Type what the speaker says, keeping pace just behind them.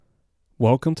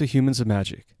Welcome to Humans of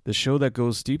Magic, the show that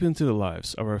goes deep into the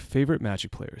lives of our favorite Magic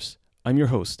players. I'm your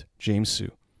host, James Su.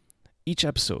 Each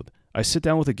episode, I sit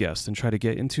down with a guest and try to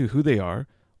get into who they are,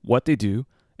 what they do,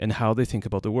 and how they think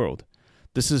about the world.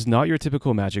 This is not your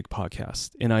typical Magic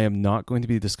podcast, and I am not going to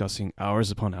be discussing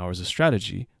hours upon hours of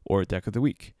strategy or deck of the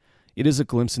week. It is a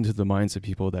glimpse into the minds of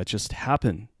people that just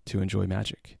happen to enjoy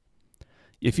Magic.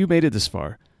 If you made it this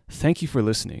far, thank you for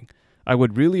listening. I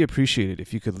would really appreciate it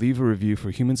if you could leave a review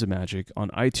for Humans of Magic on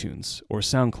iTunes or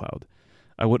SoundCloud.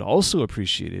 I would also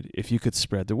appreciate it if you could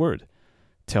spread the word.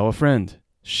 Tell a friend,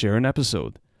 share an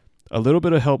episode. A little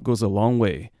bit of help goes a long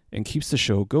way and keeps the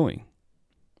show going.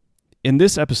 In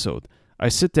this episode, I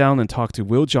sit down and talk to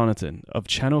Will Jonathan of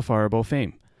Channel Fireball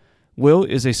fame. Will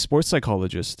is a sports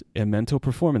psychologist and mental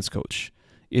performance coach.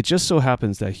 It just so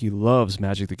happens that he loves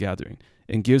Magic the Gathering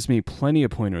and gives me plenty of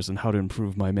pointers on how to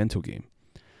improve my mental game.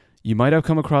 You might have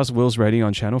come across Will's writing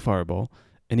on Channel Fireball,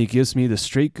 and he gives me the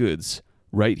straight goods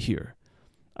right here.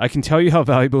 I can tell you how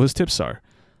valuable his tips are.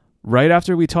 Right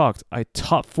after we talked, I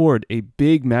top four'd a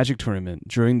big Magic tournament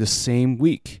during the same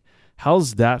week.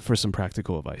 How's that for some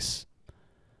practical advice?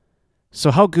 So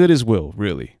how good is Will,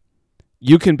 really?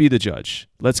 You can be the judge.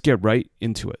 Let's get right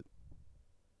into it.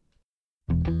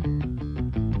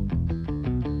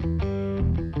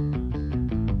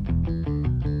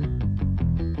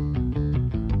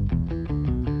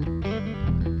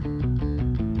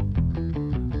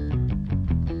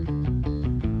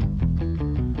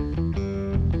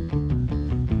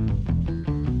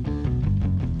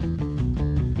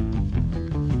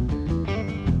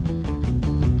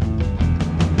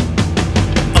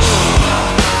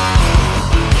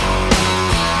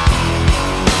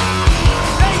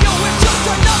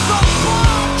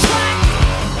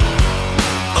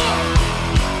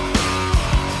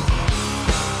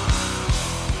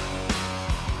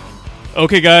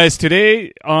 Okay, guys,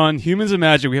 today on Humans of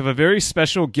Magic, we have a very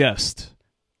special guest.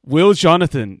 Will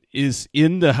Jonathan is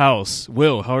in the house.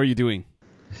 Will, how are you doing?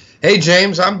 Hey,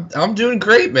 James, I'm doing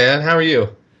great, man. How are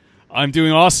you? I'm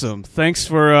doing awesome. Thanks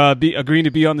for agreeing to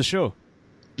be on the show.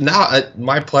 No,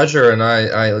 my pleasure, and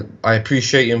I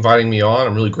appreciate you inviting me on.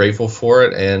 I'm really grateful for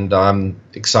it, and I'm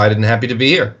excited and happy to be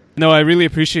here. No, I really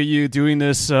appreciate you doing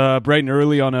this bright and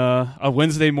early on a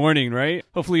Wednesday morning, right?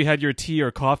 Hopefully you had your tea or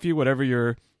coffee, whatever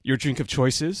your drink of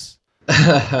choice is.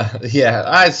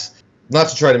 Yeah, not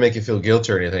to try to make you feel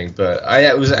guilty or anything, but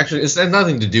it's had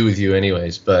nothing to do with you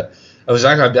anyways, but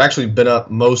I've actually been up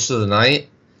most of the night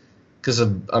because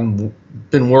I'm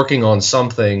been working on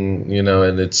something,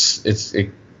 and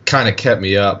it kind of kept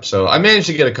me up. So I managed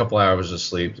to get a couple hours of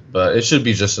sleep, but it should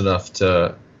be just enough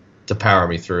to power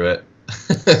me through it.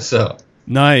 So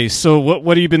nice. So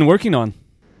what have you been working on?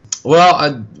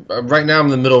 Well, right now I'm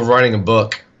in the middle of writing a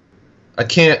book. I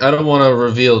don't want to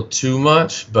reveal too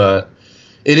much, but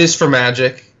it is for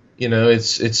Magic.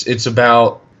 It's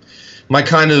about my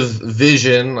kind of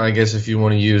vision, I guess, if you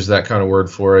want to use that kind of word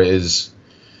for it,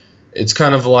 it's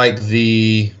kind of like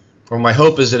my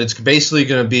hope is that it's basically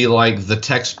going to be like the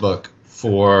textbook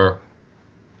for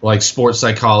like sports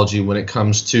psychology when it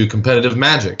comes to competitive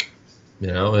Magic,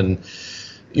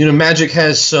 Magic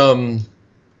has some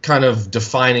kind of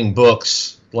defining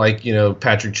books, like,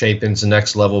 Patrick Chapin's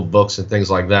Next Level books and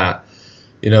things like that,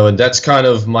 and that's kind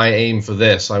of my aim for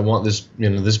this. I want this,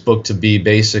 this book to be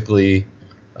basically,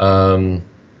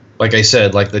 like I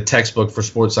said, like the textbook for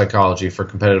sports psychology for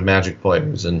competitive Magic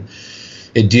players. And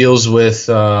it deals with,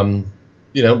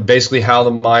 basically how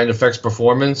the mind affects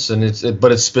performance, and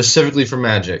but it's specifically for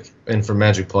Magic and for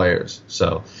Magic players.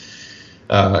 So,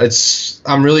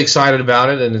 I'm really excited about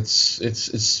it, and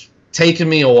it's taken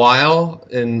me a while,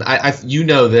 and I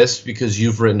this because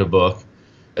you've written a book.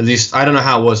 At least I don't know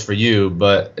how it was for you,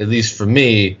 but at least for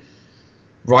me,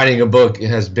 writing a book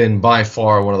has been by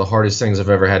far one of the hardest things I've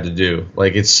ever had to do.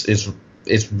 Like it's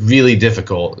really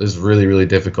difficult. It's really, really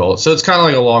difficult. So it's kind of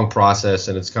like a long process,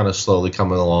 and it's kind of slowly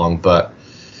coming along, but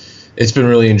it's been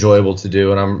really enjoyable to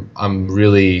do, and I'm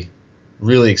really,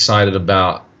 really excited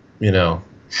about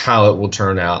how it will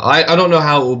turn out. I don't know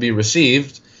how it will be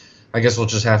received. I guess we'll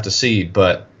just have to see,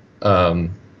 but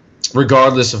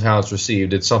regardless of how it's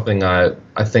received, it's something I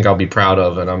think I'll be proud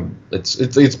of, and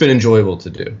it's been enjoyable to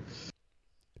do.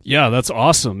 Yeah, that's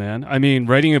awesome, man. I mean,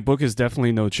 writing a book is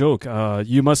definitely no joke.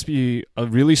 You must be a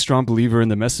really strong believer in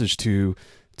the message to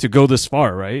go this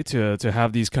far, right? To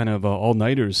have these kind of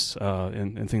all-nighters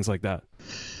and things like that.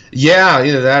 Yeah,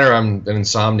 either that or I'm an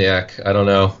insomniac. I don't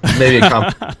know. Maybe a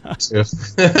combination too.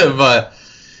 But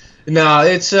no,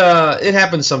 it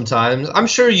happens sometimes. I'm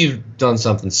sure you've done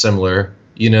something similar.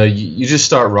 You just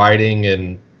start writing,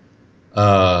 and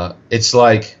it's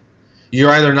like you're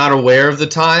either not aware of the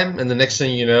time, and the next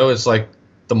thing you know, it's like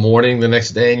the morning the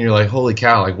next day, and you're like, holy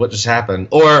cow, like what just happened?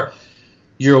 Or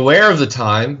you're aware of the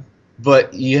time,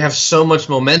 but you have so much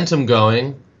momentum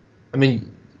going. I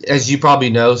mean, as you probably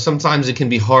know, sometimes it can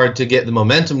be hard to get the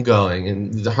momentum going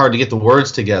and hard to get the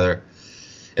words together.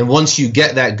 And once you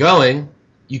get that going,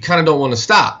 you kind of don't want to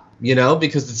stop,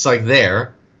 because it's like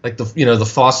there, like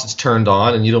the faucet's turned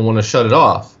on and you don't want to shut it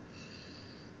off.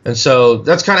 And so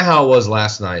that's kind of how it was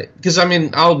last night. Because, I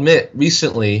mean, I'll admit,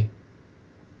 recently,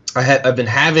 I've been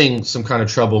having some kind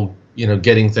of trouble,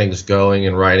 getting things going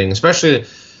and writing, especially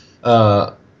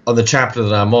on the chapter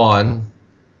that I'm on.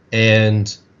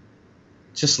 And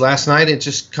just last night, it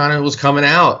just kind of was coming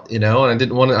out, and I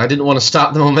didn't want to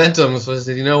stop the momentum. So I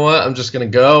said, you know what, I'm just going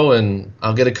to go, and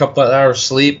I'll get a couple of hours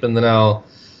sleep, and then I'll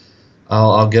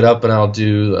get up and I'll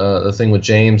do the thing with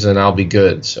James, and I'll be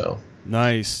good. So.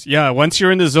 Nice. Yeah, once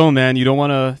you're in the zone, man, you don't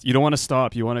want to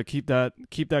stop. You want to keep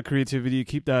that creativity,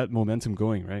 keep that momentum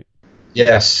going, right?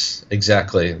 Yes,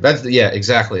 exactly.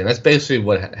 Exactly. And that's basically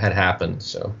what had happened.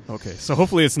 So. Okay. So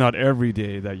hopefully it's not every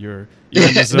day that you're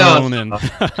in the zone. No.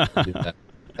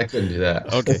 I couldn't do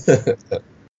that. Okay.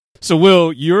 So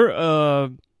Will,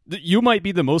 you might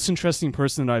be the most interesting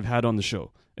person that I've had on the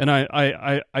show. And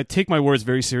I take my words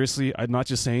very seriously. I'm not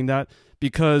just saying that.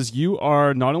 Because you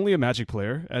are not only a Magic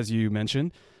player, as you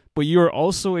mentioned, but you are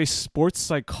also a sports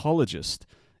psychologist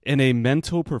and a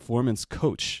mental performance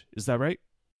coach. Is that right?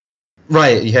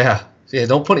 Right, yeah. Yeah,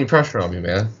 don't put any pressure on me,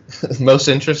 man. Most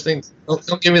interesting?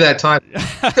 Don't give me that time.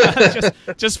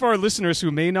 just for our listeners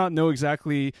who may not know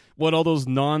exactly what all those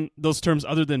terms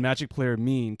other than Magic player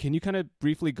mean, can you kind of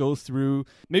briefly go through,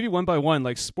 maybe one by one,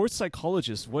 like sports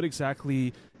psychologist, what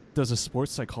exactly does a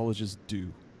sports psychologist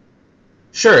do?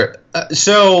 Sure.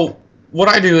 So what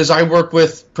I do is I work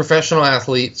with professional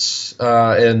athletes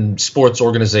and sports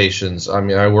organizations. I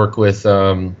mean, I work with,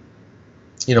 my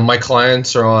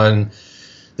clients are on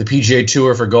the PGA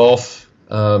Tour for golf,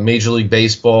 Major League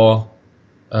Baseball,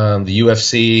 the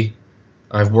UFC.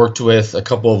 I've worked with a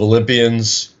couple of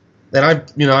Olympians, and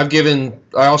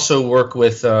I also work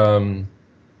with, an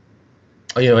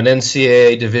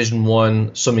NCAA Division I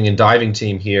swimming and diving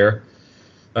team here.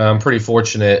 I'm pretty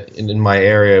fortunate in my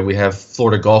area. We have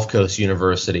Florida Gulf Coast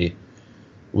University,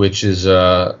 which is,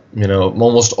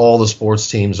 almost all the sports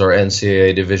teams are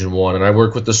NCAA Division I. And I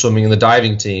work with the swimming and the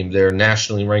diving team. They're a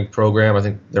nationally ranked program. I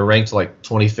think they're ranked like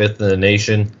 25th in the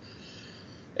nation.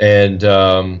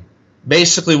 And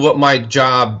basically what my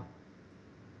job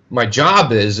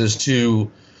is to,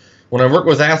 when I work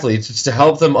with athletes, it's to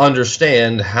help them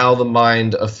understand how the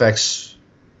mind affects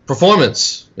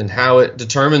performance and how it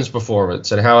determines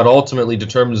performance and how it ultimately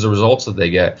determines the results that they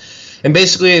get. And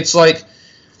basically it's like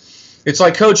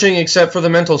coaching except for the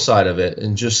mental side of it,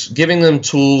 and just giving them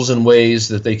tools and ways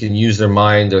that they can use their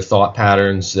mind, their thought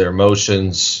patterns, their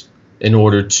emotions in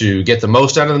order to get the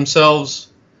most out of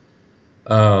themselves,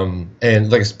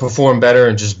 and like perform better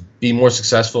and just be more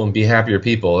successful and be happier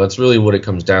people. That's really what it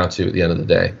comes down to at the end of the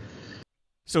day.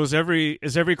 So is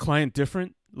every client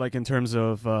different? Like in terms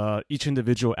of each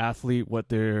individual athlete, what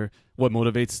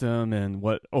motivates them, and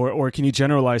or can you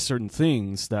generalize certain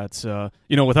things that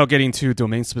without getting too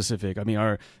domain specific? I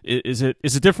mean, is it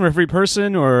different for every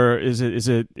person, or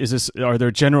are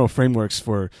there general frameworks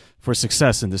for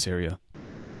success in this area?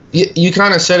 You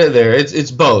kind of said it there.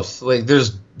 It's both. Like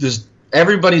there's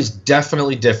everybody's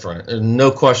definitely different, and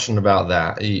no question about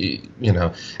that.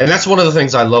 And that's one of the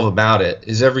things I love about it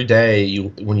is every day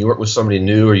when you work with somebody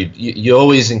new, or you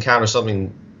always encounter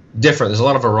something different. There's a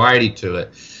lot of variety to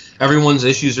it. Everyone's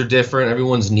issues are different.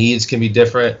 Everyone's needs can be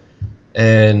different,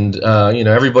 and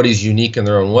everybody's unique in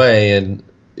their own way. And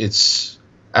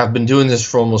I've been doing this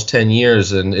for almost 10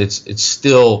 years, and it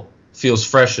still feels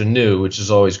fresh and new, which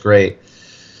is always great.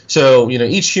 So,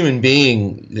 each human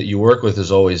being that you work with is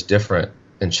always different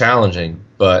and challenging.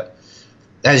 But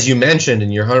as you mentioned,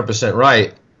 and you're 100%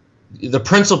 right, the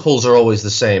principles are always the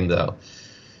same, though.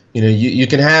 You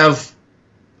can have,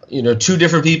 two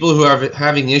different people who are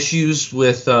having issues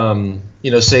with,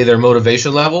 say their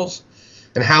motivation levels,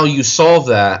 and how you solve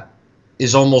that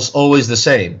is almost always the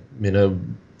same,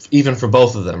 even for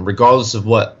both of them, regardless of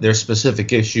what their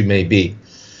specific issue may be.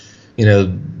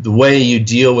 The way you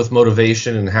deal with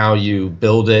motivation and how you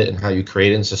build it and how you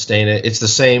create it and sustain it, it's the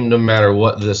same no matter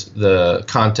what the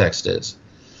context is.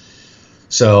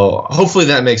 So hopefully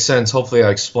that makes sense. Hopefully I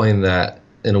explained that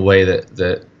in a way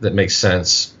that makes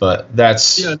sense. But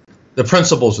the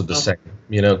principles are the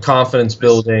same. Confidence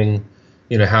building,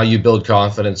 how you build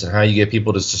confidence and how you get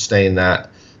people to sustain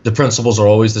that. The principles are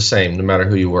always the same no matter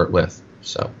who you work with.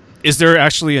 So, is there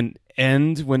actually an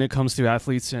end when it comes to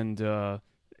athletes and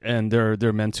and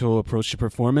their mental approach to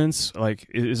performance? Like,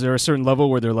 is there a certain level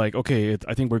where they're like, okay,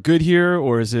 I think we're good here,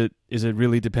 or is it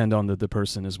really depend on the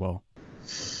person as well?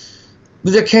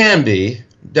 There can be,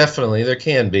 definitely, there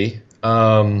can be.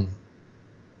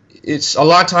 It's a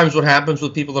lot of times what happens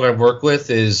with people that I work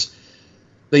with is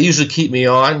they usually keep me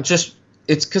on. Just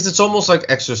it's because it's almost like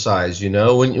exercise, you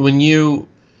know. When you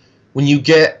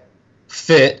get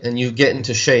fit and you get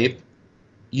into shape,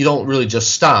 you don't really just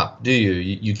stop, do you?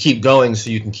 You keep going so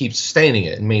you can keep sustaining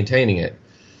it and maintaining it.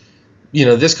 You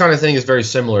know, this kind of thing is very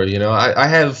similar. You know, I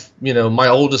have, you know, my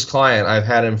oldest client, I've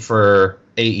had him for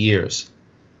 8 years.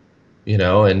 You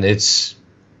know, and has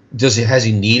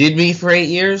he needed me for 8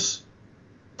 years?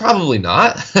 Probably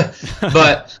not.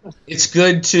 But it's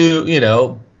good to, you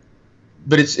know,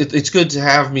 but it's good to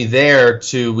have me there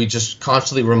we just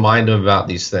constantly remind him about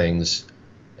these things.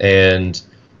 And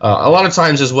a lot of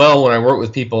times as well, when I work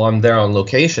with people, I'm there on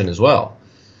location as well.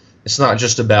 It's not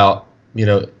just about, you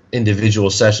know,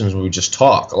 individual sessions where we just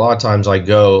talk. A lot of times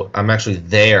I'm actually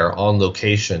there on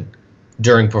location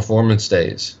during performance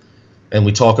days. And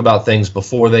we talk about things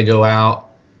before they go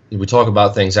out. We talk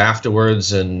about things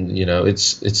afterwards, and you know,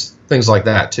 it's things like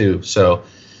that too. So,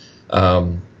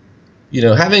 you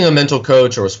know, having a mental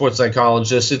coach or a sports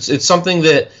psychologist, it's something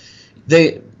that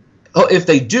if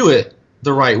they do it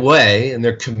the right way and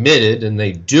they're committed and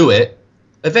they do it,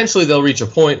 eventually they'll reach a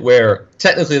point where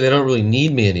technically they don't really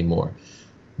need me anymore.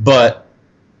 But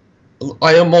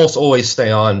I almost always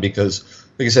stay on because,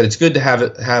 like I said, it's good to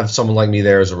have someone like me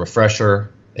there as a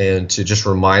refresher, and to just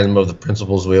remind them of the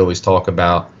principles we always talk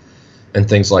about and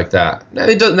things like that. Now,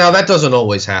 that doesn't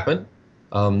always happen.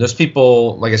 There's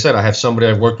people, like I said, I have somebody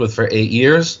I've worked with for 8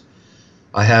 years.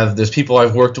 There's people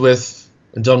I've worked with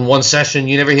and done one session,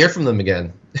 you never hear from them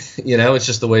again. You know, it's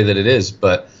just the way that it is.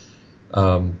 But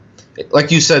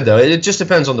like you said, though, it just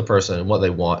depends on the person and what they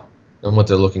want and what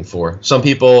they're looking for. Some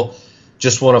people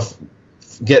just want to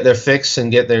get their fix and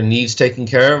get their needs taken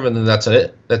care of, and then that's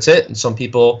it. And some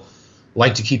people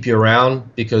like to keep you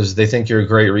around because they think you're a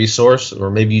great resource,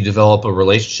 or maybe you develop a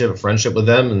relationship, a friendship with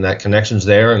them, and that connection's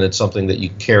there, and it's something that you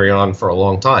can carry on for a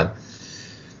long time.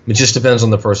 It just depends on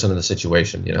the person and the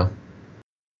situation, you know.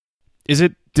 Is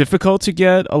it difficult to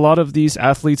get a lot of these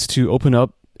athletes to open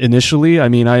up initially? I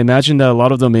mean, I imagine that a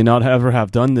lot of them may not ever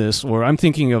have done this, or I'm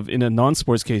thinking of in a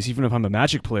non-sports case, even if I'm a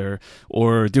Magic player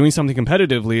or doing something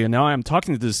competitively, and now I'm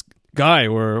talking to this guy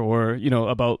or you know,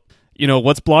 about, you know,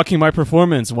 what's blocking my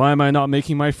performance? Why am I not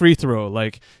making my free throw?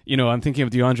 Like, you know, I'm thinking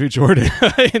of DeAndre Jordan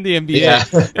in the NBA. Yeah.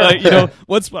 Like, you know,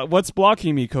 what's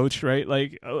blocking me, coach? Right?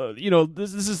 Like, you know,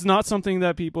 this is not something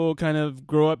that people kind of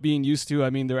grow up being used to. I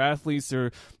mean, they're athletes,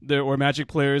 or Magic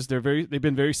players. They've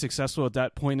been very successful at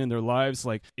that point in their lives.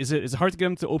 Like, is it hard to get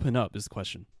them to open up? Is the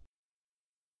question.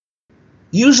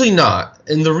 Usually not,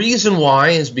 and the reason why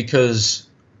is because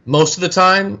most of the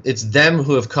time it's them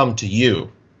who have come to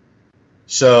you.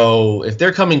 So if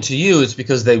they're coming to you, it's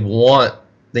because they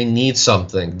need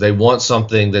something. They want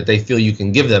something that they feel you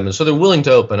can give them, and so they're willing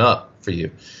to open up for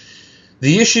you.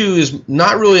 The issue is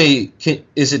not really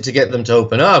is it to get them to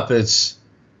open up, it's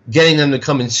getting them to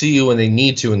come and see you when they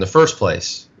need to in the first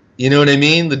place. You know what I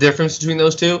mean? The difference between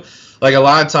those two? Like, a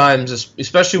lot of times,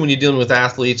 especially when you're dealing with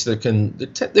athletes, there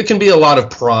can be a lot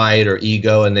of pride or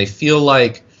ego, and they feel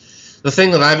like, the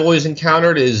thing that I've always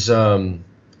encountered is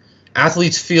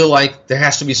athletes feel like there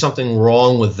has to be something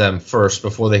wrong with them first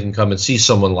before they can come and see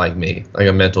someone like me, like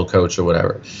a mental coach or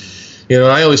whatever. You know,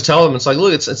 I always tell them, it's like,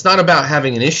 look, it's not about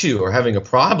having an issue or having a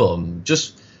problem.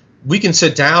 Just, we can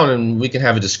sit down and we can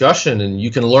have a discussion, and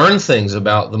you can learn things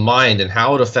about the mind and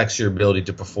how it affects your ability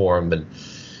to perform, and,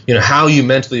 you know, how you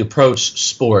mentally approach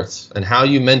sports and how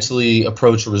you mentally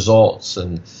approach results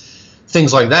and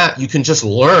things like that. You can just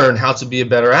learn how to be a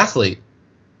better athlete.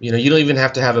 You know, you don't even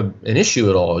have to have an issue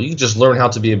at all. You can just learn how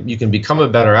to you can become a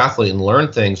better athlete and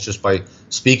learn things just by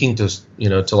speaking to, you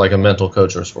know, to like a mental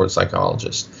coach or a sports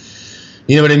psychologist.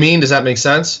 You know what I mean? Does that make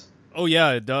sense? Oh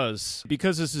yeah, it does.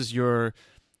 Because this is your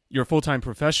full-time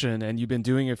profession and you've been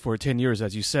doing it for 10 years,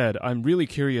 as you said, I'm really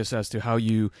curious as to how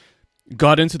you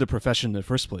got into the profession in the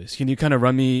first place. Can you kind of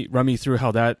run me through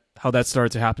how that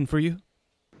started to happen for you?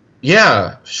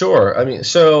 Yeah, sure. I mean,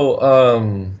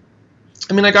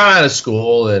 I got out of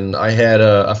school, and I had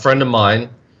a friend of mine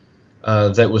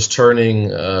that was turning.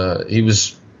 He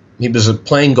was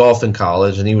playing golf in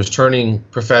college, and he was turning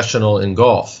professional in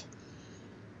golf,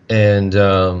 and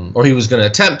or he was going to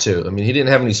attempt to. I mean, he didn't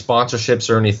have any sponsorships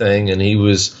or anything, and he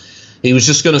was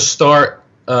just going to start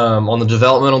on the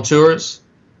developmental tours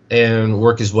and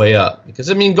work his way up.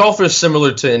 Because, I mean, golf is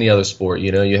similar to any other sport.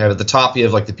 You know, you have at the top, you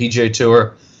have like the PGA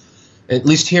Tour. at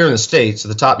least here in the States, at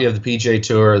the top you have the PGA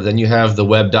Tour, then you have the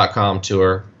Web.com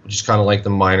Tour, which is kind of like the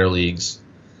minor leagues.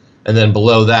 And then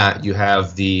below that, you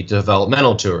have the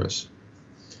developmental tours.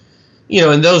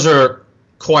 And those are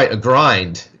quite a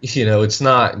grind. It's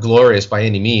not glorious by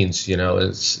any means.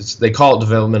 It's they call it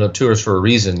developmental tours for a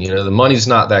reason. The money's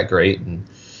not that great. And,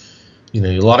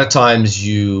 a lot of times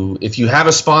if you have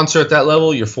a sponsor at that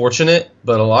level, you're fortunate.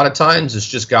 But a lot of times it's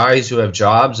just guys who have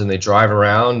jobs and they drive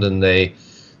around and they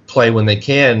play when they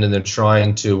can and they're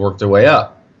trying to work their way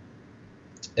up.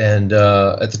 And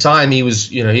at the time he was,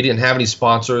 he didn't have any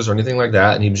sponsors or anything like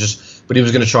that. And he was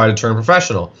going to try to turn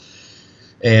professional.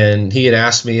 And he had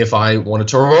asked me if I wanted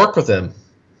to work with him.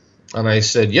 And I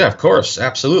said, yeah, of course,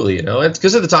 absolutely. It's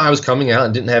because at the time I was coming out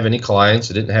and didn't have any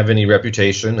clients. I didn't have any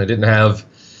reputation. I didn't have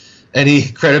any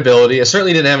credibility. I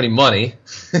certainly didn't have any money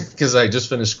because I just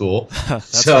finished school.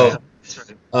 So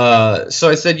I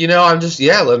said, I'm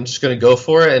just going to go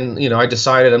for it. And, I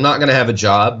decided I'm not going to have a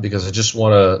job because I just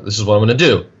this is what I'm going to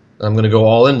do. I'm going to go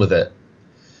all in with it.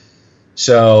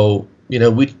 So,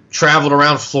 we traveled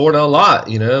around Florida a lot,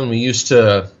 and we used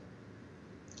to,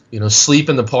 sleep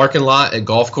in the parking lot at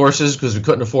golf courses because we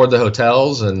couldn't afford the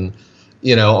hotels, and,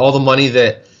 all the money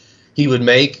that he would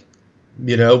make,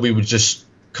 we would just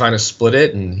kind of split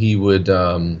it, and he would,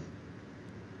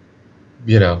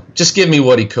 just give me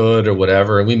what he could or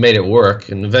whatever, and we made it work,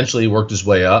 and eventually he worked his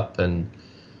way up, and,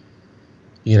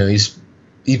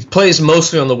 he plays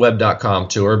mostly on the Web.com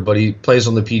Tour, but he plays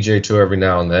on the PGA Tour every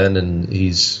now and then, and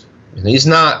he's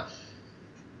not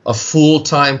a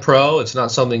full-time pro. It's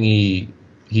not something he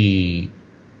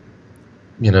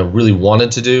really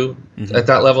wanted to do at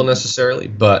that level necessarily,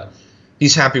 but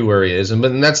he's happy where he is.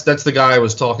 And that's the guy I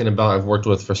was talking about I've worked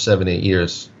with for 7-8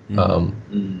 years, known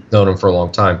him for a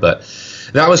long time. But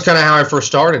that was kind of how I first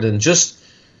started, and just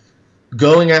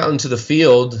going out into the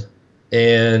field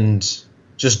and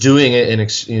just doing it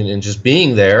and just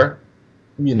being there,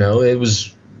 it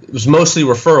was mostly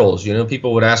referrals.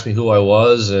 People would ask me who I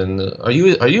was, and are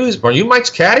you Mike's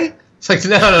caddy? It's like,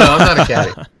 no, I'm not a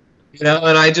caddy. And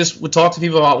I just would talk to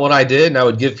people about what I did, and I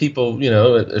would give people,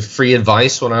 free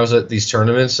advice when I was at these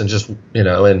tournaments, and just,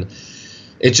 and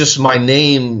it just, my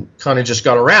name kind of just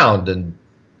got around, and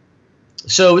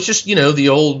so it's just, the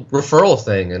old referral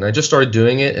thing, and I just started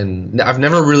doing it, and I've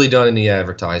never really done any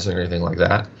advertising or anything like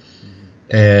that,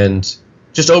 and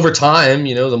just over time,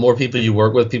 the more people you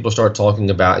work with, people start talking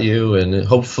about you, and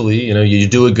hopefully, you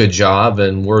do a good job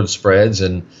and word spreads.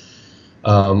 And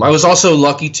I was also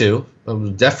lucky too. I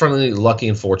was definitely lucky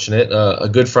and fortunate. A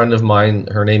good friend of mine,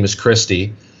 her name is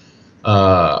Christy.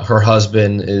 Her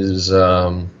husband is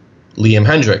Liam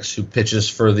Hendricks, who pitches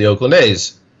for the Oakland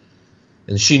A's.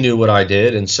 And she knew what I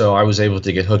did, and so I was able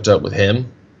to get hooked up with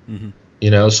him.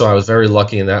 So I was very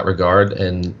lucky in that regard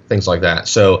and things like that.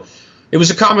 So it was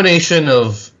a combination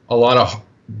of a lot of,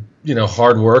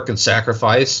 hard work and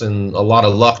sacrifice, and a lot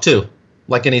of luck too.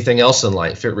 Like anything else in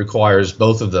life, it requires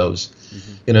both of those.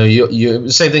 You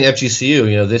same thing at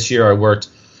FGCU. This year I worked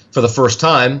for the first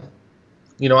time.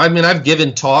 I've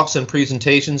given talks and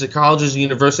presentations at colleges and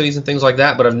universities and things like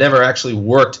that, but I've never actually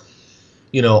worked,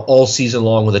 all season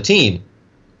long with a team.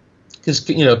 Because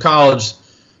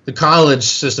the college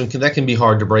system can be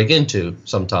hard to break into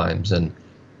sometimes, and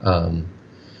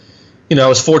I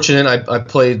was fortunate. I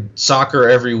played soccer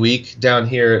every week down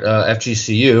here at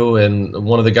FGCU, and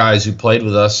one of the guys who played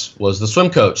with us was the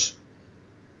swim coach.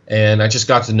 And I just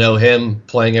got to know him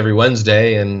playing every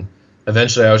Wednesday, and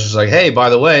eventually I was just like, hey, by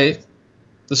the way,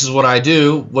 this is what I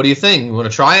do. What do you think? You want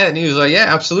to try it? And he was like, yeah,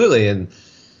 absolutely. And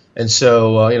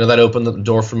so, that opened the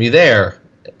door for me there.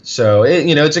 So,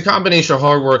 it's a combination of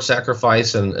hard work,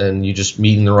 sacrifice, and you just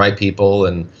meeting the right people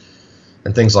and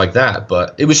things like that.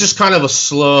 But it was just kind of a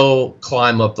slow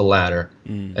climb up the ladder.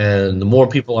 And the more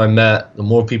people I met, the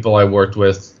more people I worked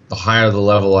with, the higher the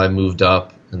level I moved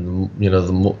up, and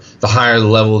the higher the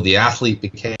level the athlete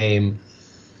became,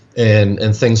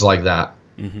 and things like that.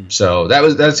 So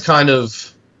that's kind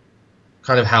of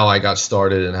how I got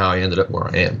started and how I ended up where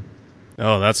I am.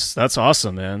 Oh, that's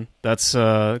awesome, man. That's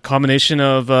a combination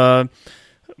of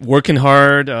working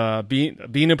hard, being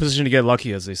in a position to get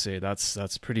lucky, as they say.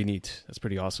 That's pretty neat. That's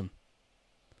pretty awesome.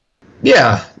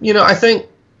 Yeah, I think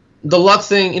the luck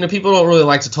thing, people don't really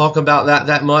like to talk about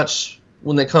that much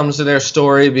when it comes to their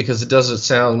story, because it doesn't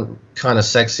sound kind of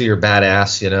sexy or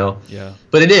badass, Yeah.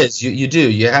 But it is. You do.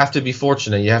 You have to be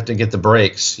fortunate. You have to get the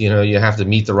breaks. You have to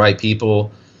meet the right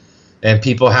people, and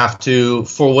people have to,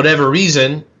 for whatever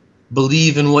reason,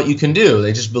 believe in what you can do.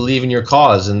 They just believe in your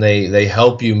cause, and they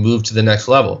help you move to the next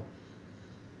level.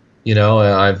 And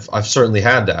I've certainly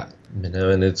had that.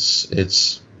 And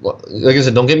it's like I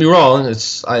said, don't get me wrong.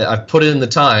 I've put in the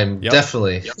time,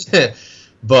 definitely,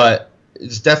 but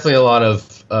it's definitely a lot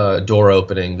of door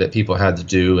opening that people had to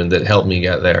do and that helped me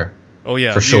get there. Oh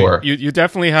yeah, for sure. You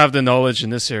definitely have the knowledge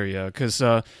in this area, because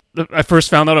I first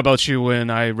found out about you when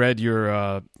I read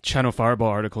your Channel Fireball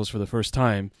articles for the first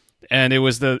time, and it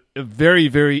was the very,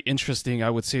 very interesting, I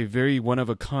would say, very one of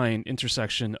a kind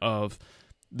intersection of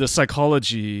the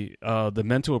psychology, the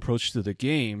mental approach to the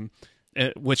game,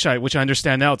 which I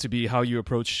understand now to be how you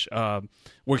approach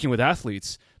working with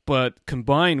athletes, but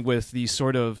combined with the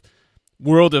sort of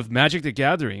world of Magic the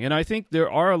Gathering. And I think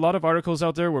there are a lot of articles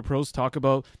out there where pros talk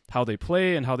about how they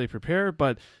play and how they prepare,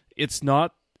 but it's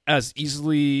not as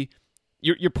easily...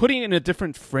 You're putting it in a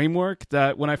different framework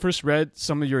that when I first read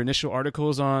some of your initial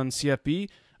articles on CFB,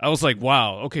 I was like,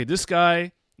 wow, okay, this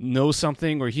guy knows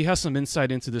something, or he has some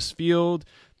insight into this field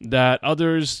that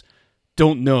others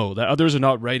don't know, that others are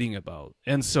not writing about.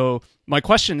 And so my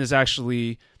question is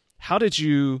actually, how did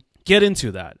you get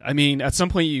into that? I mean, at some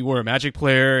point you were a Magic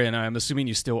player, and I'm assuming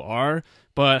you still are,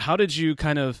 but how did you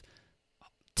kind of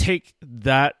take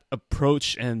that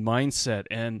approach and mindset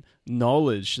and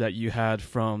knowledge that you had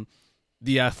from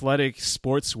the athletic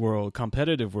sports world,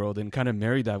 competitive world, and kind of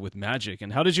marry that with Magic?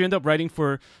 And how did you end up writing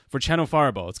for Channel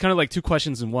Fireball? It's kind of like two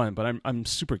questions in one, but I'm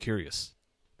super curious.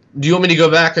 Do you want me to go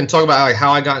back and talk about like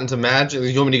how I got into Magic? Do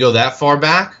you want me to go that far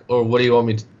back, or what do you want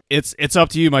me to? It's up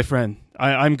to you, my friend.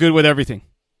 I'm good with everything.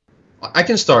 I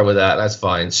can start with that. That's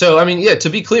fine. So, I mean, yeah, to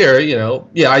be clear,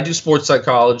 I do sports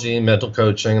psychology and mental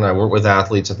coaching, and I work with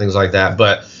athletes and things like that.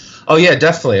 But, oh, yeah,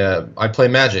 definitely. I play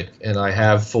Magic, and I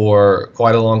have for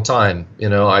quite a long time.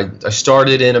 I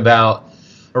started in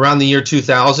around the year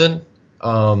 2000.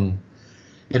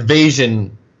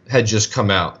 Invasion had just come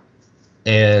out.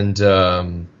 And,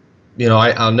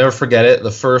 I'll never forget it.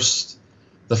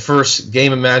 The first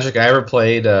game of Magic I ever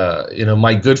played,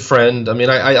 my good friend, I mean,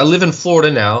 I live in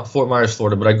Florida now, Fort Myers,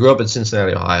 Florida, but I grew up in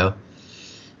Cincinnati, Ohio.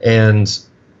 And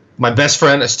my best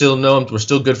friend, I still know him, we're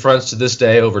still good friends to this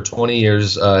day, over 20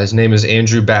 years. His name is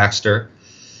Andrew Baxter.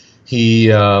 He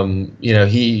got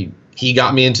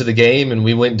me into the game, and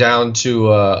we went down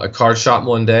to a card shop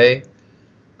one day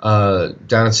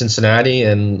down in Cincinnati,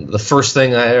 and the first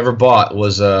thing I ever bought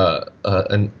was a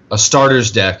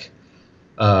starter's deck.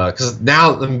 Because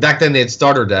back then they had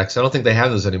starter decks. I don't think they have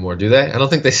those anymore, do they? I don't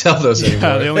think they sell those anymore.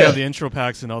 Yeah, they only have the intro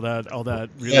packs and all that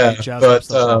really jazz up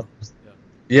stuff.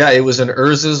 Yeah, it was an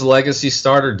Urza's Legacy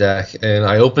starter deck, and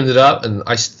I opened it up, and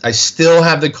I still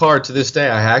have the card to this day.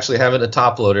 I actually have it in a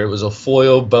top loader. It was a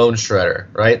foil Bone Shredder,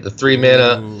 right? The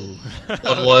 3-mana,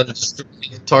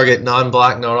 1/1, target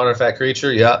non-black, non-artifact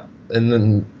creature, yep. And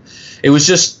then it was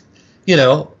just,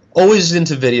 always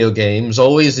into video games,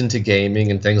 always into gaming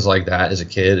and things like that as a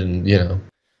kid, and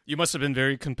You must have been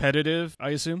very competitive,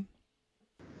 I assume?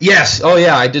 Yes. Oh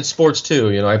yeah, I did sports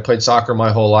too. I played soccer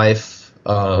my whole life.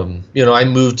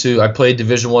 I played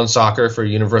Division I soccer for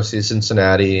University of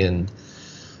Cincinnati and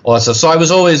all that stuff. So I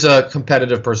was always a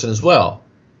competitive person as well.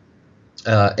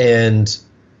 And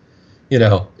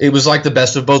it was like the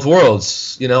best of both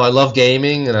worlds. I love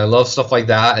gaming and I love stuff like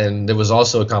that, and there was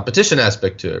also a competition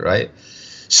aspect to it, right?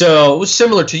 So it was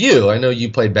similar to you. I know you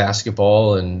played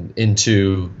basketball and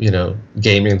into,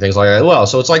 gaming and things like that as well.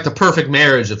 So it's like the perfect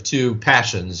marriage of two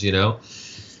passions,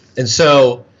 And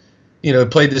so,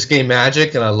 played this game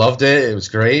Magic, and I loved it. It was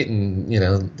great.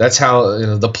 And, that's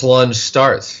how, the plunge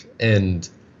starts. And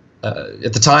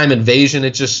at the time, Invasion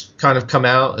had just kind of come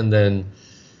out. And then,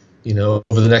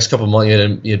 over the next couple of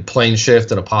months, you had Plane Shift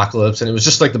and Apocalypse, and it was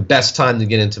just like the best time to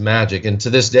get into Magic. And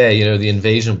to this day, the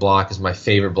Invasion block is my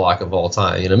favorite block of all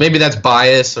time. Maybe that's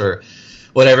bias or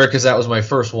whatever, because that was my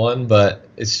first one, but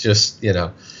it's just,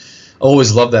 I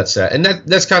always loved that set. And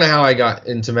that's kind of how I got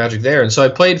into Magic there. And so I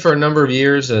played for a number of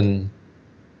years, and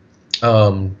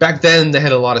back then they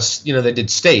had a lot of, they did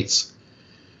states.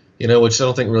 Which I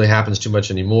don't think really happens too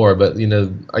much anymore. But,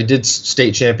 I did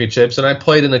state championships, and I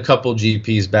played in a couple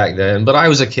GPs back then. But I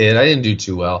was a kid. I didn't do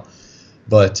too well.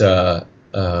 But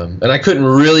and I couldn't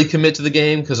really commit to the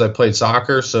game because I played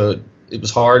soccer, so it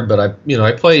was hard. But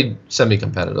I played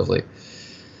semi-competitively.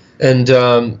 And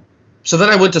so then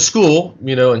I went to school,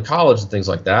 in college and things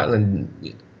like that.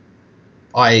 And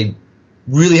I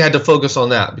really had to focus on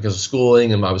that because of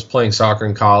schooling, and I was playing soccer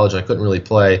in college. I couldn't really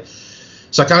play.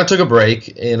 So I kind of took a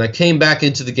break, and I came back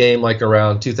into the game like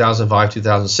around 2005,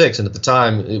 2006. And at the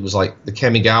time, it was like the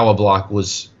Kamigawa block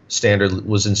was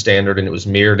in standard, and it was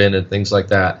mirrored in and things like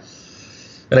that.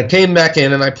 And I came back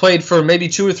in, and I played for maybe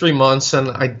 2 or 3 months, and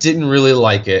I didn't really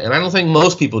like it. And I don't think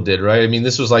most people did, right? I mean,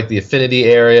 this was like the Affinity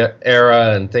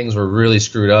era, and things were really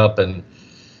screwed up, and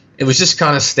it was just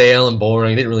kind of stale and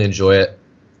boring. I didn't really enjoy it.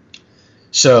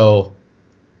 So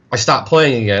I stopped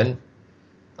playing again,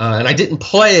 and I didn't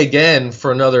play again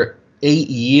for another 8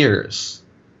 years.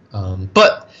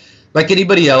 But like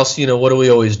anybody else, what do we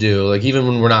always do? Like even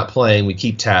when we're not playing, we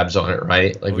keep tabs on it,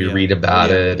 right? Like we read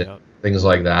about it, things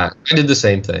like that. I did the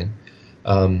same thing.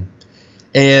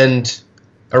 And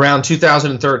around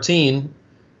 2013,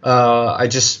 I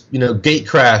just,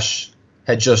 Gatecrash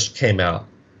had just came out.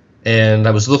 And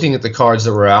I was looking at the cards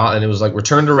that were out, and it was like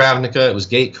Return to Ravnica, it was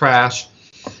Gatecrash,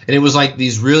 and it was like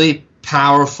these really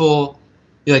powerful,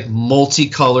 like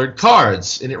multicolored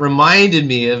cards. And it reminded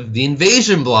me of the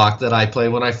Invasion block that I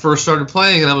played when I first started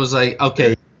playing, and I was like,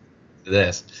 okay,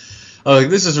 this. Oh, like,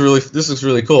 this looks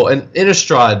really cool. And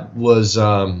Innistrad was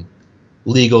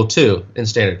legal too in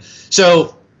Standard.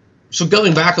 So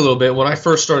going back a little bit, when I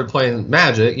first started playing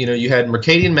Magic, you had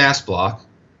Mercadian Mass block,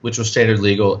 which was Standard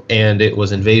legal, and it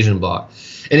was Invasion block.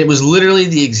 And it was literally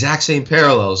the exact same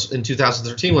parallels in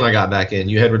 2013 when I got back in.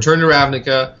 You had Return to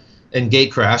Ravnica and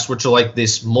Gatecrash, which are like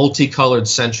this multicolored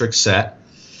centric set.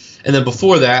 And then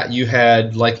before that, you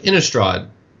had like Innistrad,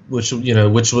 which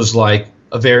was like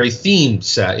a very themed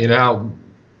set.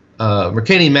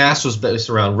 Mercadian Mass was based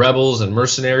around rebels and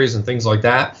mercenaries and things like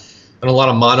that, and a lot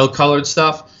of monocolored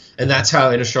stuff. And that's how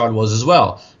Innistrad was as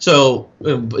well. So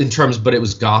but it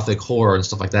was gothic horror and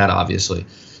stuff like that, obviously.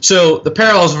 So the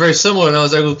parallels are very similar, and I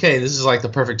was like, okay, this is like the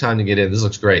perfect time to get in. This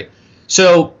looks great.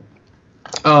 So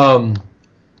I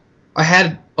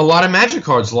had a lot of Magic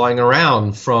cards lying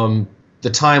around from the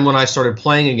time when I started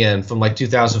playing again, from like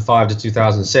 2005 to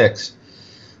 2006.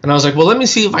 And I was like, well, let me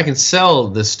see if I can sell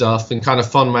this stuff and kind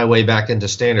of fund my way back into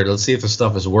Standard. Let's see if the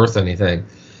stuff is worth anything.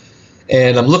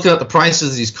 And I'm looking at the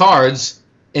prices of these cards,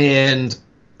 and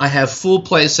I have full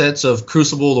play sets of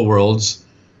Crucible of the Worlds.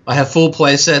 I have full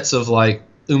play sets of like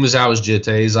Umezawa's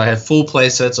Jittes. I have full play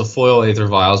sets of foil Aether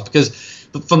Vials, because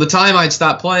from the time I'd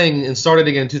stopped playing and started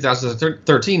again in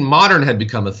 2013, Modern had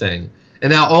become a thing.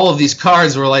 And now all of these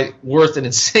cards were like worth an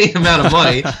insane amount of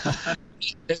money.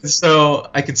 And so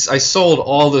I sold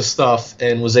all this stuff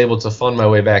and was able to fund my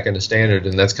way back into Standard,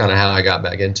 and that's kind of how I got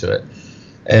back into it.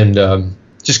 And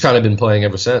just kind of been playing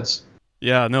ever since.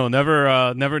 Yeah, no,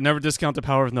 never discount the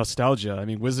power of nostalgia. I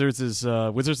mean, Wizards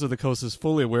of the Coast is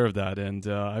fully aware of that, and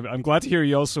I'm glad to hear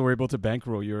you also were able to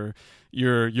bankroll your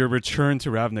return to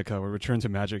Ravnica, or return to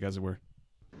Magic, as it were.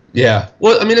 Yeah,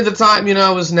 well, I mean, at the time, I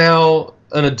was now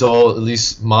an adult, at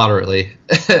least moderately,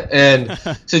 and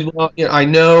said, well, I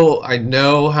know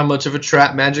how much of a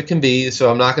trap Magic can be, so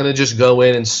I'm not going to just go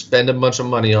in and spend a bunch of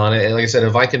money on it. And like I said,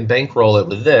 if I can bankroll it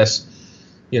with this,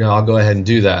 I'll go ahead and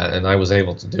do that. And I was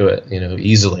able to do it,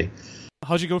 easily.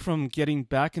 How'd you go from getting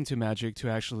back into Magic to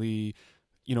actually,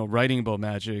 writing about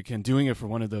Magic and doing it for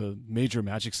one of the major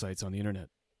Magic sites on the internet?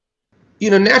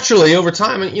 Naturally over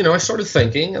time, I started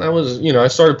thinking, and I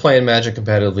started playing Magic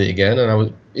competitively again,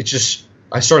 and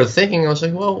I started thinking, I was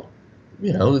like, well,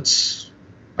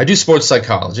 I do sports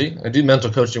psychology, I do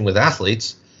mental coaching with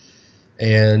athletes,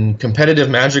 and competitive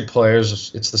Magic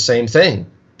players, it's the same thing.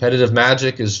 Competitive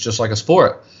Magic is just like a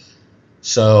sport.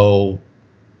 So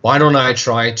why don't I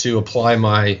try to apply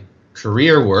my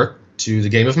career work to the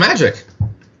game of Magic?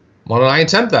 Why don't I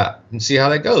attempt that and see how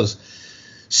that goes?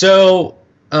 So,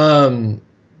 but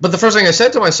the first thing I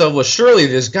said to myself was, surely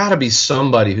there's got to be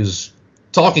somebody who's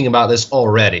talking about this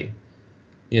already.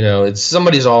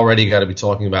 Somebody's already got to be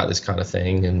talking about this kind of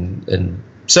thing. And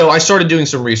so I started doing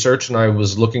some research, and I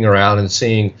was looking around and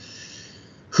seeing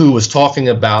who was talking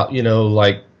about,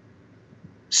 like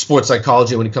sports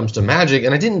psychology when it comes to Magic,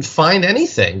 and I didn't find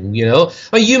anything.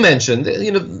 Like you mentioned,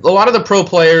 a lot of the pro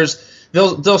players,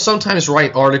 they'll sometimes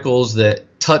write articles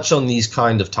that touch on these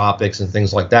kind of topics and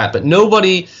things like that, but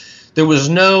there was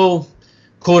no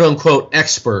quote unquote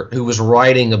expert who was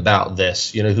writing about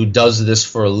this, who does this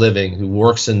for a living, who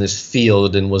works in this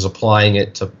field and was applying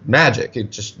it to Magic.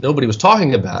 Nobody was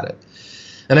talking about it.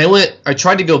 And I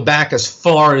tried to go back as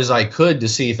far as I could to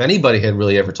see if anybody had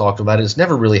really ever talked about it. It's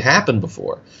never really happened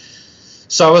before.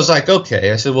 So I was like,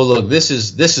 okay. I said, well, look, this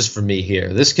is for me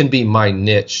here. This can be my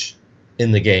niche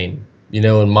in the game,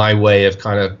 and my way of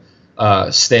kind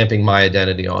of stamping my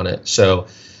identity on it. So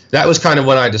that was kind of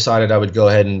when I decided I would go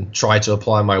ahead and try to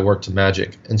apply my work to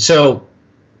Magic. And so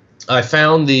I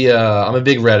found I'm a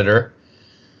big Redditor,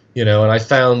 and I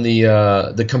found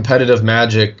the competitive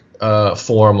Magic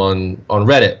forum on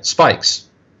Reddit, Spikes.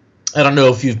 I don't know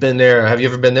if you've been there. Have you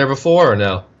ever been there before or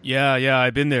no? Yeah,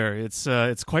 I've been there.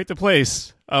 It's quite the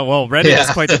place. Reddit is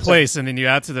quite the place, and then you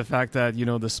add to the fact that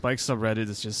the Spikes subreddit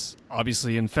is just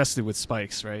obviously infested with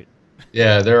spikes, right?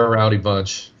 Yeah, they're a rowdy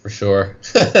bunch for sure.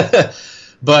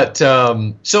 But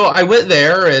so I went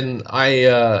there, and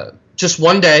I just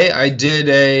one day I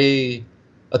did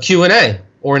a Q&A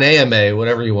or an AMA,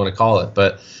 whatever you want to call it.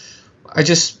 But I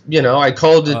just, I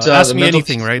called it Ask Me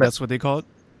Anything, right? That's what they call it?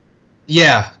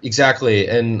 Yeah, exactly.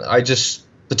 And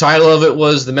the title of it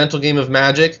was The Mental Game of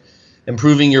Magic,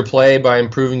 Improving Your Play by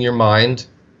Improving Your Mind.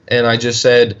 And I just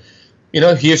said,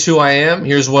 here's who I am,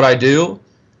 here's what I do.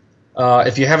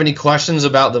 If you have any questions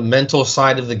about the mental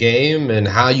side of the game and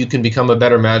how you can become a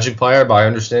better Magic player by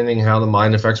understanding how the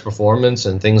mind affects performance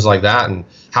and things like that, and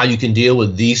how you can deal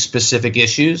with these specific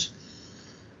issues,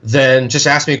 then just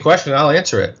ask me a question and I'll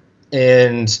answer it.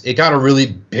 And it got a really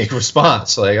big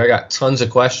response. Like, I got tons of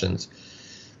questions.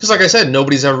 Because like I said,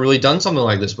 nobody's ever really done something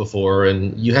like this before.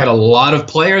 And you had a lot of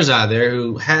players out there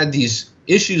who had these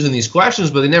issues and these questions,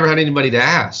 but they never had anybody to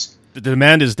ask. The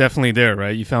demand is definitely there,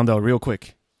 right? You found out real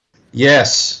quick.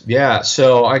 Yes, yeah.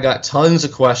 So I got tons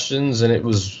of questions, and it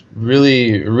was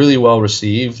really, really well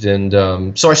received.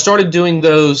 And so I started doing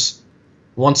those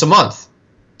once a month.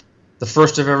 The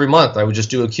first of every month, I would just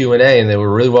do a Q&A, and they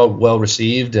were really well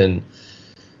received, and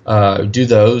do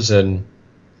those. And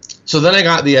so then I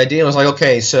got the idea. I was like,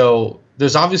 okay, so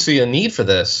there's obviously a need for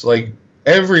this. Like,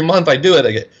 every month I do it,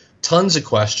 I get tons of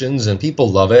questions, and people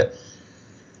love it.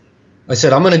 I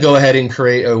said, I'm going to go ahead and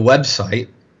create a website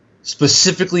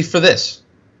specifically for this,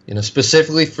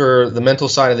 specifically for the mental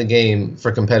side of the game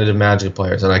for competitive Magic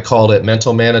players. And I called it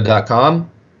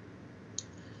mentalmana.com.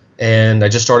 And I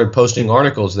just started posting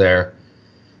articles there.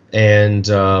 And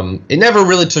it never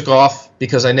really took off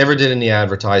because I never did any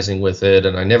advertising with it,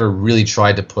 and I never really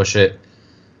tried to push it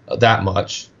that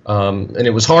much. And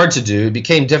it was hard to do. It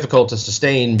became difficult to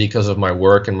sustain because of my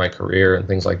work and my career and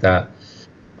things like that.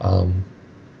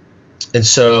 And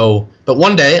so, but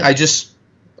one day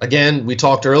again, we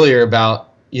talked earlier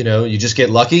about, you just get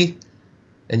lucky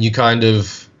and you kind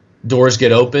of, doors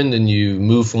get opened and you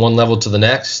move from one level to the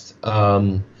next.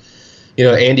 Andy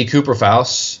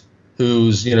Cooperfaus,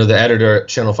 who's, the editor at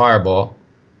Channel Fireball,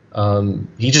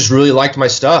 he just really liked my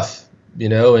stuff,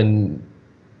 and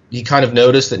he kind of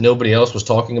noticed that nobody else was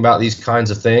talking about these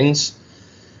kinds of things.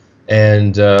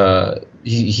 And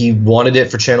he wanted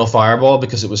it for Channel Fireball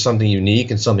because it was something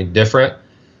unique and something different.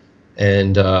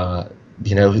 And,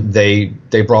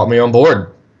 they brought me on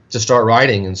board to start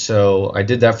writing. And so I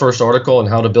did that first article on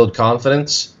how to build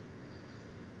confidence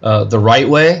the right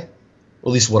way, or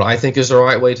at least what I think is the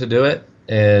right way to do it.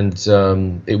 And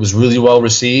it was really well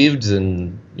received,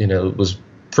 and, it was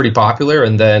pretty popular.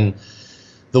 And then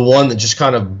the one that just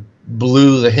kind of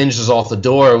blew the hinges off the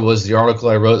door was the article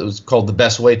I wrote that was called The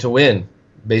Best Way to Win.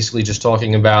 Basically just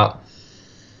talking about,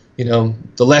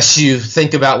 the less you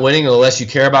think about winning or the less you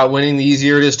care about winning, the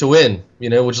easier it is to win,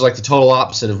 which is like the total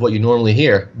opposite of what you normally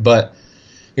hear. But,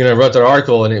 I wrote that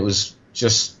article, and it was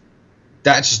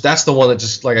that's the one that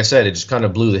just, like I said, it just kind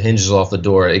of blew the hinges off the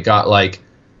door. It got like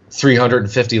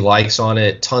 350 likes on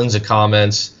it, tons of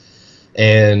comments.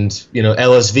 And,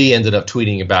 LSV ended up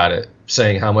tweeting about it,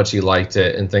 saying how much he liked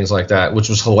it and things like that, which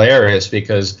was hilarious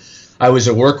because I was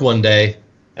at work one day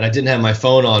and I didn't have my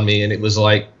phone on me, and it was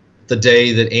like the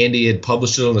day that Andy had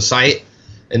published it on the site.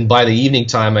 And by the evening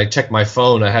time, I checked my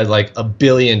phone. I had like 1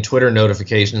 billion Twitter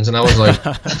notifications, and I was like,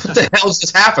 what the hell's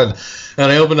just happened? And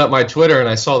I opened up my Twitter, and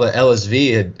I saw that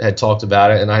LSV had talked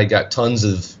about it, and I had got tons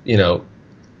of,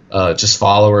 just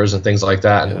followers and things like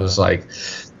that. And it was like,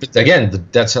 again,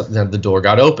 that's how the door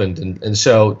got opened. And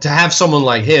so to have someone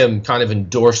like him kind of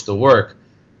endorse the work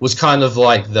was kind of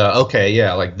like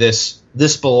like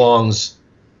this belongs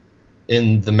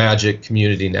in the Magic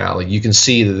community now. Like, you can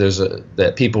see that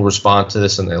that people respond to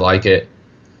this and they like it.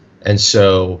 And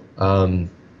so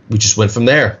we just went from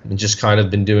there and just kind of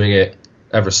been doing it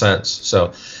ever since.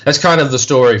 So that's kind of the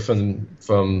story from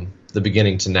the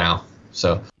beginning to now.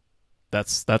 So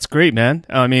that's great, man.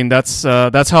 I mean, that's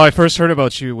how I first heard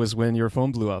about you, was when your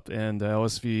phone blew up, and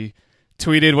LSV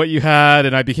tweeted what you had,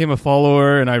 and I became a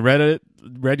follower, and I reread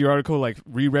your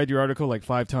article like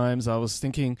 5 times. I was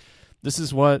thinking, this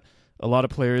is what a lot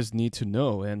of players need to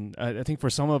know. And I think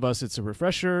for some of us, it's a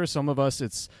refresher. Some of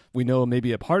us, we know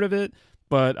maybe a part of it,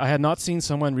 but I had not seen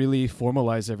someone really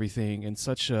formalize everything in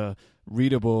such a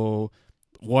readable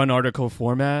one article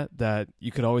format that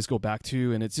you could always go back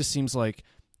to. And it just seems like,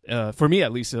 for me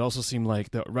at least, it also seemed like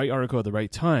the right article at the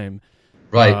right time.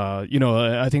 Right.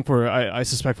 I think I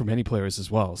suspect for many players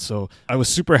as well. So I was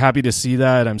super happy to see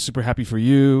that. I'm super happy for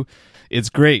you. It's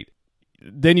great.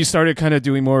 Then you started kind of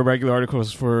doing more regular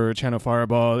articles for Channel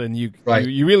Fireball, and you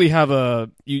really you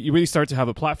really start to have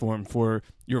a platform for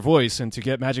your voice and to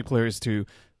get Magic players to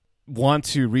want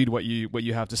to read what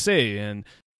you have to say. And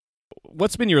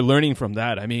what's been your learning from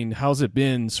that? I mean, how's it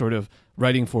been sort of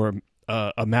writing for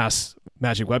a mass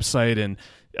Magic website? And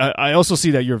I also see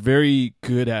that you're very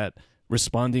good at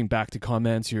responding back to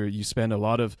comments. You spend a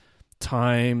lot of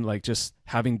time like just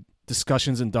having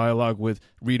discussions and dialogue with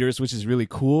readers, which is really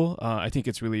cool. I think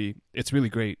it's really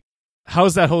great.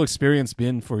 How's that whole experience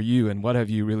been for you, and what have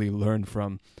you really learned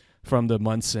from the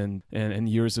months and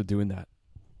years of doing that?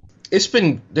 It's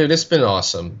been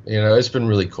awesome. It's been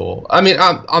really cool. I mean,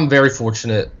 I'm very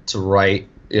fortunate to write,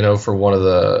 for one of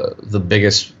the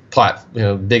biggest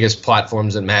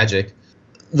platforms in Magic.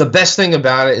 The best thing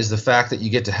about it is the fact that you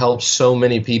get to help so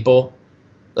many people,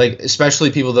 like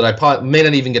especially people that I may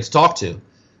not even get to talk to.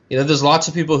 There's lots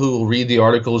of people who will read the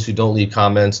articles who don't leave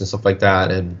comments and stuff like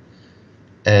that,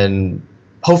 and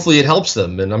hopefully it helps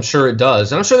them, and I'm sure it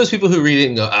does. And I'm sure there's people who read it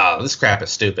and go, "Oh, this crap is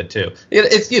stupid too."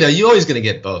 It's you're always going to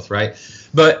get both, right?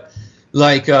 But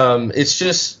like, it's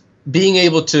just being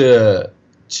able to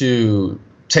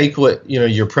take what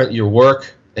your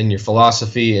work and your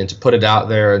philosophy and to put it out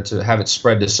there and to have it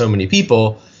spread to so many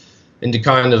people and to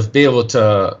kind of be able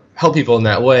to help people in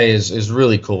that way is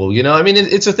really cool. I mean,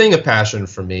 it's a thing of passion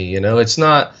for me. It's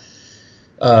not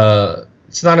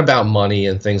about money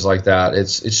and things like that.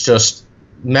 It's just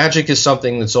Magic is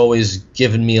something that's always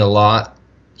given me a lot.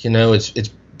 It's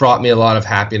brought me a lot of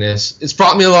happiness. It's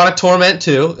brought me a lot of torment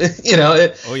too.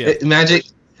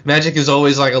 Magic is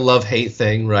always like a love-hate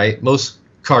thing, right? Most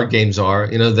card games are.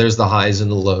 There's the highs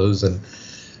and the lows,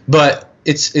 but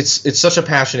it's such a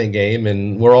passionate game,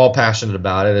 and we're all passionate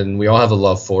about it, and we all have a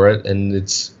love for it, and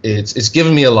it's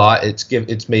given me a lot.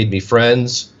 It's made me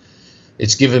friends.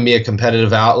 It's given me a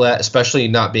competitive outlet, especially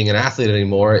not being an athlete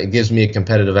anymore. It gives me a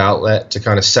competitive outlet to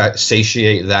kind of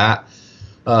satiate that.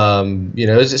 So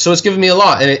it's given me a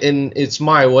lot, and it's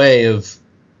my way of.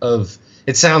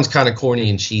 It sounds kind of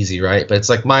corny and cheesy, right? But it's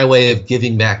like my way of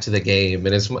giving back to the game,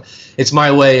 and it's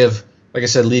my way of, like I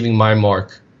said, leaving my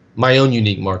mark, my own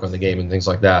unique mark on the game, and things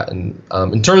like that. And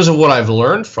in terms of what I've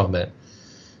learned from it,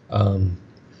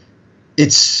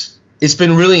 it's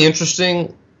been really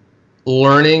interesting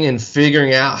learning and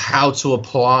figuring out how to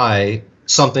apply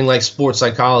something like sports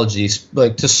psychology,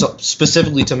 like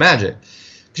specifically to Magic,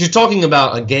 because you're talking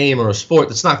about a game or a sport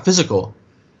that's not physical.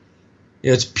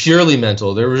 It's purely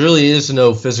mental. There really is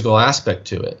no physical aspect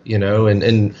to it,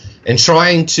 and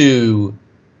trying to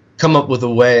come up with a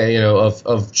way,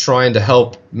 of trying to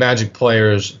help Magic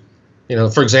players,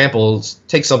 for example,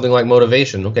 take something like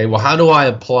motivation. Okay, well, how do I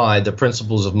apply the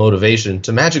principles of motivation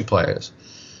to Magic players?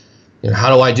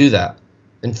 How do I do that?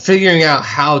 And figuring out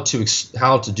how to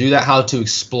do that, how to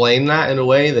explain that in a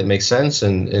way that makes sense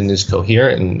and is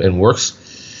coherent and works,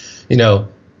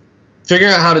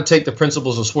 figuring out how to take the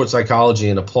principles of sports psychology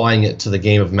and applying it to the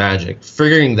game of Magic.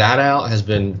 Figuring that out has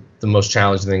been the most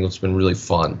challenging thing. It's been really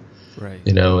fun. Right.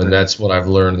 And that's what I've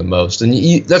learned the most. And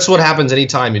that's what happens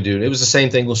anytime you do it. It was the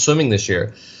same thing with swimming this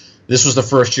year. This was the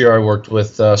first year I worked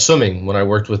with swimming when I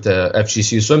worked with the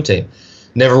FGCU swim team.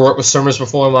 Never worked with swimmers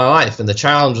before in my life. And the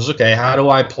challenge was, okay, how do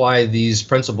I apply these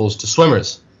principles to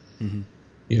swimmers? Mm-hmm.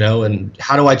 And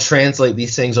how do I translate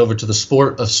these things over to the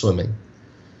sport of swimming?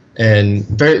 And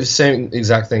very same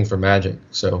exact thing for Magic.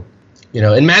 So,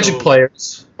 and Magic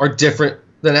players are different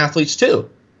than athletes too.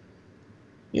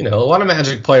 A lot of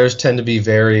Magic players tend to be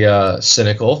very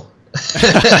cynical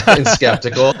and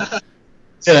skeptical.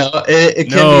 It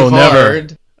can be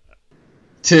hard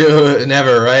to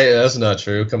never, right? That's not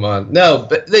true. Come on. No,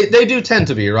 but they do tend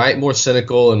to be, right? More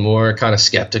cynical and more kind of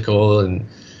skeptical. And,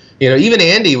 even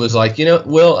Andy was like,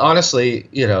 Will, honestly,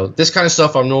 this kind of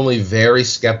stuff I'm normally very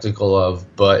skeptical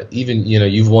of, but even,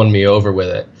 you've won me over with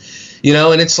it.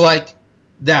 And it's like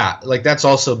that. Like, that's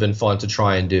also been fun to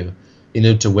try and do,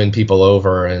 to win people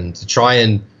over and to try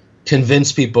and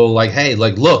convince people like, hey,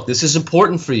 like, look, this is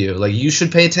important for you. Like, you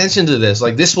should pay attention to this.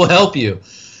 Like, this will help you,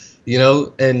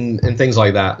 and things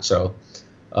like that. So,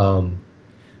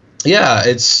 yeah,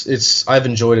 it's I've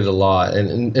enjoyed it a lot.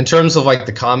 And in terms of like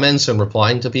the comments and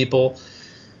replying to people,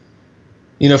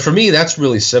 for me, that's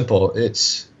really simple.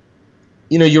 It's,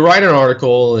 you write an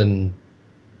article and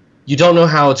you don't know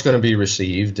how it's going to be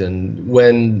received. And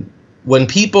when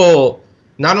people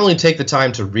not only take the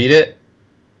time to read it,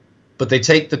 but they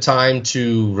take the time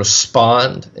to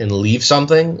respond and leave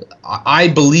something, I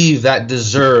believe that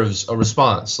deserves a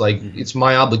response. Like, it's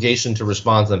my obligation to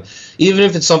respond to them, even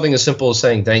if it's something as simple as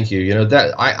saying thank you.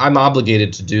 That I'm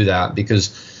obligated to do that because,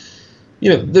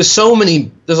 there's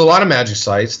a lot of Magic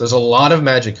sites, there's a lot of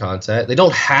Magic content. They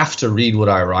don't have to read what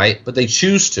I write, but they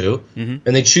choose to, and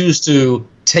they choose to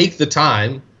take the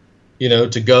time,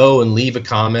 to go and leave a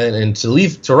comment and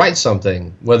to write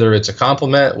something, whether it's a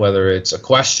compliment, whether it's a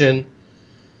question,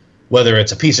 whether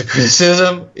it's a piece of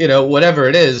criticism, whatever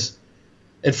it is.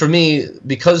 And for me,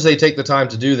 because they take the time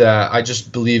to do that, I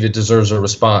just believe it deserves a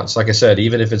response. Like I said,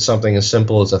 even if it's something as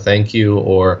simple as a thank you,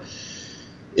 or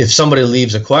if somebody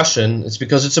leaves a question, it's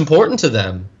because it's important to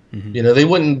them. Mm-hmm. They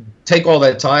wouldn't take all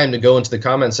that time to go into the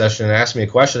comment section and ask me a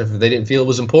question if they didn't feel it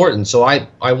was important. So I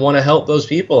want to help those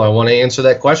people. I want to answer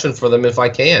that question for them if I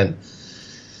can.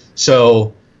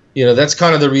 So, that's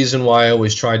kind of the reason why I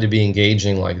always tried to be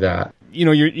engaging like that.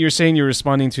 You're saying you're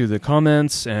responding to the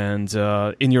comments, and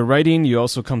in your writing, you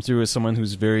also come through as someone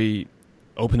who's very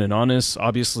open and honest.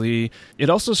 Obviously, it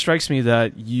also strikes me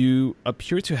that you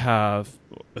appear to have,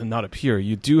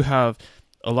 you do have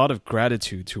a lot of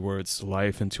gratitude towards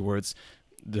life and towards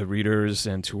the readers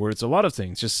and towards a lot of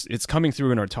things. Just it's coming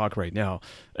through in our talk right now.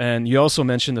 And you also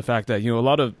mentioned the fact that, a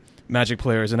lot of Magic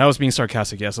players, and I was being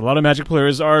sarcastic, yes, a lot of Magic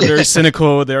players are very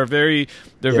cynical. They're very,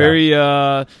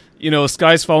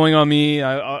 sky's falling on me.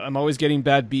 I'm always getting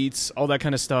bad beats, all that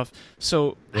kind of stuff.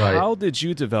 So How did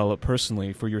you develop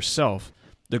personally for yourself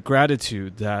the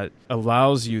gratitude that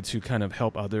allows you to kind of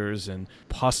help others and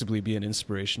possibly be an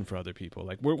inspiration for other people?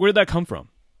 Like, where did that come from?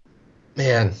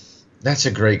 Man, that's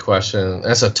a great question.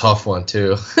 That's a tough one,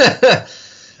 too.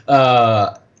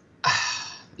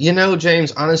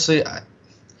 James, honestly,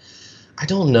 I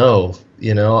don't know.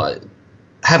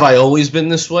 Have I always been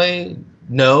this way?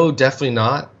 No, definitely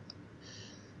not.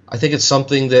 I think it's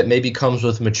something that maybe comes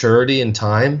with maturity and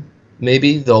time.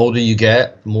 Maybe the older you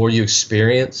get, the more you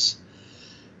experience.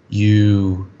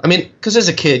 Because as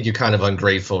a kid, you're kind of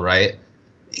ungrateful, right?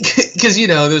 Because,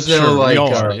 there's no we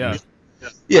all are, yeah.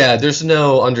 Yeah, there's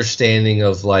no understanding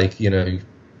of like for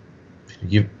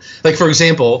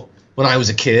example, when I was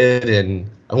a kid and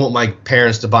I want my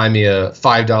parents to buy me a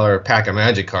 $5 pack of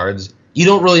Magic cards, you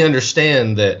don't really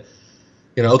understand that,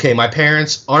 okay, my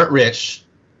parents aren't rich,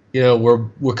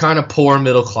 we're kind of poor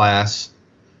middle class.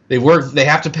 They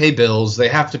have to pay bills, they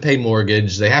have to pay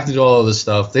mortgage, they have to do all of this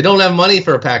stuff. They don't have money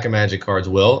for a pack of Magic cards,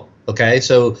 Will, okay?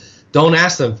 So don't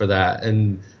ask them for that,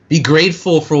 and be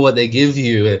grateful for what they give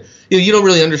you. You don't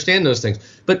really understand those things.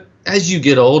 But as you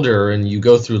get older and you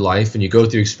go through life and you go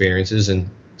through experiences, and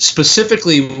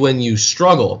specifically when you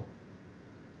struggle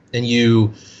and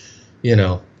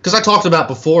because I talked about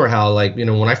before how, like, when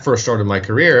I first started my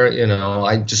career,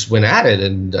 I just went at it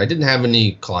and I didn't have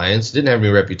any clients, didn't have any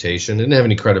reputation, didn't have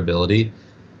any credibility,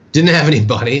 didn't have any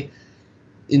money.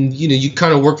 And, you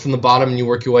kind of work from the bottom and you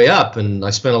work your way up. And I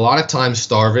spent a lot of time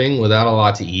starving without a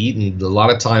lot to eat, and a lot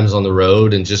of times on the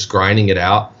road and just grinding it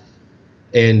out.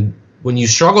 And when you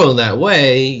struggle in that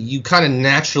way, you kind of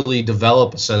naturally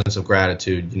develop a sense of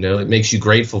gratitude. It makes you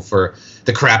grateful for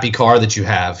the crappy car that you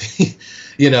have,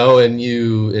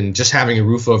 and just having a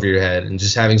roof over your head and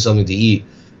just having something to eat.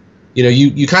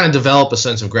 You kind of develop a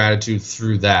sense of gratitude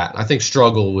through that. I think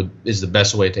struggle is the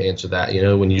best way to answer that.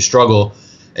 When you struggle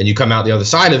and you come out the other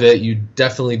side of it, you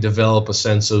definitely develop a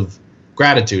sense of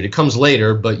gratitude. It comes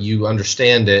later, but you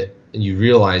understand it and you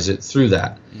realize it through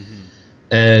that. Mm-hmm.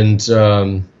 And,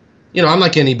 I'm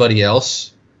like anybody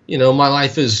else. My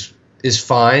life is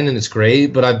fine and it's great,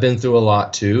 but I've been through a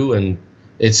lot too. And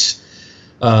it's,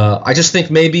 I just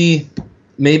think maybe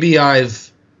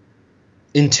I've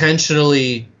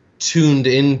intentionally tuned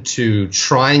into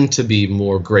trying to be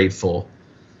more grateful,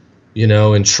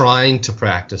 and trying to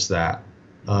practice that.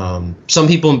 Some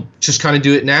people just kind of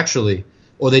do it naturally,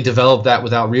 or they develop that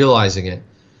without realizing it.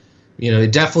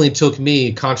 It definitely took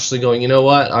me consciously going,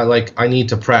 I need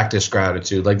to practice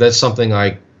gratitude. Like, that's something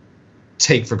I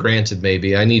take for granted.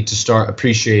 Maybe I need to start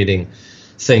appreciating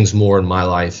things more in my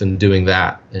life and doing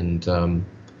that. And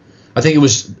I think it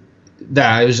was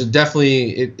that. It was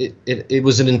definitely it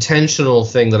was an intentional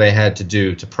thing that I had to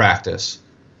do to practice.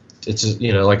 It's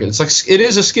it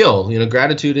is a skill.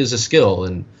 Gratitude is a skill,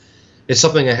 and it's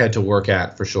something I had to work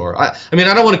at for sure. I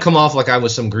don't want to come off like I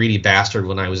was some greedy bastard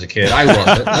when I was a kid. I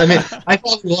wasn't. I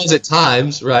probably was at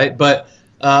times, right? But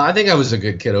I think I was a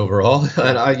good kid overall.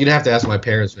 And you'd have to ask my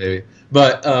parents maybe.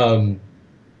 But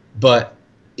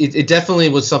it definitely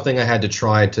was something I had to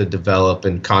try to develop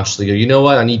and consciously go, you know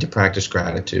what? I need to practice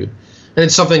gratitude. And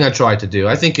it's something I tried to do.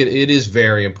 I think it is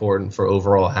very important for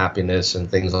overall happiness and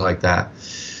things like that.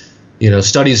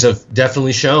 Studies have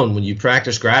definitely shown when you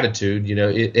practice gratitude,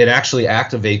 it actually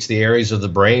activates the areas of the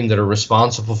brain that are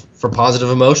responsible for positive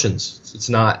emotions. It's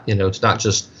not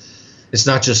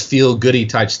just feel goody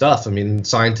type stuff.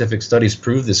 Scientific studies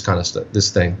prove this kind of stuff,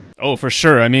 this thing. Oh, for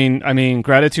sure.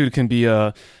 Gratitude can be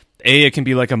it can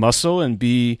be like a muscle, and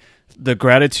B, the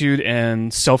gratitude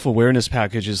and self-awareness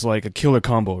package is like a killer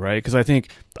combo, right? Because I think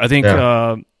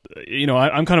yeah.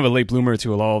 I'm kind of a late bloomer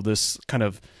to all of this kind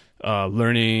of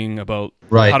learning about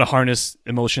how to harness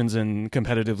emotions and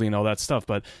competitively and all that stuff.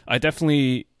 But I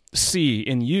definitely see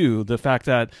in you the fact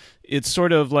that it's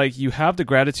sort of like you have the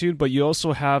gratitude, but you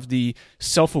also have the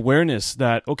self-awareness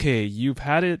that, okay, you've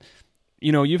had it,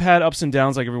 you've had ups and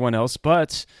downs like everyone else,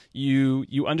 but you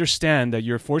understand that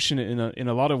you're fortunate in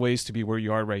a lot of ways to be where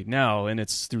you are right now, and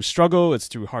it's through struggle, it's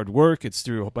through hard work, it's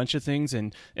through a bunch of things,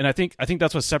 and I think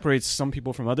that's what separates some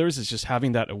people from others, is just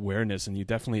having that awareness, and you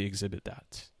definitely exhibit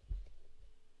that.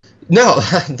 No,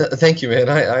 thank you, man.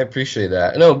 I appreciate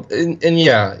that. No, and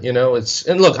yeah,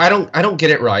 and look, I don't get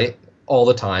it right all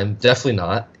the time. Definitely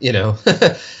not.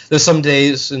 There's some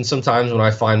days and sometimes when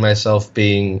I find myself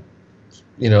being,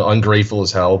 ungrateful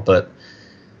as hell. But,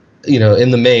 in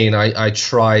the main, I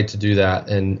try to do that.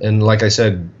 And like I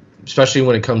said, especially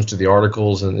when it comes to the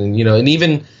articles and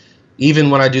even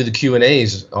when I do the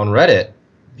Q&As on Reddit,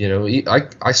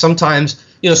 I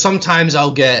sometimes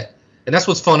I'll get, and that's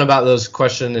what's fun about those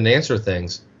question and answer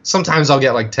things. Sometimes I'll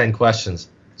get like 10 questions.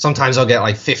 Sometimes I'll get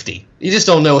like 50. You just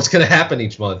don't know what's going to happen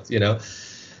each month,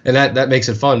 and that makes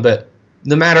it fun. But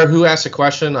no matter who asks a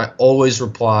question, I always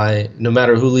reply. No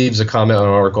matter who leaves a comment on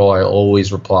an article, I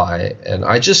always reply. And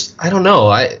I don't know.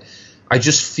 I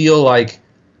just feel like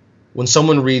when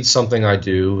someone reads something I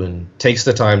do and takes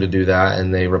the time to do that,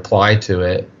 and they reply to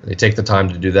it, they take the time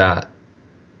to do that,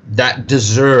 that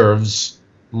deserves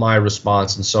my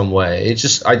response in some way. I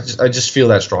just feel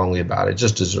that strongly about it. It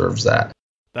just deserves that.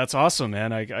 That's awesome,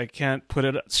 man. I can't put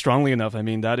it strongly enough. I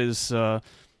mean, that is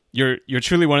you're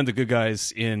truly one of the good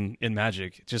guys in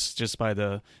Magic, just by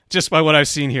what I've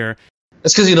seen here.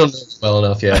 That's because you don't know it well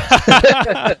enough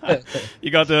yet.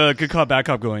 You got the good cop, bad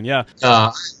cop going, yeah.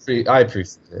 I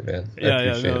appreciate it,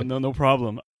 man. No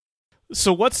problem.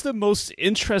 So what's the most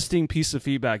interesting piece of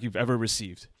feedback you've ever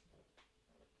received?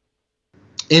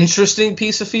 Interesting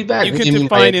piece of feedback? You can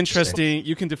define interesting.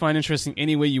 You can define interesting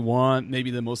any way you want.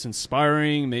 Maybe the most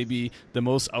inspiring, maybe the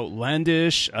most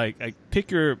outlandish. I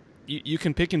pick you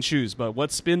can pick and choose, but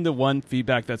what's been the one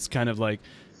feedback that's kind of like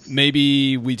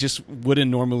maybe we just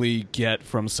wouldn't normally get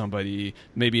from somebody?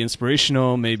 Maybe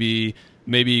inspirational, maybe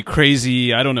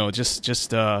crazy. I don't know. Just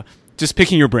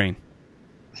picking your brain.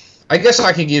 I guess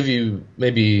I could give you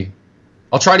maybe.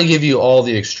 I'll try to give you all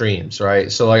the extremes,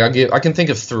 right? So like I can think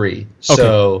of three. Okay.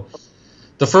 So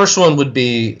the first one would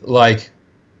be like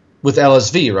with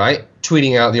LSV, right?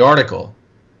 Tweeting out the article.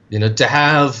 To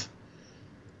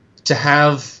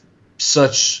have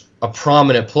such a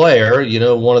prominent player,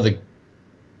 one of the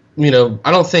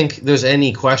I don't think there's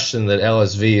any question that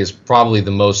LSV is probably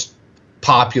the most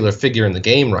popular figure in the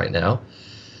game right now.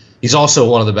 He's also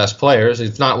one of the best players.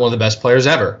 He's not one of the best players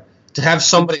ever. To have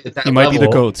somebody at that level... He might be the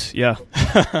GOAT, yeah.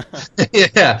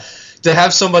 Yeah. To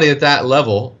have somebody at that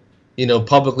level,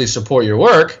 publicly support your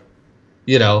work,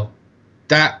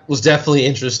 that was definitely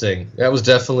interesting. That was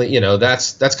definitely,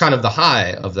 that's kind of the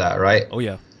high of that, right? Oh,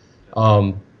 yeah.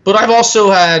 But I've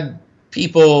also had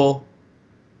people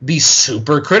be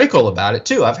super critical about it,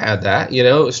 too. I've had that,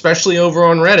 especially over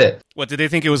on Reddit. What, did they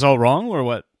think it was all wrong, or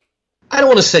what? I don't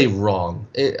want to say wrong.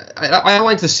 I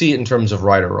like to see it in terms of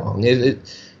right or wrong.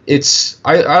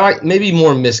 I like maybe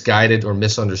more misguided or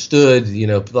misunderstood. A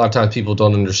lot of times people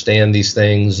don't understand these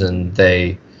things, and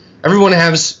everyone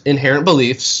has inherent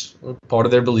beliefs, part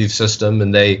of their belief system,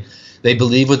 and they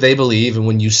believe what they believe. And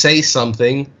when you say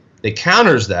something that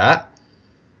counters that,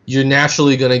 you're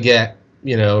naturally going to get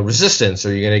resistance,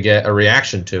 or you're going to get a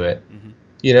reaction to it.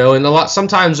 Mm-hmm. And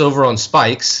sometimes over on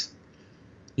Spikes,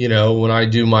 when I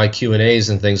do my Q&As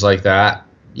and things like that,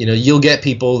 you'll get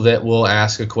people that will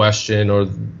ask a question, or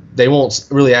they won't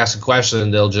really ask a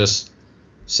question. They'll just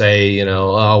say,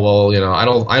 oh, well, I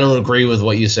don't agree with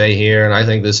what you say here, and I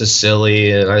think this is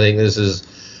silly, and I think this is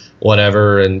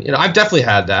whatever. And, I've definitely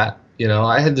had that.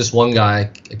 I had this one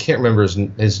guy, I can't remember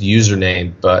his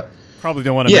username, but probably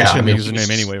don't want to mention the username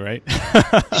anyway, right?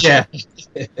 Yeah.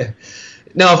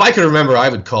 No, if I could remember, I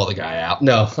would call the guy out.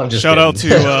 No, I'm just shout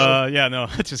kidding. Out to no,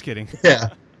 just kidding. Yeah,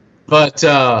 but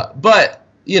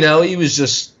he was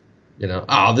just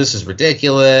oh, this is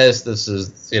ridiculous. This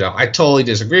is I totally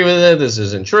disagree with it. This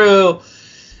isn't true.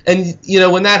 And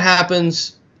when that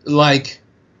happens, like,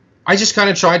 I just kind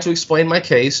of try to explain my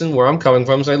case and where I'm coming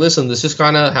from. Say, listen, this is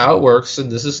kind of how it works,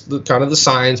 and this is kind of the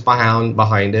science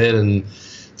behind it, and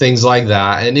things like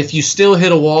that. And if you still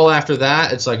hit a wall after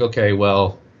that, it's like, okay,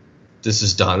 well, this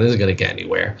is done. This isn't going to get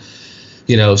anywhere.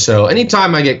 So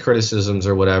anytime I get criticisms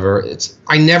or whatever,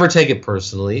 I never take it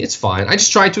personally. It's fine. I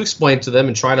just try to explain to them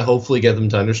and try to hopefully get them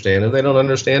to understand. If they don't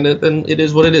understand it, then it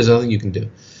is what it is. Nothing you can do.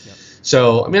 Yep.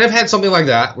 So, I mean, I've had something like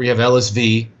that where you have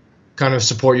LSV kind of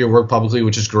support your work publicly,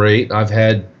 which is great. I've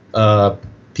had other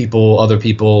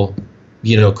people,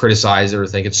 criticize it or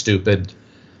think it's stupid.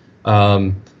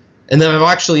 And And then I've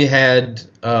actually had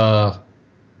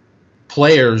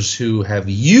players who have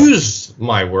used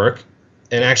my work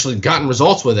and actually gotten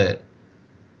results with it.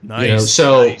 Nice. You know,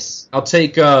 so Nice. I'll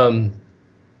take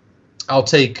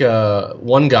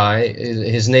one guy.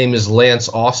 His name is Lance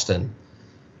Austin.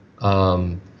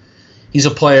 He's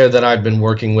a player that I've been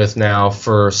working with now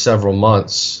for several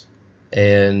months,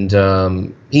 and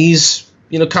he's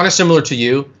kind of similar to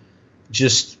you.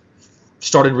 Just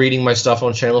started reading my stuff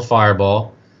on Channel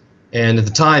Fireball, and at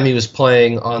the time he was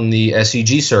playing on the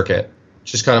SEG circuit,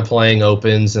 just kind of playing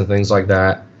opens and things like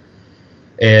that.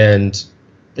 And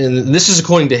this is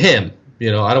according to him.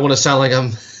 I don't want to sound like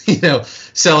I'm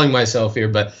selling myself here,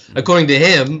 but according to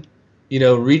him,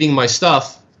 reading my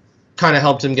stuff kind of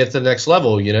helped him get to the next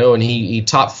level, and he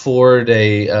top forward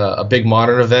a big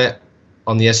modern event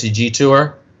on the SEG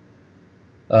tour.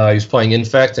 He was playing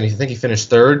Infect, and I think he finished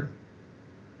third.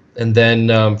 And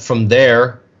then from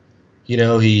there,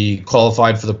 he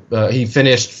qualified for he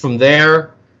finished from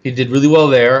there. He did really well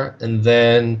there, and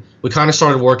then we kind of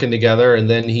started working together, and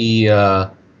then he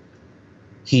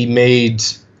made,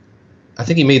 I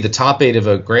think he made the top 8 of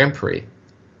a Grand Prix.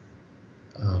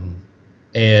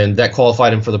 And that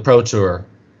qualified him for the Pro Tour.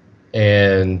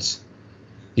 And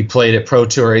he played at Pro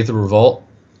Tour 8th of Revolt.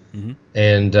 Mm-hmm.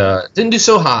 And didn't do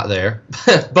so hot there.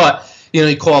 But,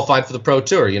 he qualified for the Pro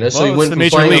Tour, so he went the from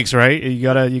major playing leagues, right? You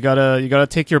gotta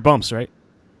take your bumps, right?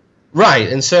 Right.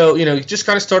 And so, he just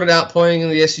kind of started out playing in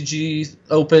the SCG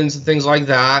Opens and things like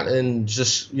that. And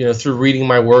just, through reading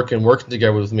my work and working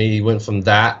together with me, he went from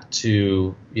that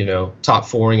to, top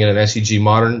 4ing in an SCG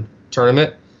Modern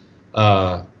tournament,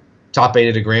 top 8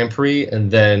 at a Grand Prix, and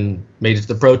then made it to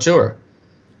the Pro Tour.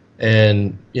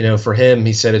 And, for him,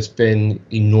 he said it's been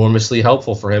enormously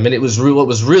helpful for him. And it was what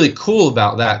was really cool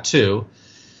about that, too,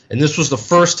 and this was the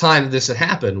first time this had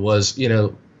happened, was,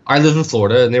 I live in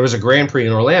Florida, and there was a Grand Prix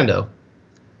in Orlando.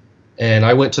 And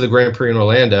I went to the Grand Prix in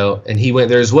Orlando, and he went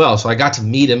there as well. So I got to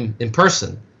meet him in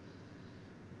person,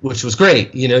 which was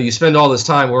great. You spend all this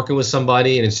time working with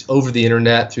somebody, and it's over the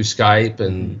internet through Skype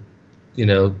and,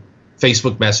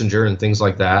 Facebook Messenger and things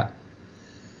like that.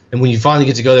 And when you finally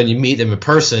get to go there and you meet them in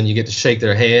person, you get to shake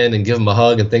their hand and give them a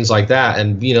hug and things like that.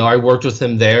 And, I worked with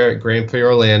him there at Grand Prix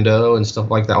Orlando and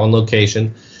stuff like that on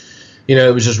location.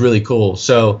 It was just really cool.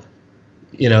 So,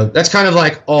 that's kind of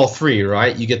like all three,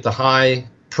 right? You get the high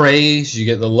praise, you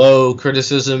get the low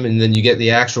criticism, and then you get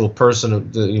the actual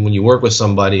person when you work with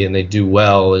somebody and they do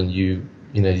well, and you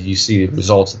see the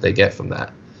results that they get from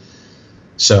that.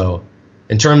 So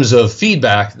in terms of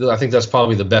feedback, I think that's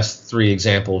probably the best 3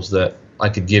 examples that I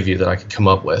could give you, that I could come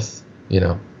up with.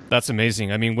 That's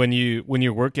amazing. I mean, when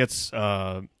your work gets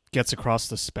across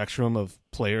the spectrum of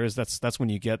players, that's when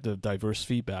you get the diverse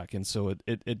feedback. And so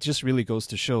it just really goes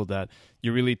to show that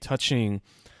you're really touching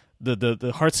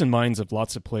the hearts and minds of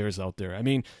lots of players out there. I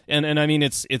mean, and I mean,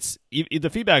 it's the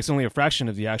feedback's only a fraction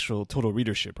of the actual total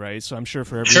readership, right? So I'm sure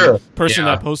for every person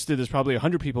that posted, there's probably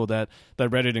 100 people that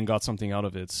read it and got something out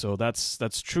of it. So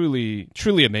that's truly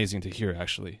amazing to hear,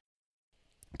 actually.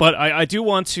 But I do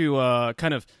want to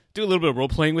kind of do a little bit of role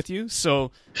playing with you.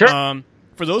 So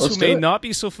for those who may not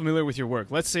be so familiar with your work,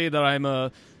 let's say that I'm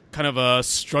a kind of a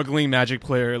struggling Magic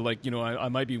player, like I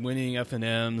might be winning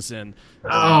FNMs, and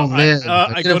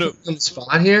I go to the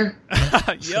spot here.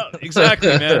 Yeah, exactly,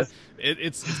 man.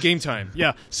 It's game time.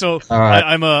 Yeah, so right.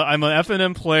 I'm a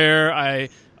FNM player.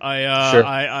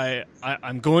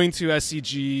 I'm going to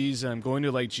SCGs. I'm going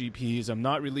to like GPs. I'm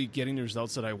not really getting the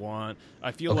results that I want.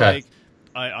 I feel like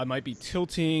I might be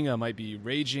tilting. I might be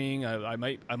raging. I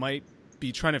might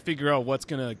be trying to figure out what's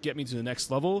gonna get me to the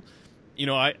next level.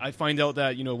 I find out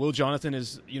that, Will Jonathan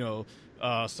is,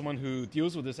 someone who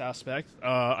deals with this aspect.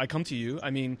 I come to you. I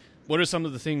mean, what are some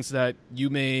of the things that you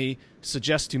may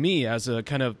suggest to me as a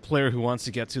kind of player who wants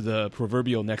to get to the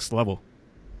proverbial next level?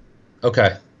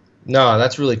 Okay. No,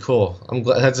 that's really cool. I'm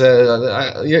glad.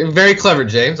 You're very clever,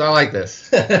 James. I like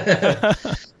this.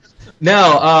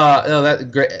 No, that's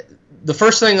great. The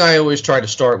first thing I always try to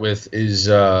start with is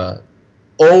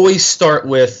always start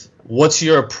with, what's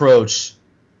your approach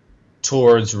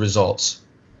towards results?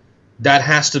 That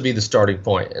has to be the starting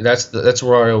point, and that's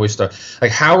where I always start.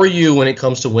 Like, how are you when it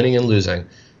comes to winning and losing?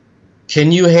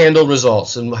 Can you handle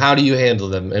results, and how do you handle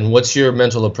them, and what's your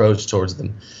mental approach towards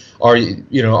them? Are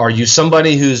you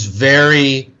somebody who's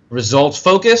very results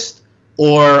focused,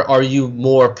 or are you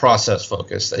more process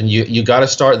focused? And you got to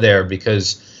start there,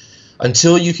 because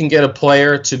until you can get a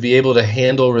player to be able to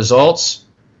handle results,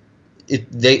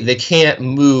 they can't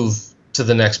move to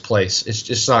the next place. It's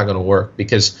just not going to work,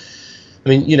 because I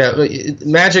mean,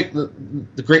 Magic.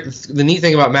 The neat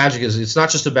thing about Magic is it's not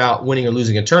just about winning or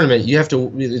losing a tournament.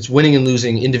 It's winning and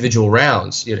losing individual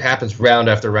rounds. It happens round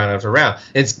after round after round.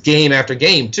 It's game after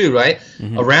game too, right?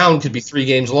 Mm-hmm. A round could be 3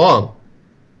 games long.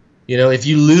 If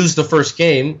you lose the first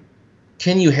game,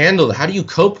 can you handle that? How do you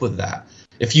cope with that?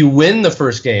 If you win the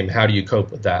first game, how do you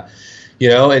cope with that?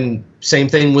 And same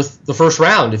thing with the first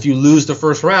round. If you lose the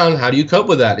first round, how do you cope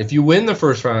with that? If you win the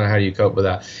first round, how do you cope with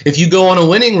that? If you go on a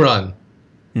winning run,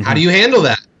 how do you handle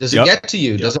that? Does it get to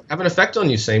you? Does it have an effect on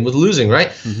you? Same with losing, right?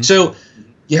 Mm-hmm. So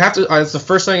you have to. That's the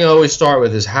first thing I always start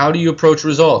with is how do you approach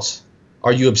results?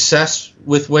 Are you obsessed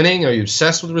with winning? Are you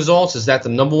obsessed with results? Is that the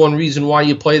number one reason why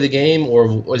you play the game,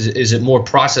 or is it more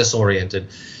process oriented?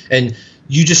 And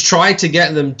you just try to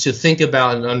get them to think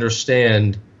about and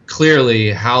understand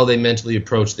clearly how they mentally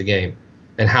approach the game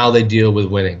and how they deal with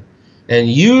winning. And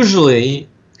usually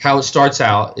how it starts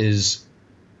out is,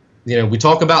 we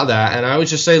talk about that, and I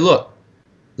always just say, look,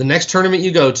 the next tournament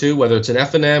you go to, whether it's an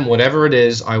F&M, whatever it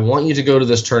is, I want you to go to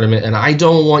this tournament, and I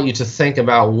don't want you to think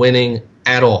about winning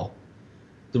at all.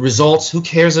 The results, who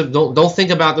cares? Don't think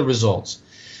about the results.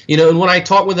 And when I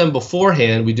talk with them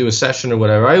beforehand, we do a session or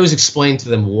whatever, I always explain to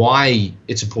them why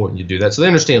it's important you do that, so they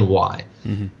understand why.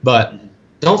 Mm-hmm. But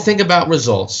don't think about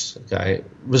results, okay?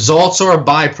 Results are a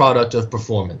byproduct of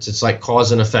performance. It's like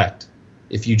cause and effect.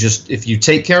 If you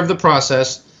take care of the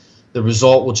process, the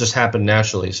result will just happen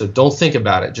naturally. So don't think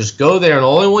about it. Just go there, and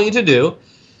all I want you to do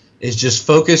is just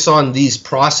focus on these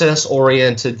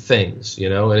process-oriented things,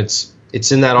 and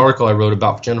it's in that article I wrote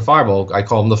about Jenna Fireball. I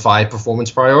call them the 5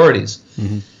 performance priorities.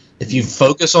 Mm-hmm. If you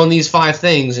focus on these 5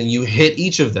 things and you hit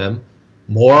each of them,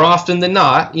 more often than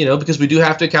not, because we do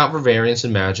have to account for variance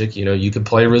in Magic, you can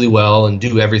play really well and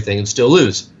do everything and still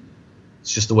lose.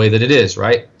 It's just the way that it is,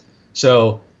 right?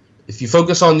 So if you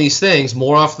focus on these things,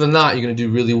 more often than not, you're going to do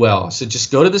really well. So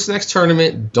just go to this next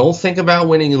tournament. Don't think about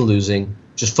winning and losing.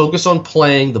 Just focus on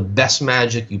playing the best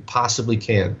Magic you possibly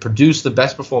can. Produce the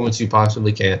best performance you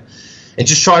possibly can. And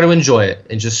just try to enjoy it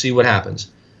and just see what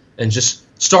happens. And just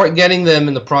start getting them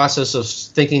in the process of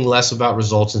thinking less about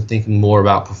results and thinking more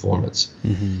about performance.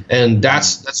 Mm-hmm. And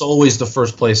that's always the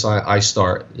first place I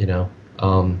start,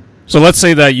 So let's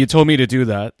say that you told me to do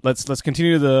that. Let's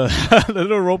continue the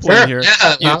little role playing here.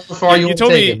 Yeah, you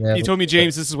told me,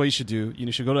 James, this is what you should do.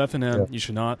 You should go to F&M. Yeah. You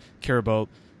should not care about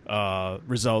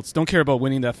results. Don't care about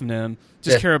winning the F&M.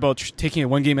 Just care about taking it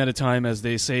one game at a time, as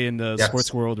they say in the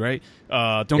sports world, right?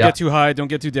 Don't get too high. Don't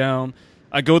get too down.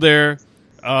 I go there,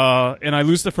 and I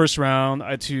lose the first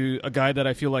round to a guy that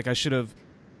I feel like I should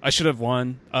have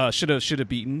won. Should have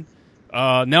beaten.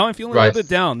 Now I'm feeling a little bit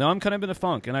down. Now I'm kind of in a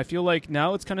funk, and I feel like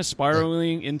now it's kind of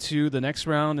spiraling into the next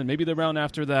round and maybe the round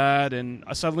after that, and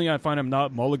suddenly I find I'm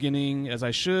not mulliganing as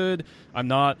I should. I'm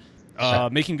not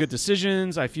making good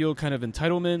decisions. I feel kind of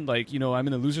entitlement, like, I'm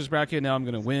in the loser's bracket. Now I'm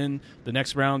going to win the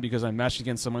next round because I'm matched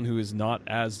against someone who is not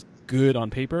as good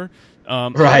on paper. How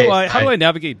do I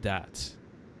navigate that?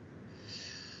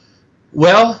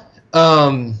 Well,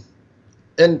 and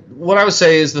what I would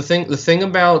say is the thing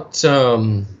about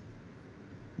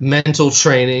mental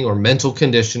training or mental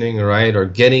conditioning, right, or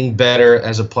getting better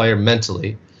as a player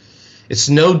mentally, it's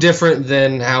no different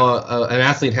than how an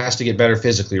athlete has to get better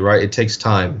physically, right? It takes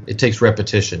time. It takes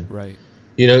repetition. Right.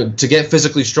 To get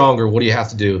physically stronger, what do you have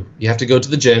to do? You have to go to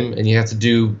the gym, and you have to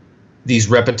do these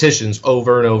repetitions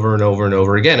over and over and over and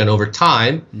over again. And over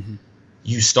time, mm-hmm.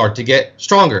 you start to get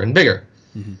stronger and bigger.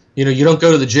 Mm-hmm. You don't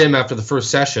go to the gym after the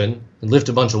first session and lift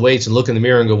a bunch of weights and look in the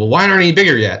mirror and go, well, why aren't any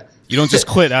bigger yet? You don't just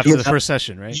quit after the first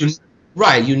session, right?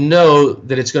 Right. You know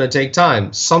that it's going to take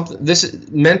time.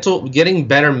 Getting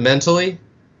better mentally,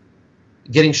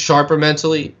 getting sharper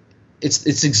mentally,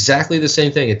 it's exactly the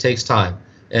same thing. It takes time.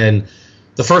 And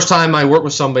the first time I work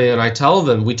with somebody and I tell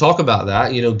them, we talk about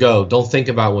that, go, don't think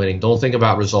about winning. Don't think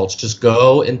about results. Just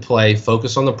go and play,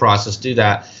 focus on the process, do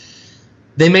that.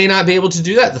 They may not be able to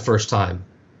do that the first time.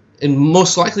 And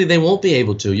most likely they won't be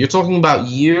able to. You're talking about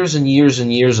years and years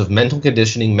and years of mental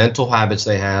conditioning, mental habits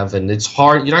they have, and it's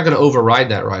hard. You're not going to override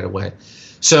that right away.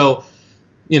 So,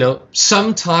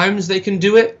 sometimes they can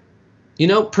do it,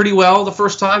 pretty well the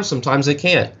first time. Sometimes they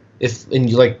can't.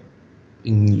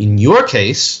 In your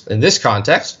case, in this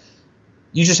context,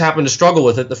 you just happen to struggle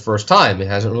with it the first time. It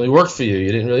hasn't really worked for you.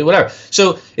 You didn't really whatever.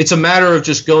 So it's a matter of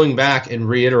just going back and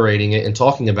reiterating it and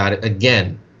talking about it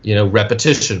again.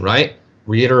 Repetition, right?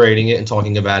 Reiterating it and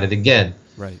talking about it again.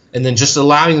 Right. And then just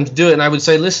allowing them to do it. And I would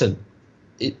say, listen,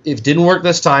 if it didn't work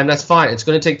this time, that's fine. It's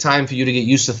going to take time for you to get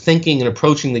used to thinking and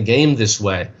approaching the game this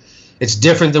way. It's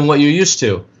different than what you're used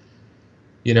to.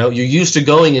 You're used to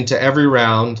going into every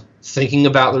round thinking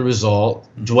about the result,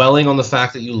 dwelling on the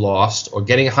fact that you lost, or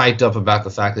getting hyped up about the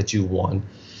fact that you won.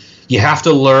 You have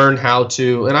to learn how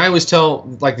to, and I always tell,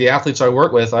 like, the athletes I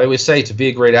work with, I always say, to be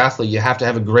a great athlete, you have to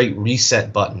have a great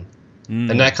reset button.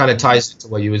 And that kind of ties into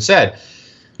what you had said.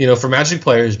 You know, for Magic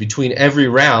players, between every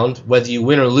round, whether you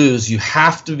win or lose, you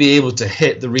have to be able to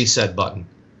hit the reset button,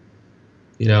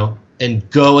 you know, and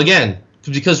go again.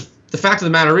 Because the fact of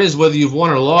the matter is, whether you've won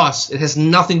or lost, it has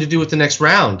nothing to do with the next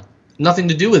round. Nothing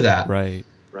to do with that. Right.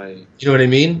 You know what I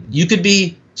mean? You could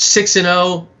be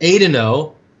 6-0,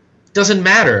 8-0. Doesn't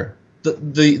matter.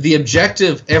 The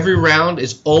objective every round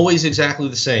is always exactly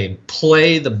the same.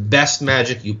 Play the best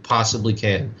Magic you possibly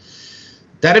can.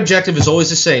 That objective is always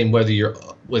the same, whether you're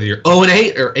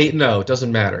 0-8 or 8-0. It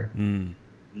doesn't matter.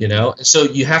 You know? And so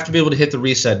you have to be able to hit the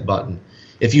reset button.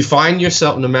 If you find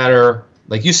yourself, no matter,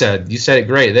 like you said it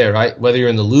great there, right? Whether you're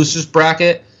in the losers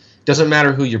bracket, doesn't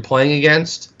matter who you're playing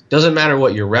against, doesn't matter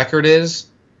what your record is,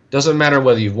 doesn't matter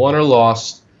whether you've won or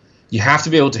lost, you have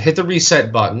to be able to hit the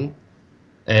reset button,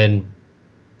 and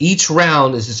each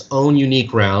round is its own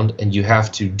unique round, and you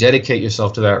have to dedicate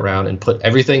yourself to that round and put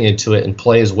everything into it and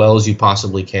play as well as you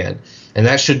possibly can. And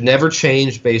that should never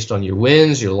change based on your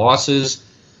wins, your losses,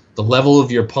 the level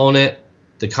of your opponent,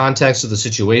 the context of the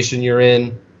situation you're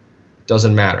in.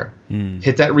 Doesn't matter.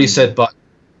 Hit that reset button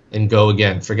and go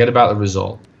again. Forget about the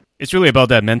result. It's really about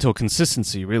that mental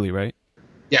consistency, really, right?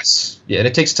 Yes. Yeah, and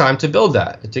it takes time to build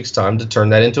that. It takes time to turn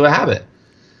that into a habit,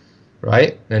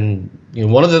 right? And you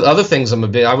know, one of the other things I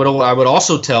would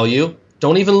also tell you,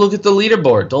 don't even look at the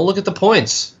leaderboard. Don't look at the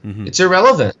points. It's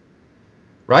irrelevant,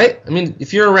 right? I mean,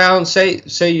 if you're around, say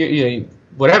you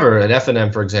whatever, at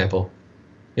FNM, for example,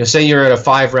 you know, say you're at a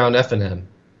 5-round FNM,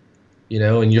 you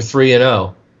know, and you're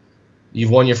 3-0,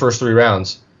 you've won your first 3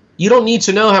 rounds. You don't need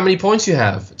to know how many points you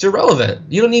have. It's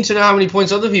irrelevant. You don't need to know how many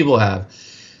points other people have.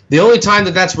 The only time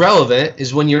that that's relevant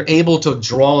is when you're able to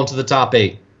draw into the top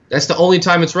 8. That's the only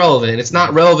time it's relevant, and it's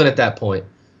not relevant at that point.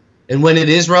 And when it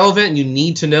is relevant and you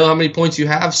need to know how many points you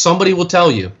have, somebody will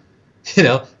tell you, you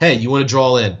know, hey, you want to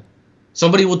draw in.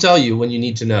 Somebody will tell you when you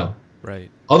need to know. Right.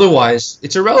 Otherwise,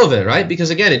 it's irrelevant, right? Because,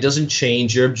 again, it doesn't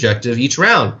change your objective each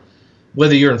round.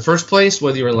 Whether you're in first place,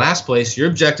 whether you're in last place, your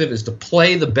objective is to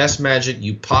play the best Magic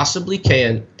you possibly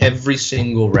can every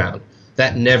single round.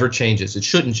 That never changes. It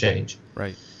shouldn't change.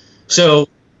 Right. So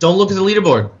don't look at the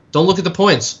leaderboard. Don't look at the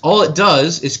points. All it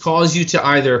does is cause you to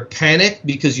either panic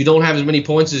because you don't have as many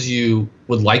points as you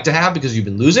would like to have because you've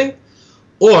been losing,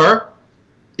 or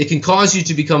it can cause you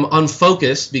to become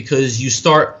unfocused because you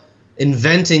start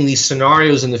inventing these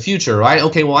scenarios in the future, right?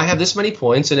 Okay, well, I have this many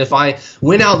points, and if I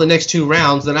win out the next 2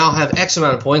 rounds, then I'll have X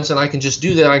amount of points, and I can just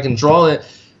do that. I can draw it,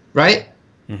 right?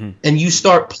 And you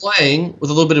start playing with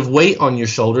a little bit of weight on your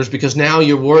shoulders because now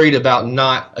you're worried about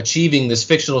not achieving this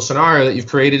fictional scenario that you've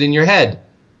created in your head.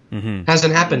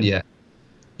 Hasn't happened yet,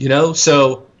 you know?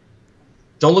 So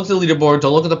don't look at the leaderboard.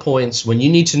 Don't look at the points. When you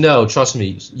need to know, trust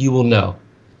me, you will know.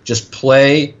 Just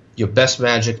play your best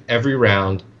Magic every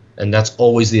round, and that's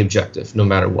always the objective, no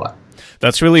matter what.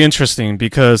 That's really interesting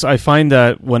because I find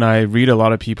that when I read a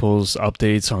lot of people's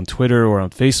updates on Twitter or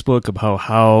on Facebook about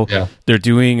how they're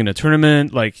doing in a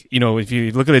tournament, like, you know, if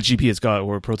you look at the GP, it's got,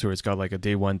 or Pro Tour, it's got like a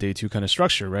day 1, day 2 kind of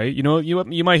structure, right? You know,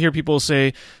 you might hear people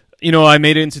say, you know, I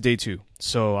made it into day 2,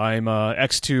 so I'm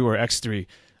X2 or X3.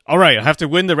 All right, I have to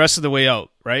win the rest of the way out,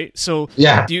 right? So is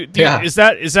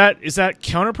that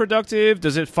counterproductive?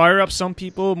 Does it fire up some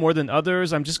people more than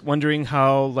others? I'm just wondering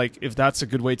how, like, if that's a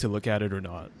good way to look at it or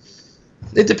not.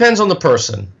 It depends on the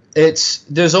person.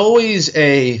 There's always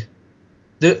again,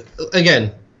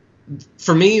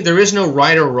 for me, there is no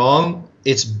right or wrong.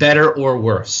 It's better or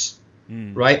worse,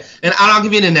 right? And I'll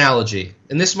give you an analogy.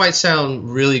 And this might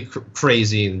sound really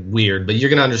crazy and weird, but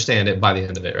you're going to understand it by the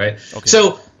end of it, right? Okay.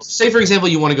 So say, for example,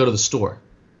 you want to go to the store.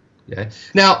 Okay.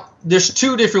 Now, there's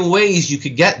 2 different ways you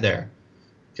could get there.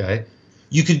 Okay.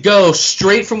 You could go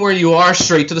straight from where you are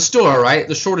straight to the store, right?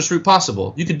 The shortest route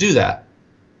possible. You could do that.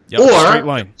 Yep, or straight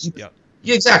line.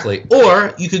 Yeah, exactly.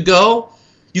 Or you could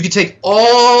take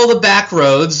all the back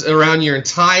roads around your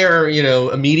entire, you know,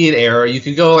 immediate area. You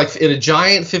could go like in a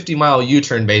giant 50-mile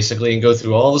U-turn basically and go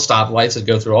through all the stoplights and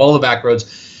go through all the back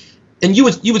roads. And you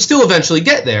would still eventually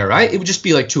get there, right? It would just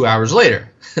be like 2 hours later.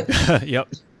 Yep.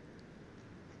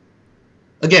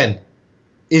 Again,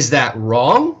 is that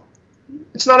wrong?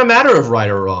 It's not a matter of right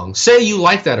or wrong. Say you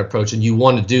like that approach and you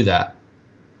want to do that.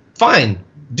 Fine.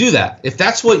 Do that. If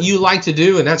that's what you like to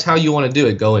do and that's how you want to do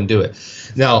it, go and do it.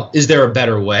 Now, is there a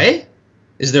better way?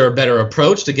 Is there a better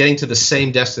approach to getting to the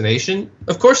same destination?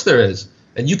 Of course there is.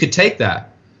 And you could take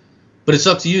that. But it's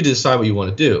up to you to decide what you want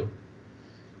to do.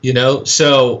 You know,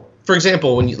 so for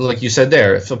example, when like you said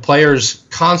there, if a player's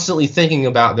constantly thinking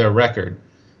about their record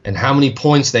and how many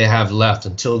points they have left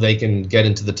until they can get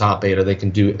into the top 8 or they can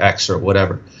do X or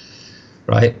whatever,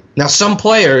 right? Now, some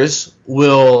players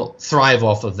will thrive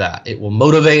off of that. It will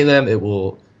motivate them. It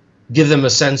will give them a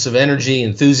sense of energy,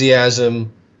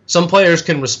 enthusiasm. Some players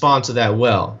can respond to that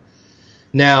well.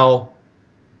 Now,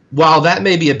 while that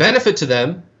may be a benefit to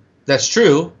them, that's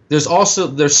true, there's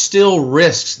still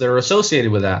risks that are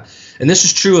associated with that. And this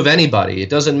is true of anybody. It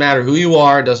doesn't matter who you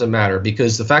are, it doesn't matter,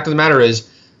 because the fact of the matter is,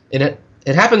 and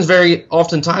it happens very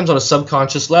oftentimes on a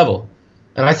subconscious level.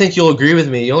 And I think you'll agree with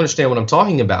me, you'll understand what I'm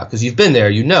talking about, because you've been there,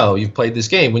 you've played this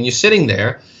game. When you're sitting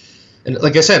there, and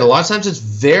like I said, a lot of times it's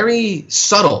very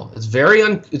subtle, it's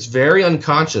very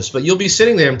unconscious, but you'll be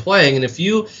sitting there and playing, and if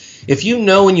you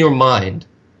know in your mind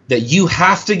that you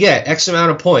have to get X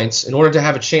amount of points in order to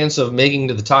have a chance of making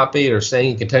to the top 8 or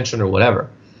staying in contention or whatever,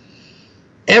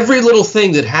 every little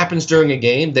thing that happens during a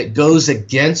game that goes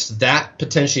against that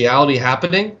potentiality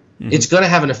happening, it's going to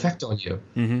have an effect on you,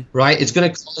 right? It's going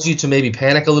to cause you to maybe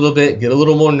panic a little bit, get a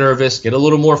little more nervous, get a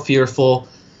little more fearful,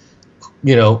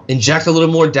 inject a little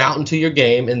more doubt into your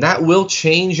game, and that will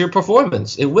change your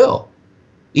performance. It will,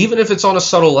 even if it's on a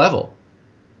subtle level.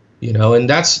 And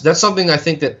that's something I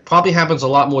think that probably happens a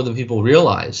lot more than people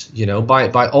realize,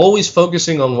 by always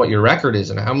focusing on what your record is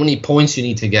and how many points you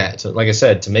need to get to, like I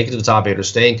said, to make it to the top 8 or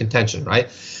stay in contention, right?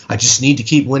 I just need to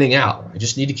keep winning out. I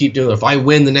just need to keep doing it. If I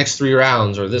win the next 3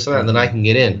 rounds or this or that, then I can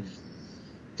get in.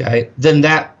 Okay? Then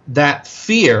that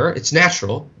fear, it's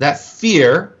natural, that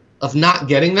fear of not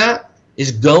getting that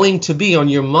is going to be on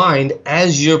your mind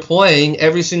as you're playing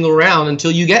every single round until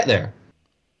you get there.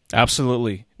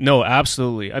 Absolutely. No,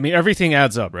 absolutely. I mean, everything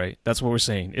adds up, right? That's what we're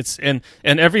saying. It's and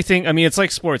everything. I mean, it's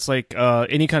like sports, like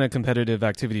any kind of competitive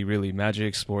activity, really,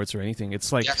 Magic, sports, or anything.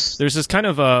 It's like there's this kind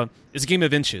of it's a game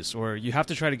of inches, or you have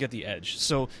to try to get the edge.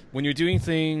 So when you're doing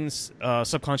things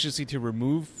subconsciously to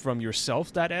remove from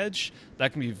yourself that edge,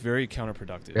 that can be very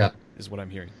counterproductive. Yeah, is what I'm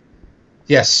hearing.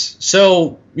 Yes.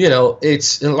 So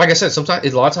it's like I said, a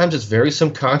lot of times it's very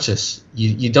subconscious.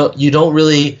 You don't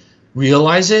really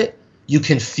realize it. You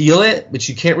can feel it, but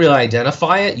you can't really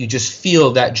identify it. You just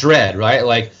feel that dread, right?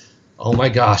 Like, oh my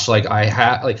gosh, like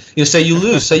say you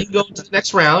lose, say you go to the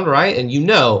next round, right?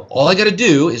 And all I got to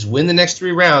do is win the next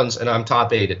 3 rounds and I'm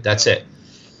top 8. That's it.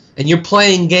 And you're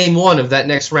playing game 1 of that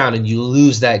next round and you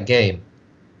lose that game.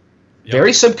 Yep.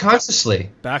 Very subconsciously.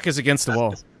 Back is against the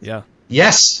wall. Yeah.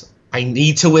 Yes, I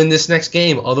need to win this next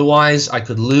game. Otherwise, I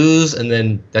could lose and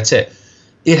then that's it.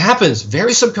 It happens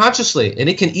very subconsciously, and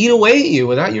it can eat away at you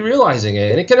without you realizing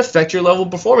it, and it can affect your level of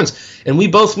performance. And we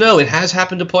both know it has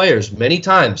happened to players many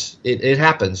times. It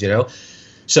happens,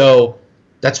 So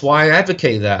that's why I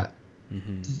advocate that.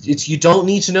 You don't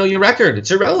need to know your record. It's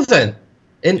irrelevant.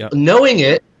 And knowing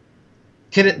it,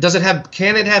 can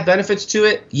it have benefits to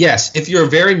it? Yes. If you're a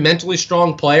very mentally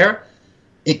strong player,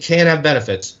 it can have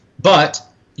benefits. But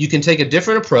you can take a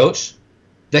different approach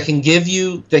that can get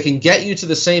you to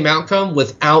the same outcome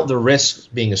without the risks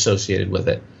being associated with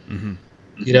it.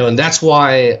 And that's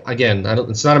why, again,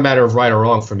 it's not a matter of right or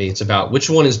wrong for me. It's about which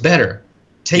one is better.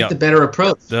 Take the better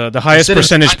approach. The highest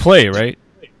percentage play, right?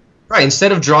 Right.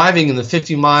 Instead of driving in the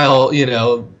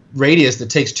 50-mile, radius that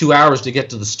takes 2 hours to get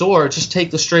to the store, just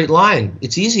take the straight line.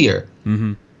 It's easier.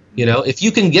 If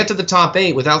you can get to the top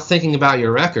 8 without thinking about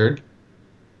your record,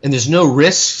 and there's no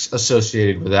risks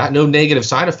associated with that, no negative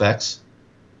side effects,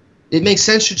 it makes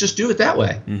sense to just do it that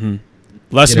way.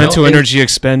 Less mental energy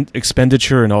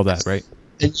expenditure and all that, right?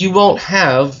 And you won't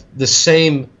have the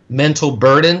same mental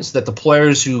burdens that the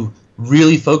players who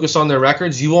really focus on their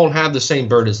records, you won't have the same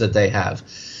burdens that they have.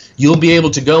 You'll be able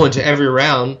to go into every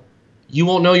round. You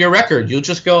won't know your record. You'll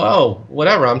just go, oh,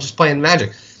 whatever, I'm just playing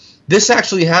Magic. This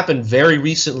actually happened very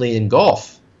recently in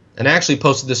golf. And I actually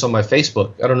posted this on my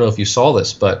Facebook. I don't know if you saw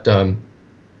this, but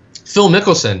Phil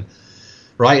Mickelson,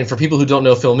 right? And for people who don't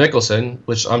know Phil Mickelson,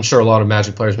 which I'm sure a lot of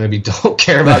Magic players maybe don't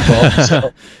care about golf.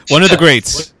 So, One of the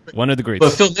greats.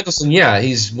 But Phil Mickelson,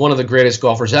 he's one of the greatest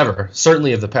golfers ever,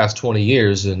 certainly of the past 20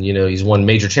 years. And, he's won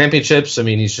major championships. I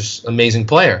mean, he's just an amazing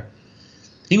player.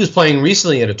 He was playing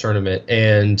recently at a tournament,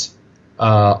 and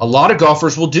a lot of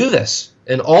golfers will do this.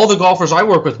 And all the golfers I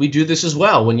work with, we do this as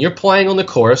well. When you're playing on the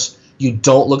course, you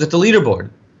don't look at the leaderboard.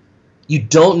 You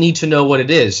don't need to know what it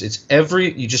is.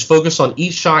 You just focus on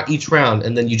each shot, each round,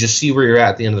 and then you just see where you're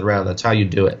at the end of the round. That's how you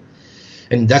do it.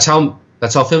 And that's how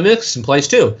Phil Mickelson plays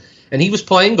too. And he was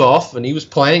playing golf, and he was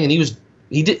playing, and he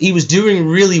was doing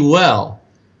really well.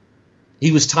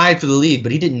 He was tied for the lead,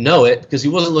 but he didn't know it because he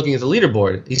wasn't looking at the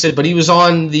leaderboard. He said, but he was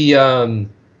on the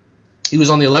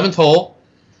 11th hole,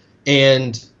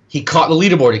 and he caught the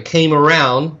leaderboard. It came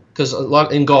around because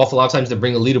in golf, a lot of times they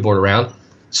bring the leaderboard around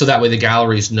so that way the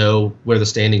galleries know where the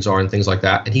standings are and things like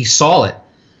that. And he saw it.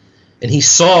 And he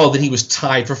saw that he was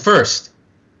tied for first.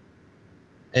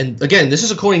 And again, this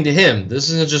is according to him. This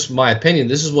isn't just my opinion.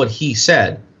 This is what he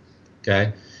said.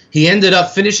 Okay? He ended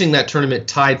up finishing that tournament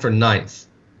tied for ninth.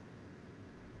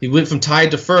 He went from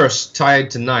tied to first,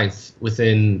 tied to ninth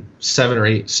within 6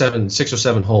 or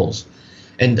 7 holes.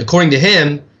 And according to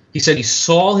him, he said he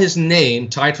saw his name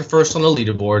tied for first on the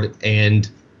leaderboard, and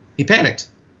he panicked.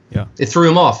 Yeah, it threw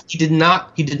him off. He did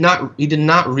not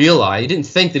realize. He didn't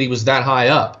think that he was that high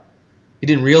up. He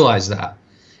didn't realize that.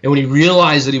 And when he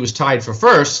realized that he was tied for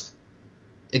first,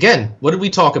 again, what did we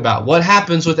talk about? What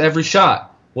happens with every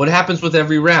shot? What happens with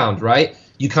every round? Right?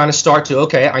 You kind of start to,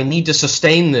 okay, I need to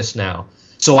sustain this now.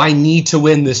 So I need to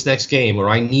win this next game, or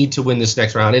I need to win this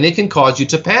next round, and it can cause you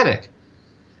to panic.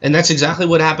 And that's exactly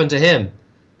what happened to him.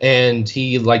 And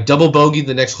he double bogeyed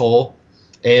the next hole,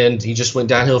 and he just went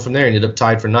downhill from there and ended up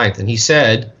tied for ninth. And he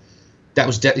said that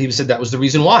was the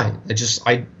reason why.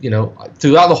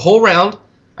 Throughout the whole round,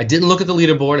 I didn't look at the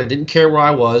leaderboard, I didn't care where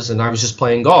I was, and I was just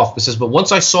playing golf. He says, but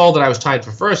once I saw that I was tied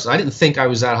for first, and I didn't think I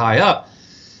was that high up,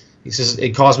 he says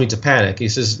it caused me to panic. He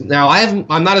says, now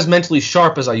I'm not as mentally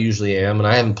sharp as I usually am, and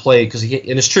I haven't played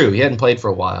and it's true, he hadn't played for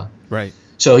a while. Right.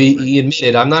 So he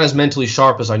admitted, I'm not as mentally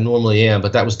sharp as I normally am,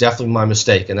 but that was definitely my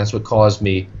mistake, and that's what caused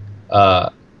me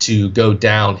to go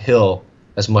downhill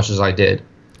as much as I did.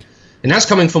 And that's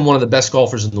coming from one of the best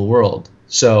golfers in the world.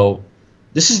 So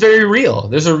this is very real.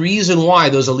 There's a reason why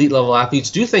those elite level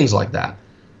athletes do things like that.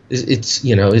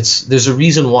 There's a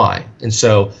reason why. And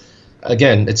so,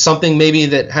 again, it's something maybe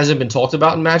that hasn't been talked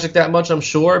about in Magic that much, I'm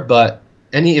sure, but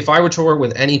if I were to work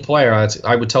with any player,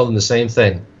 I would tell them the same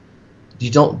thing. You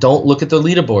don't look at the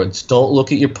leaderboards. Don't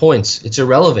look at your points. It's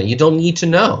irrelevant. You don't need to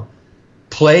know.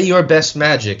 Play your best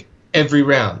Magic every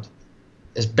round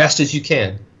as best as you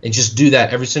can, and just do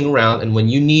that every single round. And when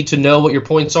you need to know what your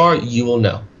points are, you will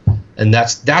know. And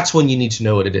that's when you need to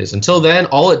know what it is. Until then,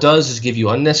 all it does is give you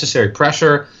unnecessary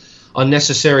pressure,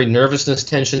 unnecessary nervousness,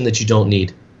 tension that you don't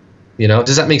need.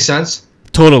 Does that make sense?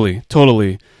 Totally.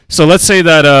 So let's say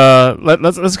that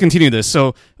let's continue this.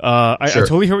 So I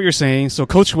totally hear what you're saying. So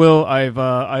Coach Will,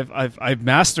 I've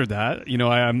mastered that.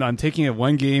 I'm taking it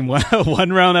one game,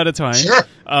 one round at a time. Sure.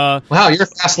 Wow, you're a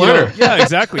fast learner. Yeah,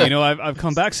 exactly. I've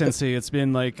come back, Sensei. It's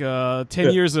been 10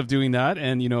 years of doing that,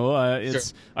 and Sure.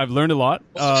 I've learned a lot.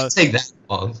 It doesn't take that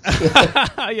long.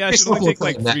 Yeah, it should only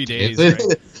take 3 days. Right?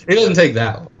 It doesn't take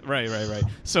that long. Right.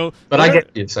 So, but I get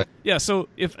you. Yeah. So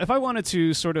if I wanted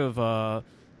to sort of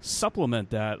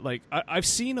supplement that, I've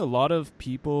seen a lot of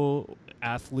people,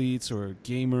 athletes or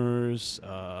gamers,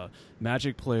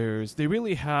 Magic players, they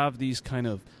really have these kind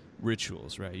of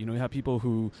rituals, right? You have people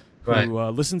who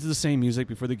listen to the same music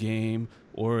before the game,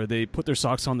 or they put their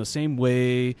socks on the same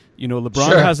way.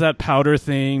 LeBron has that powder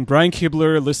thing. Brian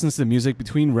Kibler listens to music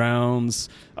between rounds.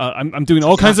 I'm doing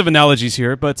all kinds of analogies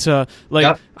here, but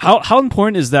how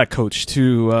important is that, Coach,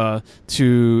 to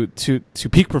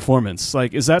peak performance?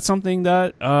 Is that something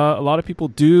that a lot of people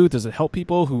do? Does it help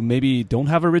people who maybe don't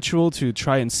have a ritual to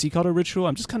try and seek out a ritual?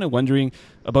 I'm just kind of wondering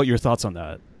about your thoughts on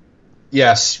that.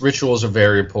 Yes, rituals are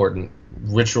very important.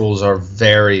 Rituals are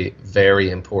very, very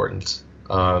important.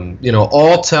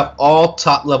 All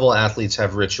top level athletes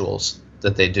have rituals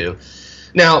that they do.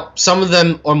 Now, some of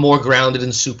them are more grounded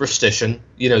in superstition.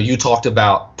 You talked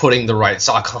about putting the right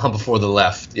sock on before the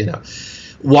left.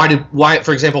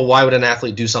 For example, why would an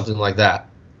athlete do something like that?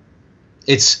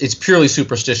 It's purely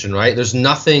superstition, right? There's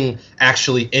nothing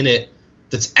actually in it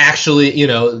that's actually,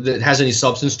 that has any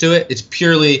substance to it. It's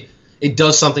purely, it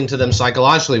does something to them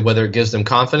psychologically, whether it gives them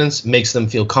confidence, makes them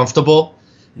feel comfortable,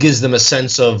 gives them a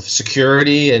sense of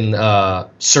security and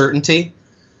certainty.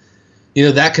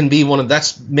 That can be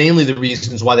that's mainly the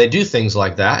reasons why they do things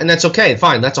like that. And that's okay,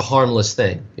 fine. That's a harmless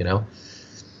thing,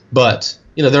 But,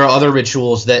 there are other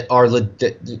rituals that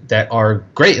are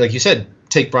great. Like you said,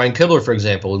 take Brian Kibler, for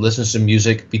example, who listens to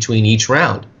music between each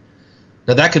round.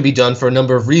 Now, that could be done for a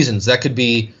number of reasons. That could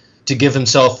be to give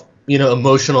himself,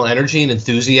 emotional energy and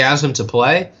enthusiasm to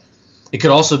play. It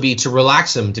could also be to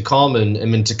relax him, to calm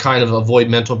him, and to kind of avoid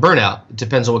mental burnout. It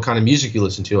depends on what kind of music you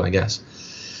listen to, I guess.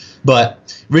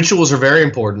 But rituals are very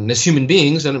important. As human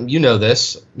beings, and you know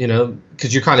this,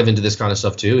 because you're kind of into this kind of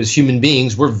stuff too, as human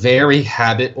beings, we're very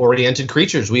habit-oriented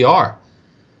creatures. We are.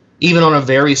 Even on a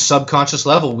very subconscious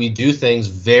level, we do things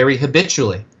very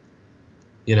habitually,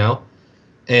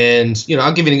 And,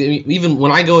 I'll give you even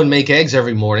when I go and make eggs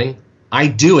every morning, I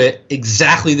do it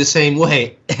exactly the same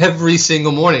way every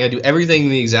single morning. I do everything in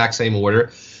the exact same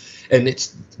order. And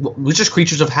we're just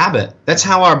creatures of habit. That's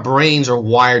how our brains are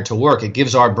wired to work. It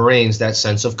gives our brains that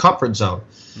sense of comfort zone.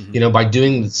 Mm-hmm. By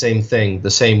doing the same thing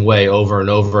the same way over and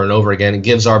over and over again, it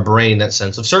gives our brain that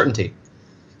sense of certainty.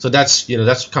 So that's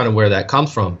kind of where that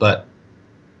comes from. But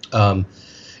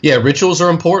rituals are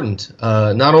important.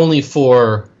 Not only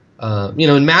for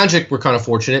in Magic, we're kind of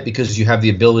fortunate because you have the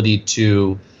ability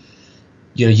to,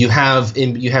 you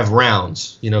have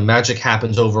rounds. Magic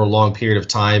happens over a long period of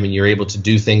time, and you're able to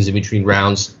do things in between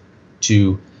rounds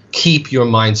to keep your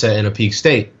mindset in a peak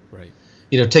state. Right.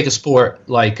 Take a sport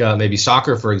like maybe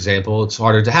soccer, for example. It's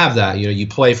harder to have that. You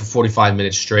play for 45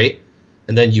 minutes straight,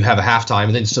 and then you have a halftime,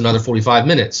 and then it's another 45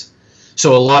 minutes.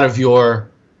 So a lot of your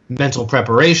mental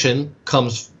preparation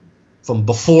comes from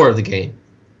before the game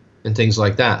and things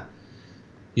like that.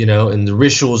 And the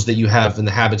rituals that you have and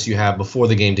the habits you have before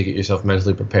the game to get yourself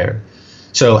mentally prepared.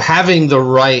 So having the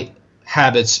right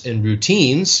habits and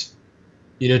routines,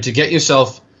 to get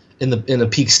yourself in a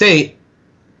peak state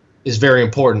is very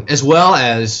important, as well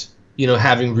as,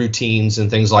 having routines and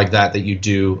things like that you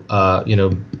do,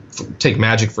 take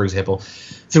Magic, for example,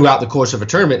 throughout the course of a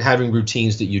tournament, having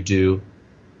routines that you do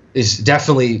is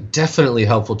definitely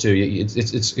helpful too.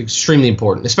 It's extremely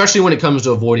important, especially when it comes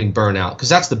to avoiding burnout, because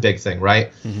that's the big thing,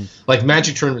 right? Mm-hmm. Like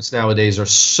Magic tournaments nowadays are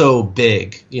so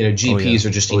big. GPs are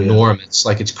just enormous.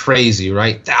 Like it's crazy,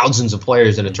 right? Thousands of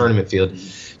players in a tournament field.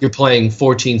 You're playing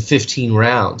 14, 15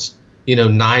 rounds,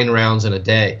 9 rounds in a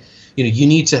day. You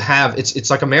need to have, it's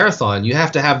like a marathon. You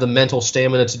have to have the mental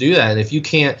stamina to do that. And if you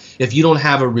don't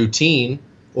have a routine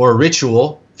or a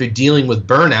ritual for dealing with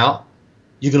burnout,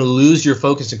 you're going to lose your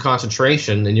focus and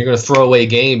concentration, and you're going to throw away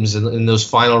games in those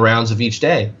final rounds of each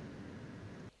day.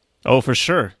 Oh, for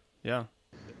sure. Yeah.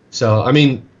 So, I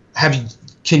mean,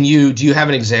 do you have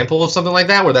an example of something like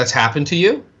that where that's happened to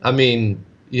you? I mean,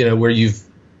 where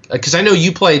because I know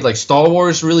you played like Star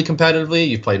Wars really competitively.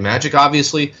 You've played Magic,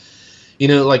 obviously.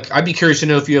 I'd be curious to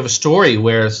know if you have a story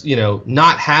where,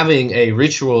 not having a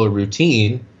ritual or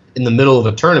routine in the middle of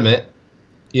a tournament,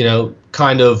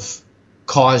 kind of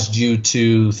caused you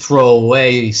to throw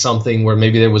away something where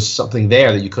maybe there was something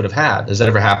there that you could have had. Has that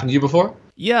ever happened to you before?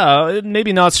 Yeah,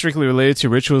 maybe not strictly related to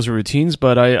rituals or routines,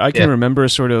 but I can remember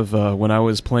sort of when I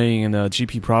was playing in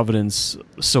GP Providence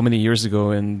so many years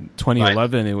ago in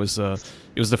 2011. Right.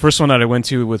 It was the first one that I went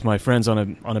to with my friends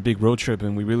on a big road trip,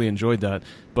 and we really enjoyed that.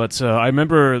 But I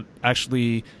remember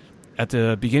actually at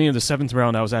the beginning of the 7th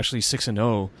round, I was actually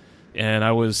 6-0. And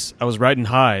I was riding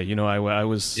high, I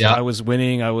was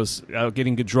winning, I was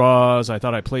getting good draws. I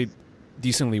thought I played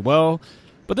decently well,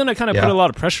 but then I kind of put a lot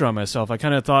of pressure on myself. I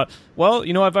kind of thought, well,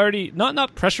 I've already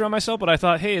not pressure on myself, but I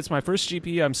thought, hey, it's my first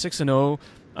GP. I'm 6-0.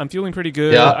 I'm feeling pretty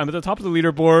good. Yeah. I'm at the top of the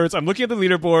leaderboards. I'm looking at the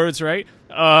leaderboards, right?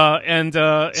 Even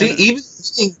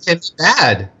winning can be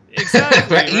bad.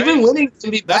 Exactly. Right? Even winning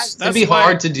can be bad. It can be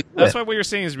hard to do. That's why what you're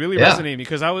saying is really resonating,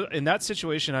 because I was in that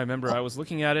situation. I remember I was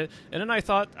looking at it, and then I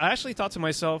actually thought to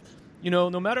myself,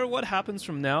 no matter what happens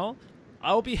from now,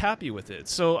 I'll be happy with it.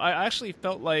 So I actually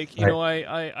felt like,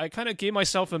 I kind of gave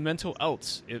myself a mental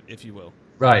out, if you will.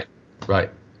 Right. Yeah.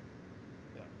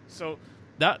 So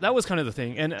that was kind of the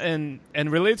thing,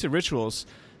 and related to rituals,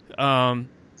 I'll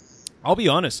be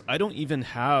honest, I don't even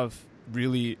have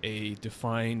really a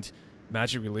defined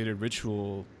Magic-related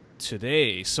ritual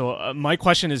today. So my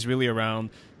question is really around: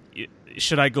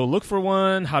 should I go look for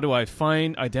one? How do I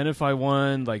identify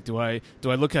one? Like, do I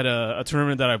look at a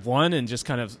tournament that I've won and just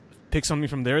kind of pick something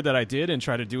from there that I did and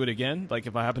try to do it again? Like,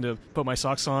 if I happen to put my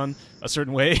socks on a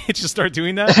certain way, just start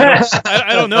doing that.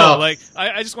 I don't know. Like,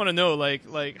 I just want to know,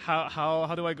 like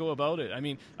how do I go about it? I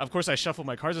mean, of course, I shuffle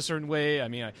my cards a certain way. I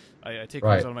mean, I take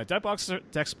cards out of my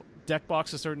deck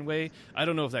box a certain way. I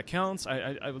don't know if that counts.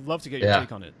 I would love to get your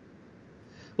take on it.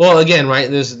 Well, again, right,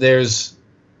 there's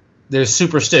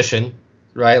superstition,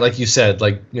 right? Like you said,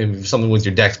 like something with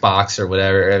your deck box or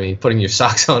whatever. I mean, putting your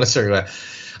socks on a certain way.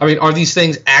 I mean, are these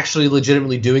things actually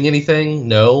legitimately doing anything?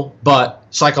 No, but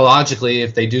psychologically,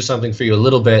 if they do something for you a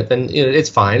little bit, then it's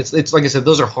fine. It's like I said,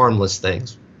 those are harmless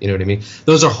things. You know what I mean?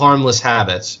 Those are harmless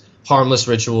habits, harmless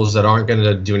rituals that aren't going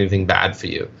to do anything bad for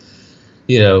you.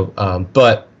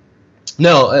 But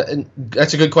no,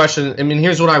 that's a good question. I mean,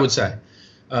 here's what I would say.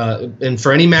 And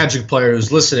for any Magic player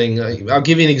who's listening, I'll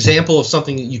give you an example of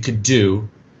something that you could do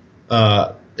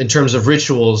in terms of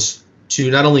rituals to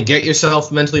not only get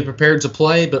yourself mentally prepared to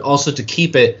play, but also to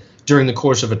keep it during the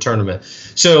course of a tournament.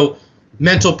 So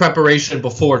mental preparation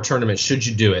before a tournament, should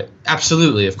you do it?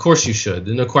 Absolutely. Of course you should.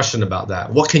 There's no question about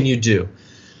that. What can you do?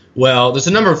 Well, there's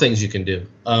a number of things you can do.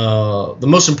 The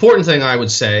most important thing I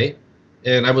would say,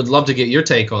 and I would love to get your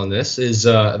take on this, is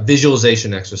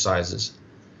visualization exercises.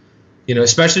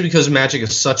 Especially because Magic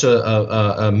is such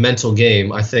a mental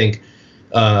game. I think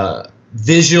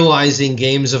visualizing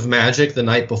games of Magic the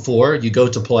night before you go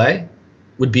to play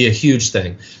would be a huge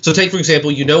thing. So take, for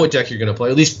example, what deck you're going to play,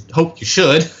 at least hope you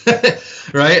should,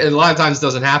 right? And a lot of times it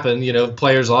doesn't happen.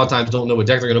 Players a lot of times don't know what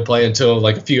deck they're going to play until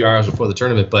like a few hours before the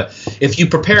tournament. But if you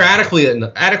prepare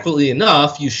adequately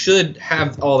enough, you should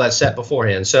have all that set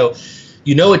beforehand. So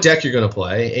what deck you're going to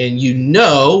play,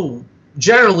 and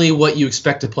generally what you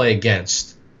expect to play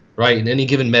against, right? In any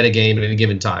given metagame at any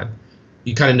given time.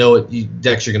 You kind of know what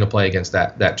decks you're going to play against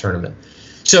that tournament.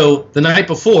 So the night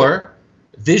before,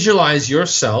 visualize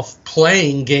yourself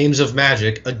playing games of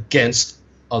Magic against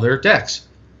other decks.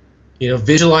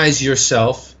 Visualize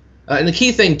yourself. And the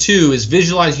key thing, too, is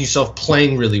visualizing yourself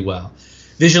playing really well.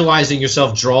 Visualizing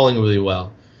yourself drawing really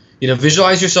well.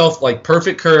 Visualize yourself like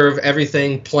perfect curve,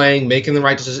 everything, playing, making the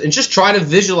right decisions, and just try to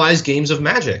visualize games of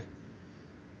Magic.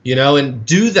 And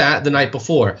do that the night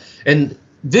before. And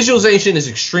visualization is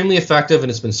extremely effective,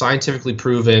 and it's been scientifically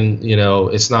proven.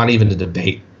 It's not even a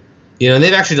debate. And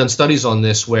they've actually done studies on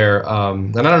this where,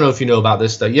 and I don't know if you know about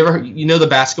this study. The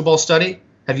basketball study?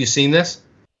 Have you seen this?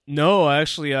 No,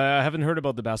 actually, I haven't heard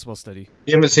about the basketball study.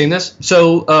 You haven't seen this?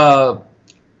 So,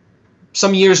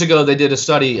 some years ago, they did a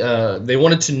study. They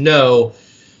wanted to know,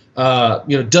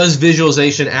 does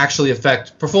visualization actually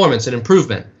affect performance and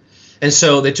improvement? And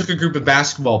so they took a group of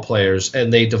basketball players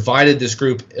and they divided this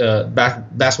group,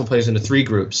 basketball players, into 3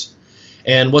 groups.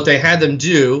 And what they had them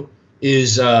do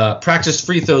is practice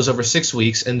free throws over 6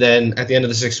 weeks, and then at the end of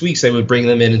the 6 weeks, they would bring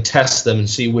them in and test them and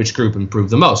see which group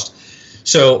improved the most.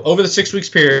 So over the 6 weeks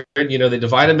period, they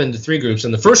divided them into 3 groups.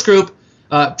 And the first group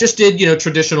just did,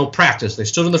 traditional practice. They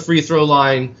stood on the free throw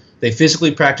line. They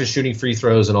physically practiced shooting free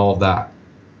throws and all of that.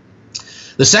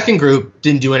 The second group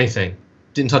didn't do anything.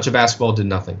 Didn't touch a basketball, did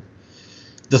nothing.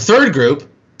 The third group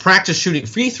practiced shooting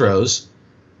free throws,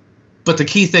 but the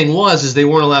key thing is they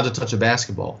weren't allowed to touch a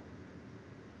basketball.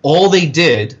 All they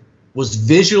did was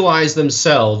visualize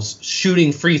themselves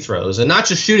shooting free throws, and not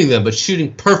just shooting them, but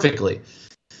shooting perfectly.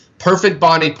 Perfect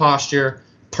body posture,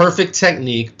 perfect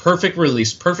technique, perfect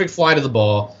release, perfect fly to the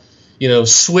ball,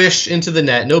 swish into the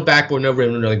net, no backboard, no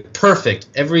rim, like perfect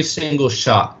every single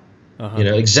shot,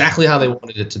 exactly how they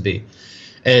wanted it to be.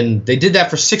 And they did that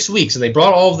for 6 weeks, and they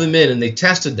brought all of them in and they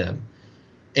tested them.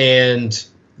 And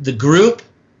the group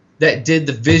that did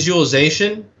the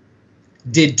visualization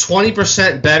did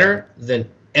 20% better than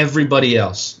everybody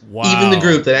else. Wow. Even the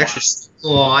group that actually stood on the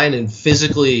line and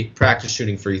physically practiced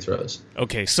shooting free throws.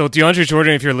 Okay, so DeAndre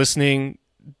Jordan, if you're listening,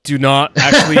 do not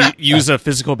actually use a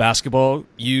physical basketball.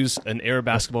 Use an air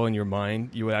basketball in your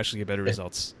mind. You would actually get better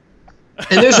results.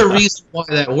 And there's a reason why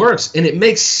that works, and it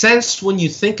makes sense when you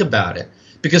think about it.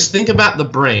 Because think about the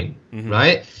brain,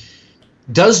 right?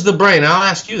 Does the brain, I'll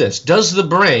ask you this, does the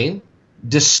brain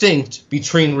distinct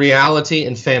between reality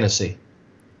and fantasy?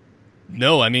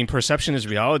 No, perception is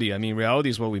reality. Reality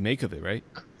is what we make of it, right?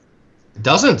 It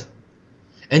doesn't.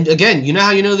 And again, you know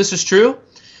how you know this is true?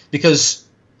 Because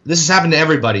this has happened to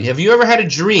everybody. Have you ever had a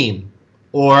dream,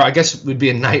 or I guess it would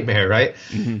be a nightmare, right?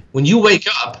 When you wake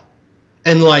up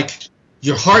and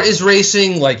your heart is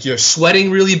racing, you're sweating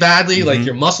really badly,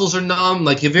 your muscles are numb.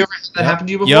 Have you ever had that happen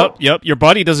to you before? Yep. Your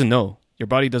body doesn't know.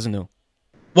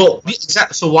 Well,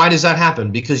 exactly. So why does that happen?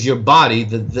 Because your body,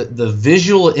 the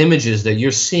visual images that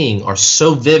you're seeing are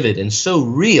so vivid and so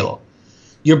real.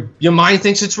 Your mind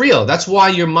thinks it's real. That's why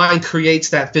your mind creates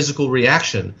that physical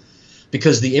reaction,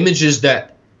 because the images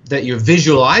that you're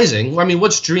visualizing.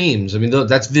 What's dreams?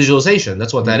 That's visualization.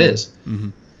 That's what that is.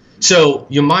 So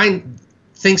your mind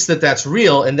thinks that that's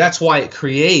real, and that's why it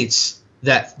creates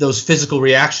those physical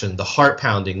reaction, the heart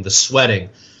pounding, the sweating,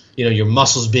 your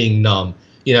muscles being numb.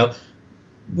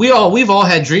 We've all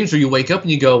had dreams where you wake up and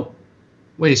you go,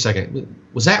 wait a second,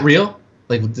 was that real?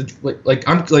 Did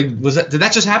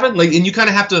that just happen? And you kind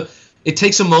of have to. It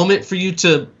takes a moment for you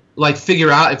to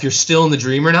figure out if you're still in the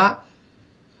dream or not.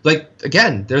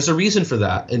 Again, there's a reason for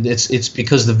that, and it's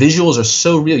because the visuals are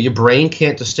so real. Your brain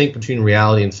can't distinguish between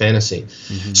reality and fantasy.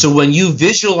 So when you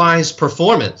visualize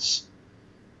performance,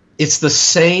 it's the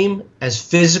same as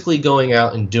physically going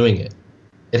out and doing it.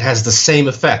 It has the same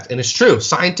effect, and it's true,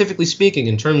 scientifically speaking,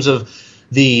 in terms of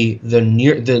the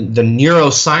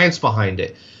neuroscience behind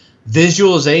it.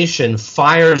 Visualization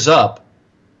fires up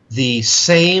the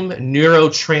same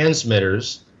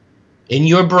neurotransmitters in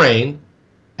your brain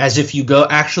as if you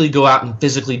actually go out and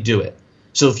physically do it.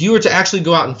 So if you were to actually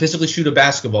go out and physically shoot a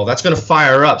basketball, that's going to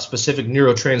fire up specific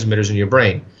neurotransmitters in your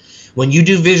brain. When you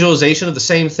do visualization of the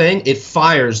same thing, it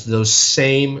fires those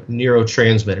same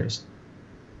neurotransmitters.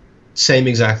 Same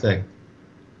exact thing.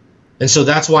 And so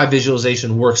that's why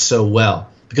visualization works so well,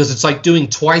 because it's like doing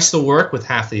twice the work with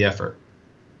half the effort.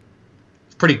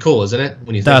 It's pretty cool, isn't it?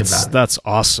 When you think about it. That's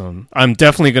awesome. I'm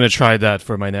definitely going to try that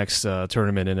for my next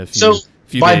tournament in a few days.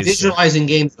 By visualizing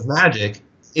games of Magic,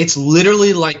 it's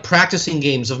literally like practicing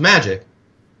games of Magic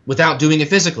without doing it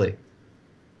physically.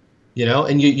 You know,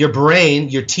 and your brain,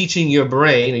 you're teaching your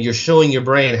brain, and you're showing your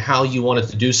brain how you want it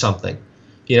to do something.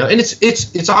 You know, and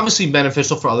it's obviously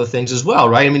beneficial for other things as well,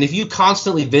 right? I mean, if you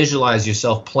constantly visualize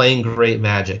yourself playing great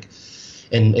Magic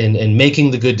and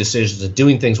making the good decisions and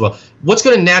doing things well, what's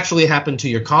going to naturally happen to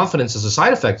your confidence as a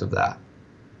side effect of that?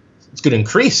 It's going to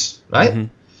increase, right?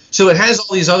 Mm-hmm. So it has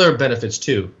all these other benefits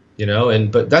too, you know,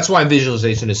 but that's why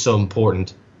visualization is so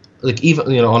important. Like,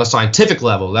 even, you know, on a scientific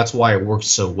level, that's why it works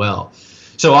so well.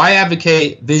 So I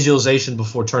advocate visualization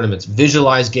before tournaments.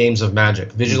 Visualize games of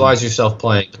Magic. Visualize yourself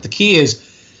playing. But the key is,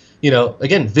 you know,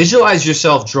 again, visualize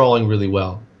yourself drawing really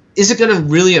well. Is it going to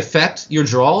really affect your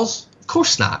draws? Of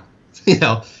course not. You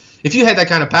know, if you had that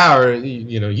kind of power,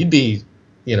 you know, you'd be,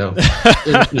 you know.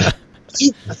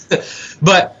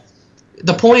 But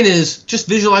the point is, just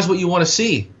visualize what you want to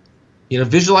see. You know,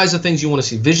 visualize the things you want to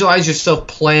see. Visualize yourself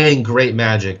playing great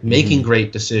Magic, making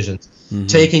great decisions,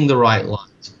 taking the right lines.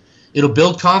 It'll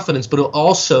build confidence, but it'll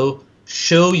also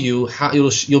show you how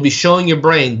you'll be showing your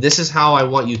brain, this is how I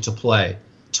want you to play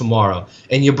tomorrow.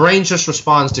 And your brain just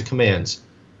responds to commands.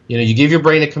 You know, you give your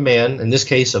brain a command, in this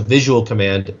case a visual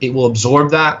command, it will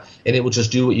absorb that and it will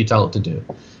just do what you tell it to do.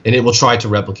 And it will try to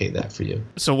replicate that for you.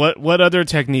 So what other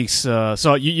techniques,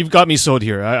 so you've got me sold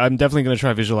here. I'm definitely going to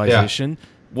try visualization.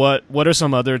 Yeah. What are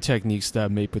some other techniques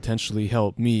that may potentially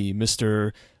help me,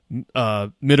 Mr.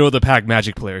 Middle of the pack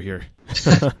Magic player here?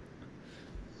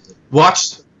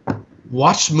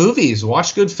 Watch movies,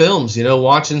 watch good films, you know,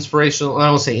 watch inspirational, I don't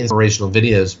want to say inspirational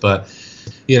videos, but,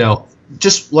 you know,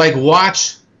 just like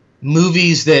watch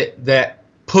movies that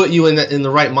put you in the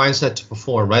right mindset to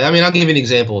perform, right? I mean, I'll give you an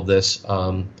example of this.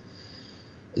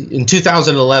 In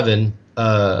 2011,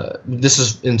 this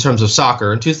is in terms of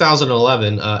soccer, in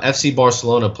 2011, FC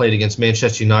Barcelona played against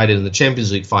Manchester United in the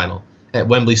Champions League final at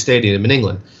Wembley Stadium in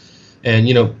England. And,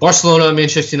 you know, Barcelona and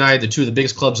Manchester United, they're two of the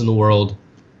biggest clubs in the world.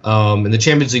 And the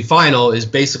Champions League final is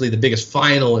basically the biggest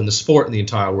final in the sport in the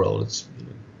entire world. It's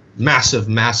a massive,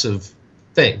 massive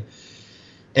thing.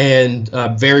 And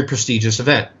a very prestigious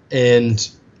event. And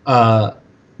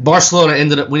Barcelona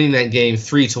ended up winning that game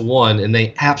 3-1, and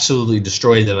they absolutely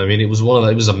destroyed them. I mean, it was a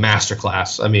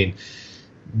masterclass. I mean,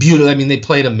 beautiful. I mean, they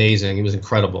played amazing. It was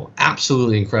incredible.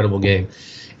 Absolutely incredible game.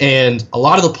 And a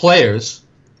lot of the players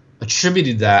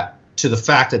attributed that to the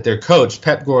fact that their coach,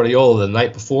 Pep Guardiola, the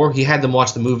night before, he had them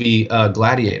watch the movie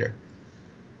Gladiator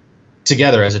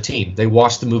together as a team. They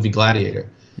watched the movie Gladiator.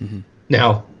 Mm-hmm.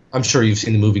 Now, I'm sure you've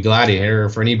seen the movie Gladiator.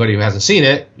 For anybody who hasn't seen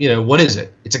it, you know, what is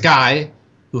it? It's a guy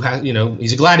who has, you know,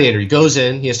 he's a gladiator. He goes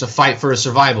in, he has to fight for his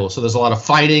survival. So there's a lot of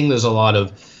fighting. There's a lot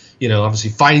of, you know,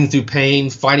 obviously fighting through pain,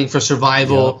 fighting for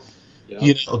survival. Yep.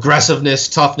 You know, aggressiveness,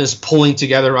 toughness, pulling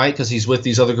together, right? Because he's with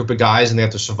these other group of guys and they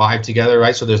have to survive together,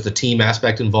 right? So there's the team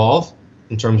aspect involved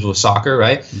in terms of soccer,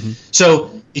 right? Mm-hmm.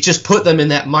 So it just put them in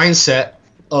that mindset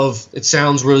of, it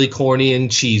sounds really corny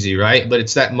and cheesy, right? But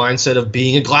it's that mindset of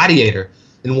being a gladiator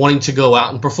and wanting to go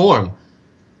out and perform.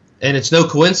 And it's no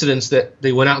coincidence that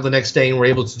they went out the next day and were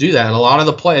able to do that. And a lot of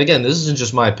the play, again, this isn't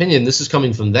just my opinion, this is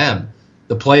coming from them.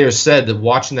 The players said that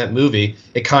watching that movie,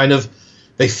 it kind of,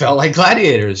 they felt like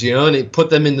gladiators, you know, and it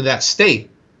put them into that state.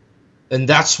 And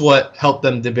that's what helped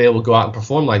them to be able to go out and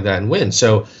perform like that and win.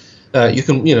 So you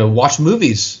can, you know, watch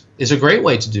movies is a great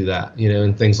way to do that, you know,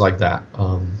 and things like that.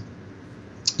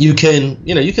 You can,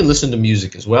 you know, you can listen to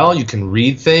music as well. You can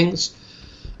read things.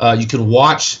 You can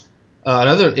watch.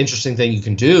 Another interesting thing you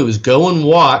can do is go and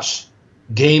watch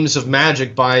games of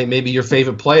Magic by maybe your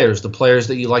favorite players, the players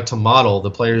that you like to model,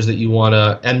 the players that you want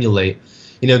to emulate.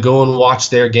 You know, go and watch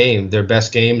their game, their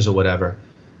best games or whatever.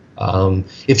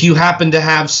 If you happen to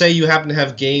have, say you happen to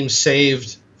have games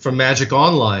saved from Magic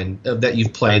Online that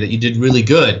you've played that you did really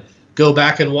good, go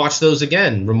back and watch those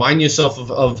again. Remind yourself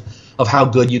of how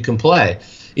good you can play.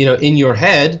 You know, in your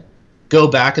head, go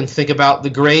back and think about the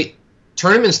great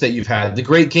tournaments that you've had, the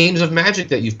great games of Magic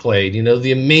that you've played, you know,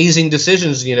 the amazing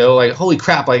decisions, you know, like, holy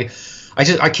crap, like,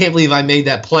 I can't believe I made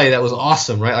that play. That was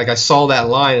awesome, right? Like, I saw that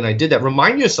line and I did that.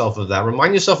 Remind yourself of that.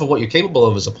 Remind yourself of what you're capable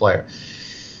of as a player.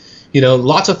 You know,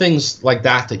 lots of things like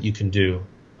that you can do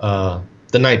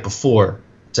the night before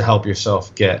to help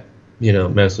yourself get, you know,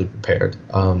 mentally prepared.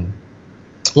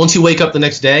 Once you wake up the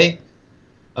next day,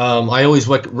 I always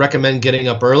recommend getting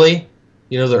up early.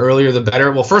 You know, the earlier the better.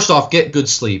 Well, first off, get good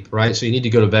sleep, right? So you need to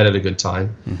go to bed at a good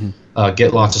time. Mm-hmm.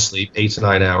 Get lots of sleep, 8 to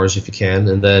 9 hours if you can,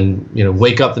 and then, you know,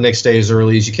 wake up the next day as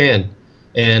early as you can.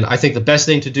 And I think the best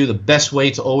thing to do, the best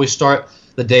way to always start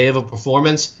the day of a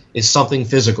performance is something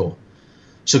physical.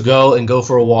 So go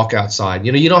for a walk outside.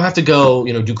 You don't have to go,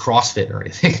 do CrossFit or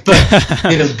anything,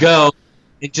 but, go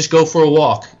and just go for a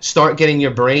walk. Start getting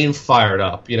your brain fired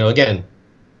up. Again,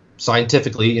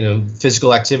 scientifically,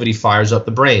 physical activity fires up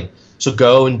the brain. So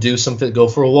go and go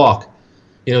for a walk.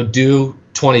 Do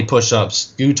 20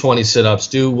 push-ups, do 20 sit-ups,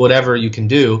 do whatever you can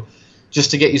do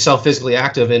just to get yourself physically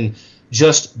active. And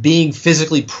just being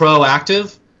physically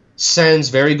proactive sends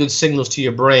very good signals to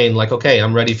your brain like, okay,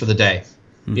 I'm ready for the day.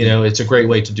 Mm-hmm. It's a great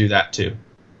way to do that too.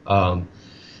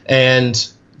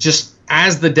 And just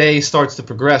as the day starts to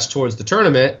progress towards the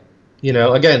tournament,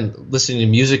 again, listening to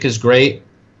music is great.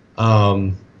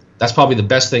 That's probably the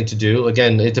best thing to do.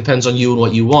 Again, it depends on you and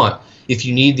what you want. If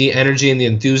you need the energy and the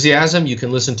enthusiasm, you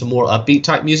can listen to more upbeat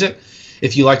type music.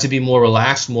 If you like to be more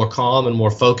relaxed, more calm, and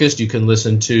more focused, you can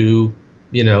listen to,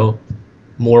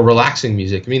 more relaxing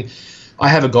music. I mean, I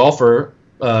have a golfer,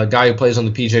 a guy who plays on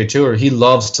the PGA Tour. He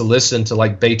loves to listen to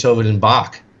like Beethoven and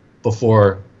Bach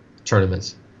before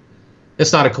tournaments.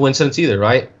 It's not a coincidence either,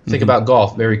 right? Mm-hmm. Think about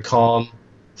golf, very calm,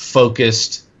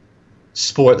 focused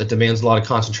sport that demands a lot of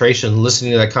concentration.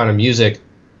 Listening to that kind of music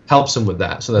helps him with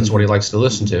that. So that's what he likes to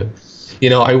listen to.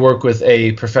 I work with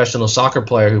a professional soccer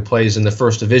player who plays in the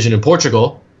first division in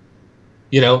Portugal.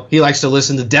 He likes to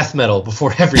listen to death metal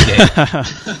before every game.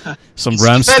 Some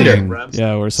Rammstein.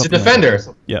 Yeah, or something. He's a defender.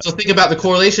 Like yeah. So think about the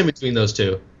correlation between those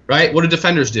two, right? What do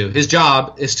defenders do? His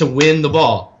job is to win the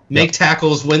ball, make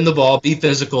tackles, win the ball, be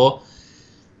physical,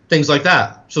 things like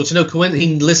that. So it's no coincidence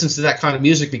he listens to that kind of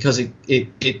music because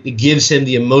it gives him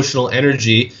the emotional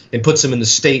energy and puts him in the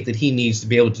state that he needs to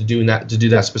be able to do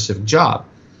that specific job.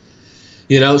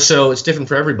 So it's different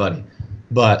for everybody.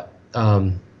 But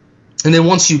and then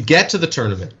once you get to the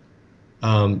tournament,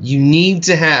 you need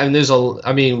to have,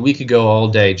 and we could go all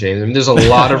day, James. I mean, there's a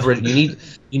lot of, you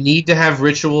need to have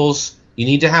rituals. You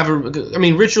need to have,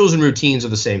 rituals and routines are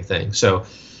the same thing. So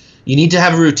you need to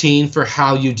have a routine for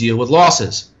how you deal with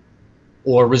losses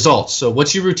or results. So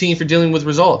what's your routine for dealing with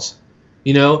results?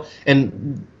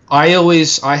 And I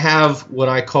have what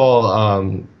I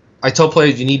call, I tell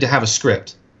players you need to have a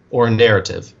script or a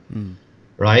narrative.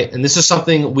 Right? And this is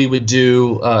something we would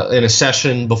do in a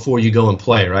session before you go and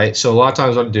play, right? So a lot of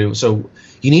times what I do, so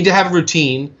you need to have a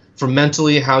routine for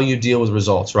mentally how you deal with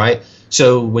results, right?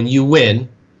 So when you win,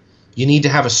 you need to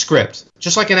have a script,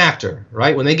 just like an actor,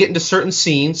 right? When they get into certain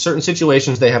scenes, certain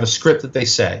situations, they have a script that they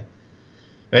say,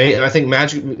 right? And I think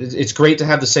it's great to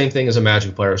have the same thing as a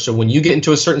Magic player. So when you get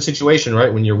into a certain situation,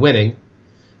 right, when you're winning,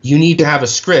 you need to have a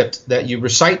script that you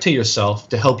recite to yourself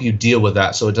to help you deal with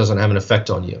that so it doesn't have an effect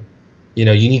on you. You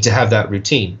need to have that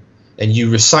routine, and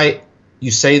you say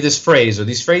this phrase or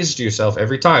these phrases to yourself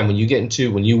every time when you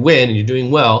win and you're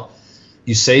doing well.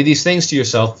 You say these things to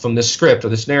yourself from this script or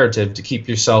this narrative to keep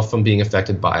yourself from being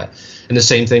affected by it. And the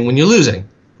same thing when you're losing,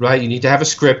 right? You need to have a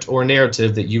script or a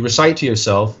narrative that you recite to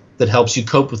yourself that helps you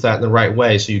cope with that in the right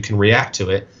way so you can react to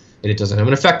it and it doesn't have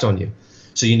an effect on you.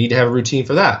 So you need to have a routine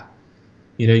for that.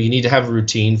 You need to have a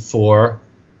routine for,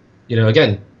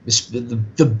 again,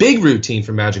 the big routine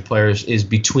for Magic players is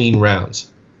between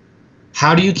rounds.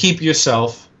 How do you keep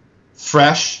yourself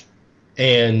fresh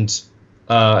and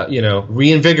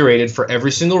reinvigorated for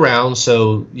every single round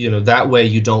so that way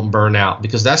you don't burn out?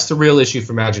 Because that's the real issue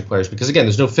for Magic players. Because again,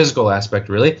 there's no physical aspect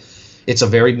really. It's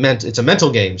a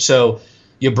mental game. So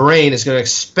your brain is going to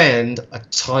expend a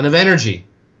ton of energy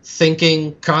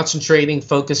thinking, concentrating,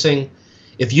 focusing.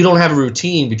 If you don't have a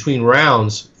routine between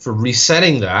rounds for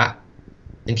resetting that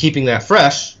and keeping that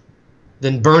fresh,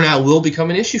 then burnout will become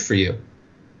an issue for you.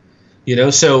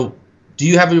 So do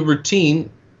you have a routine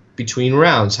between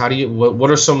rounds? What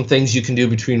are some things you can do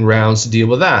between rounds to deal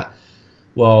with that?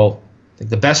 Well, I think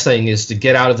the best thing is to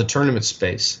get out of the tournament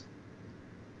space.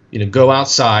 Go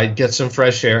outside, get some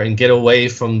fresh air, and get away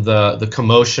from the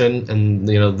commotion and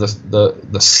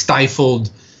the stifled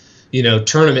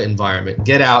tournament environment.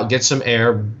 Get out, get some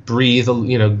air, breathe,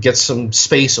 get some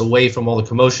space away from all the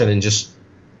commotion and just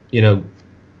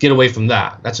get away from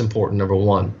that. That's important, number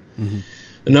one. Mm-hmm.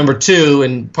 And number two,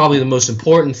 and probably the most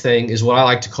important thing, is what I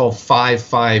like to call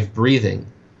 5-5 breathing.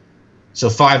 So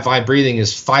 5-5 breathing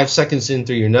is 5 seconds in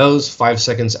through your nose, 5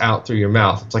 seconds out through your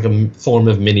mouth. It's like a form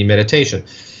of mini meditation.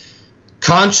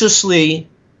 Consciously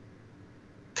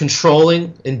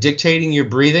controlling and dictating your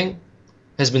breathing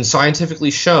has been scientifically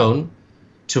shown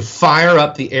to fire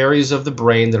up the areas of the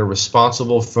brain that are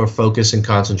responsible for focus and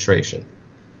concentration.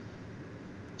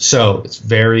 So it's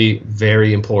very,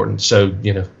 very important. So,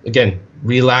 again,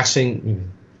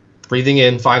 relaxing, breathing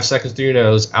in 5 seconds through your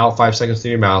nose, out 5 seconds through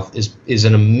your mouth is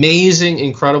an amazing,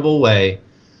 incredible way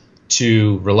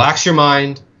to relax your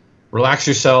mind, relax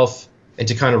yourself, and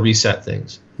to kind of reset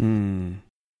things.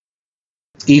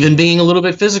 Even being a little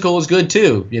bit physical is good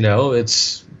too.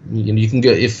 It's you can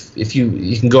go if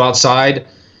you can go outside.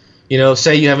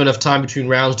 Say you have enough time between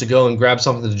rounds to go and grab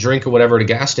something to drink or whatever at a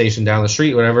gas station down the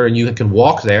street, whatever, and you can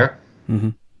walk there.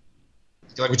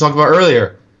 Like we talked about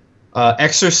earlier,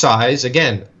 exercise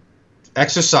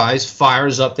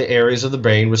fires up the areas of the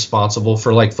brain responsible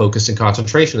for like focus and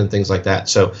concentration and things like that.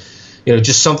 So,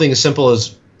 just something as simple as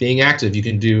being active. You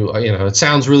can do, it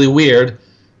sounds really weird,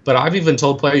 but I've even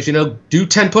told players, do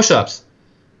 10 push-ups,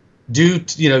 do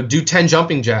 10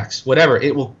 jumping jacks, whatever.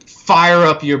 It will fire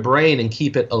up your brain and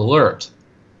keep it alert.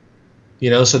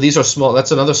 So these are small.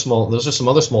 Those are some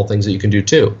other small things that you can do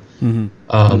too.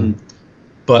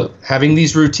 But having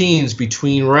these routines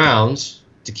between rounds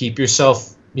to keep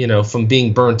yourself, from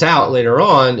being burnt out later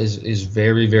on is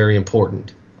very, very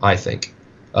important, I think.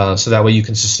 So that way you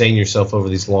can sustain yourself over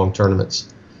these long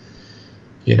tournaments.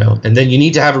 And then you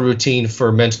need to have a routine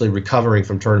for mentally recovering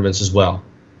from tournaments as well.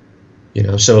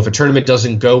 So if a tournament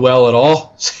doesn't go well at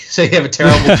all, say you have a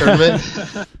terrible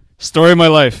tournament. Story of my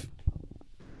life.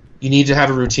 You need to have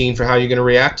a routine for how you're going to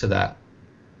react to that.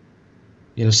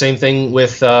 Same thing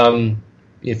with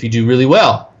if you do really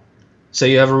well.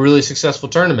 Say you have a really successful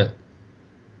tournament.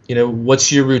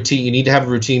 What's your routine? You need to have a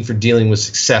routine for dealing with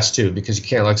success too, because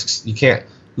you can't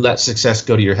let success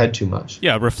go to your head too much.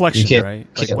 Yeah, reflection, right?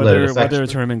 Like whether a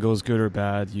tournament goes good or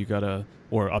bad,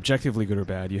 or objectively good or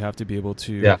bad, you have to be able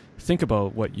to think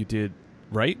about what you did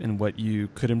right and what you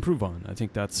could improve on. I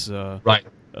think that's right.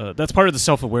 That's part of the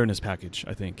self-awareness package,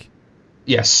 I think.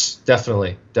 Yes,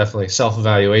 definitely.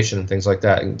 Self-evaluation and things like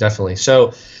that, definitely.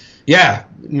 So, yeah,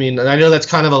 I know that's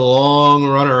kind of a long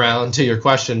runaround to your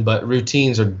question, but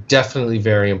routines are definitely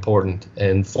very important,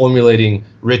 and formulating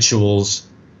rituals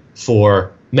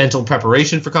for mental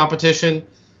preparation for competition,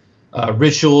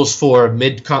 rituals for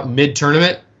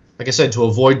mid-tournament, like I said, to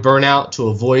avoid burnout, to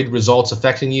avoid results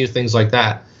affecting you, things like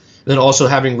that. And then also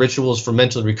having rituals for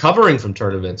mentally recovering from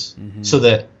tournaments so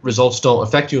that results don't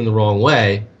affect you in the wrong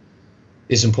way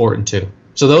is important too.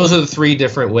 So those are the 3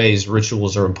 different ways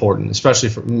rituals are important, especially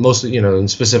for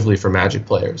and specifically for Magic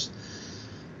players.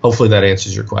 Hopefully that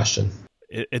answers your question.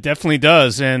 It definitely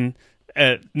does. And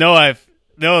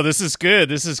this is good.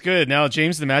 This is good. Now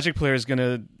James, the Magic player, is going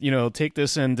to, take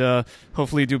this and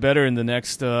hopefully do better in the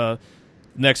next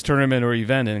tournament or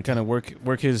event and kind of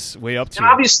work his way up to. And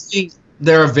obviously,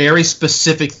 there are very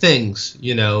specific things,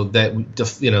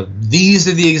 that these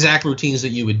are the exact routines that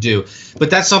you would do. But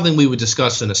that's something we would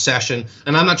discuss in a session.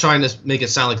 And I'm not trying to make it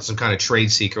sound like some kind of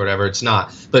trade secret or whatever. It's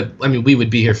not. But we would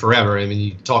be here forever.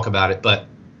 You talk about it. But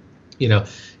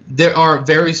there are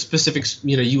very specific.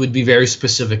 You would be very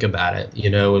specific about it.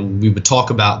 And we would talk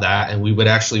about that, and we would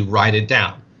actually write it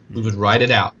down. We would write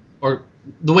it out. Or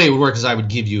the way it would work is I would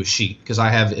give you a sheet, because I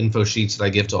have info sheets that I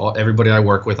give to everybody I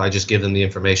work with. I just give them the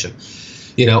information.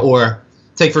 Or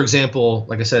take, for example,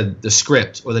 like I said, the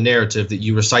script or the narrative that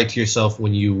you recite to yourself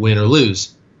when you win or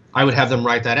lose. I would have them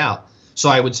write that out. So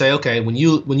I would say, okay, when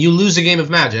you lose a game of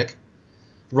Magic,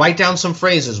 write down some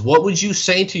phrases. What would you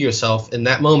say to yourself in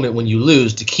that moment when you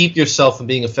lose to keep yourself from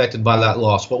being affected by that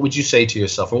loss? What would you say to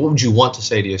yourself, or what would you want to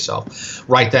say to yourself?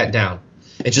 Write that down.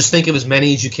 And just think of as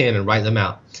many as you can and write them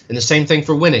out. And the same thing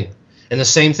for winning. And the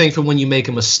same thing for when you make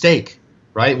a mistake,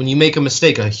 right? When you make a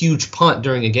mistake, a huge punt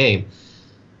during a game,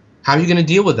 how are you going to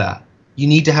deal with that? You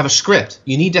need to have a script.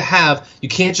 You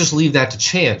can't just leave that to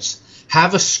chance.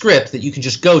 Have a script that you can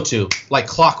just go to like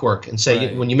clockwork and say,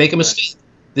 right, when you make a mistake,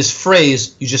 this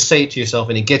phrase, you just say it to yourself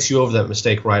and it gets you over that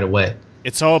mistake right away.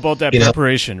 It's all about that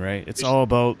preparation, right? It's all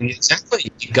about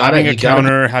exactly having a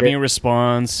counter, having a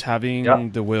response,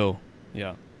 having the will.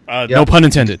 Yeah. No pun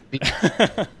intended.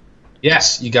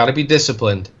 Yes, you got to be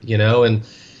disciplined, and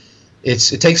it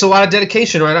takes a lot of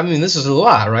dedication, right? This is a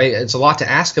lot, right? It's a lot to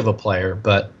ask of a player,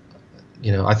 but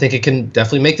I think it can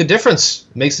definitely make the difference.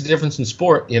 It makes the difference in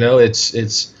sport.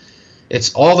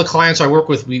 It's all the clients I work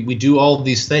with. We do all of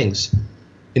these things.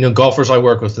 Golfers I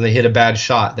work with, and they hit a bad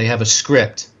shot, they have a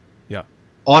script. Yeah.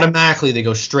 Automatically, they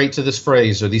go straight to this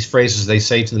phrase or these phrases they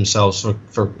say to themselves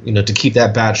for to keep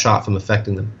that bad shot from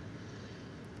affecting them.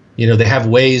 They have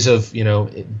ways of,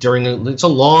 it's a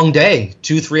long day,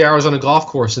 2-3 hours on a golf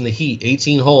course in the heat,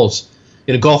 18 holes.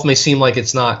 Golf may seem like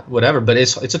it's not whatever, but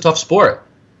it's a tough sport.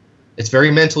 It's very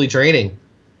mentally draining.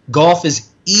 Golf is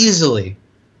easily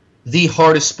the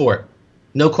hardest sport,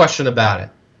 no question about it,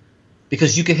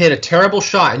 because you can hit a terrible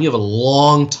shot and you have a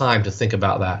long time to think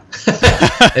about that.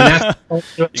 And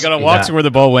you got to walk to where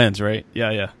the ball went, right?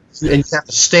 Yeah. and you have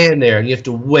to stand there and you have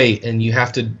to wait and you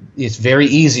have to. It's very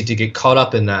easy to get caught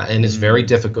up in that, and it's very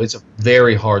difficult. It's a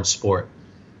very hard sport.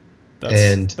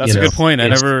 That's a good point. I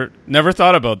never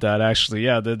thought about that, actually.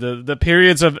 Yeah, the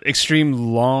periods of extreme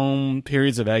long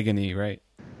periods of agony, right?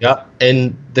 Yeah,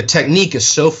 and the technique is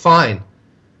so fine.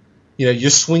 You're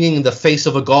swinging in the face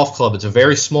of a golf club. It's a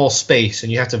very small space,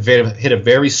 and you have to hit a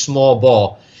very small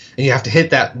ball, and you have to hit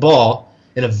that ball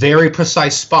in a very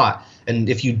precise spot. And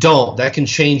if you don't, that can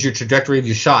change your trajectory of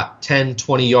your shot 10,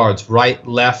 20 yards, right,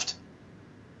 left,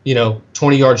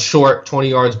 20 yards short, 20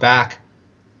 yards back.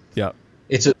 Yeah.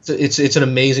 It's an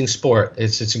amazing sport.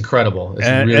 It's incredible. It's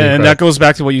and, really and incredible. That goes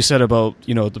back to what you said about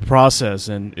the process,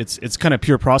 and it's kind of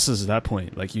pure process at that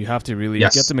point. Like, you have to really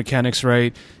get the mechanics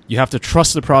right. You have to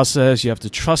trust the process. You have to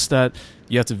trust that.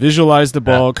 You have to visualize the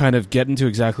ball, kind of get into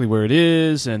exactly where it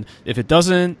is. And if it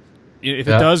doesn't, if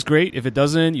it does, great. If it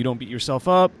doesn't, you don't beat yourself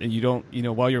up, and you don't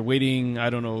while you're waiting, I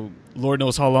don't know, Lord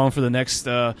knows how long for the next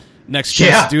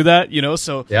chance to do that,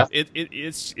 so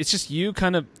it's just you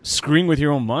kind of screwing with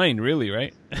your own mind, really,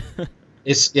 right?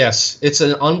 It's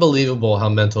an unbelievable how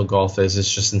mental golf is.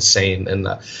 It's just insane, and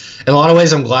in a lot of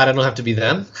ways I'm glad I don't have to be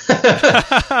them.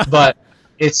 But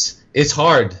it's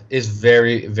hard. It's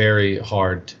very, very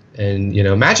hard. And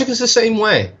Magic is the same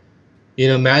way.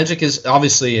 Magic is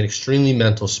obviously an extremely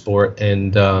mental sport,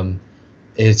 and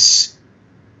there's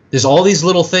all these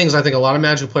little things I think a lot of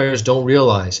Magic players don't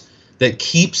realize that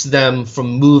keeps them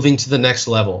from moving to the next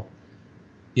level.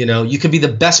 You could be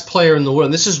the best player in the world.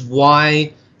 And this is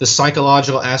why the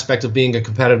psychological aspect of being a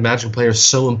competitive Magic player is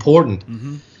so important.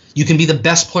 Mm-hmm. You can be the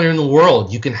best player in the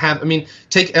world. You can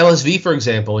take LSV, for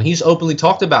example, and he's openly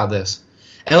talked about this.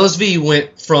 LSV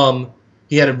went from,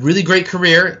 he had a really great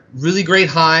career, really great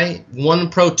high, won the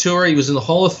Pro Tour, he was in the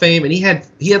Hall of Fame, and he had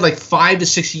like 5 to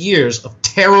 6 years of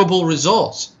terrible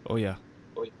results. Oh, yeah.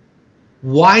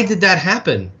 Why did that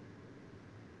happen?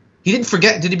 He didn't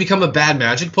forget. Did he become a bad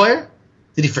Magic player?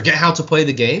 Did he forget how to play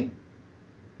the game?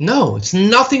 No, it's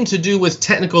nothing to do with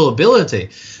technical ability.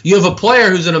 You have a player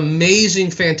who's an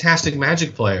amazing, fantastic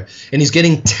Magic player, and he's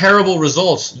getting terrible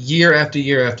results year after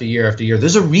year after year after year.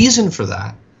 There's a reason for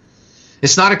that.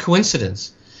 It's not a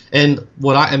coincidence. And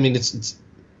it's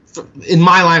in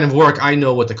my line of work, I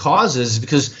know what the cause is,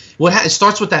 because it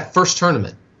starts with that first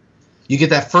tournament. You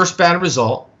get that first bad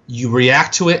result, you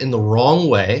react to it in the wrong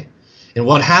way, and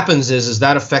what happens is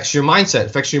that affects your mindset,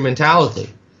 affects your mentality.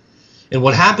 And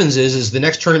what happens is the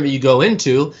next tournament you go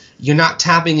into, you're not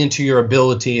tapping into your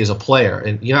ability as a player,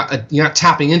 and you're not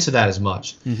tapping into that as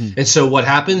much. Mm-hmm. And so what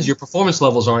happens? Your performance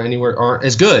levels aren't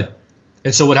as good.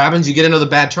 And so what happens? You get another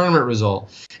bad tournament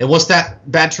result. And what's that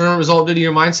bad tournament result do to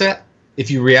your mindset? If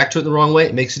you react to it the wrong way,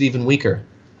 it makes it even weaker.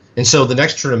 And so the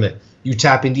next tournament, you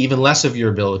tap into even less of your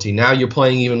ability. Now you're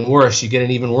playing even worse. You get an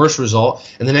even worse result.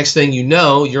 And the next thing you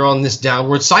know, you're on this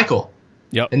downward cycle.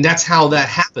 Yep. And that's how that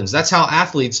happens. That's how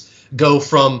athletes go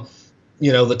from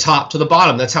the top to the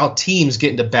bottom. That's how teams get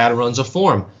into bad runs of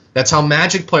form. That's how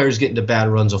Magic players get into bad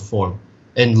runs of form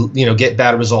and get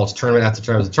bad results tournament after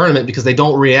tournament after tournament, because they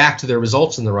don't react to their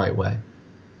results in the right way.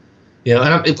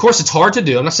 And of course it's hard to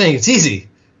do. I'm not saying it's easy.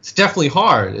 It's definitely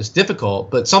hard. It's difficult.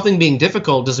 But something being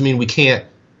difficult doesn't mean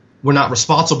we're not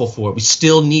responsible for it. We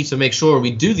still need to make sure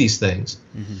we do these things.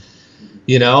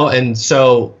 Mm-hmm. And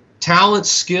so talent,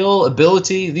 skill,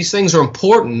 ability, these things are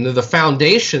important. They're the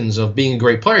foundations of being a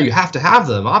great player. You have to have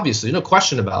them, obviously, no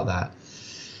question about that.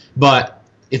 But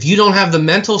if you don't have the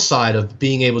mental side of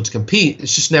being able to compete,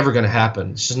 it's just never going to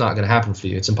happen. It's just not going to happen for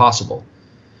you. It's impossible.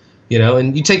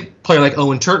 And you take a player like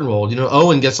Owen Turtenwald.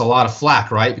 Owen gets a lot of flack,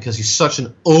 right, because he's such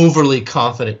an overly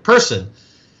confident person.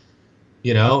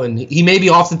 And he maybe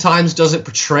oftentimes doesn't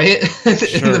portray it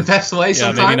in the best way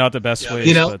sometimes. Yeah, maybe not the best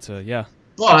way, but yeah.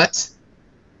 But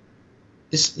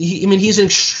he's an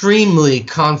extremely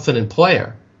confident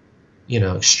player.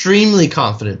 Extremely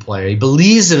confident player. He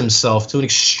believes in himself to an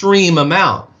extreme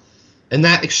amount. And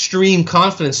that extreme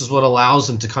confidence is what allows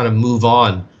him to kind of move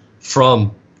on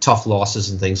from tough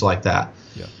losses and things like that.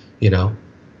 Yeah.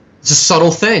 It's a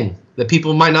subtle thing that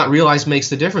people might not realize makes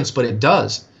the difference, but it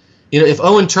does. If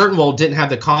Owen Turtenwald didn't have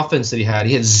the confidence that he had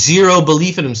zero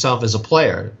belief in himself as a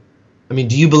player.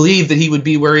 Do you believe that he would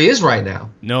be where he is right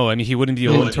now? No, he wouldn't be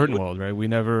Owen Turtenwald, right?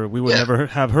 We would never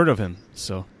have heard of him.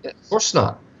 So of course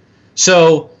not.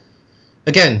 So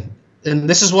again, and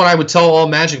this is what I would tell all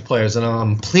Magic players, and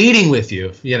I'm pleading with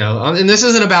you, and this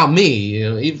isn't about me.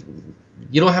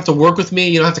 You don't have to work with me.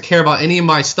 You don't have to care about any of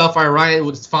my stuff I write.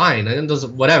 It's fine. It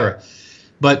doesn't, whatever.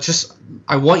 But just,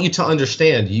 I want you to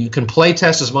understand, you can play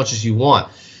test as much as you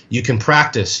want. You can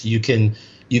practice. You can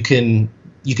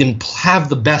have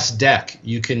the best deck.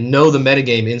 You can know the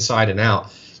metagame inside and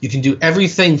out. You can do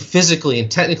everything physically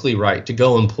and technically right to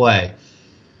go and play.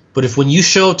 But if when you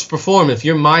show up to perform, if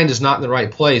your mind is not in the right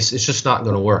place, it's just not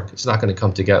going to work. It's not going to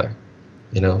come together.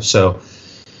 So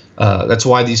that's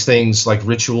why these things like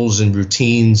rituals and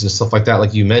routines and stuff like that,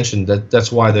 like you mentioned,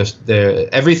 that's why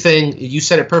they're everything. You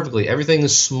said it perfectly. Everything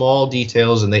is small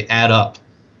details, and they add up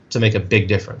to make a big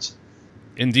difference.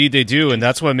 Indeed, they do, and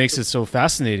that's what makes it so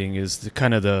fascinating. Is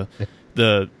the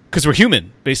because we're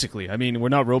human, basically. I mean, we're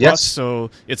not robots, yes. So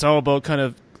it's all about kind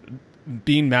of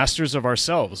being masters of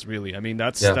ourselves, really. I mean,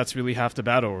 that's really half the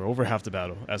battle, or over half the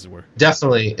battle, as it were.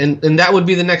 Definitely, and that would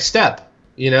be the next step.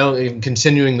 In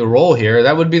continuing the role here,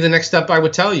 that would be the next step I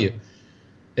would tell you.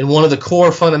 And one of the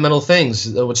core fundamental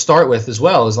things that would start with as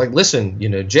well is like, listen,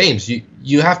 James,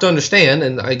 you have to understand,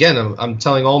 and again, I'm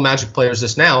telling all Magic players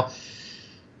this now,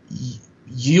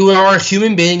 you are a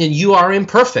human being and you are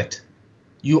imperfect.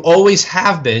 You always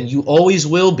have been, you always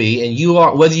will be, and you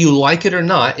are, whether you like it or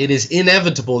not, it is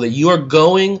inevitable that you are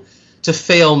going to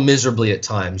fail miserably at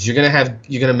times. You're going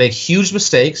to make huge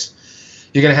mistakes.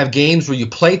 You're going to have games where you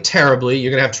play terribly.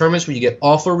 You're going to have tournaments where you get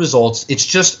awful results. It's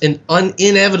just an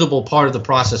inevitable part of the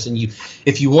process. And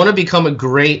if you want to become a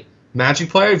great Magic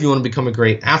player, if you want to become a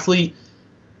great athlete,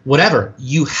 whatever,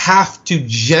 you have to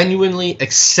genuinely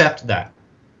accept that.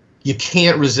 You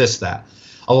can't resist that.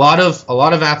 A lot of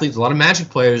athletes, a lot of Magic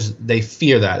players, they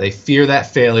fear that. They fear that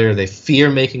failure. They fear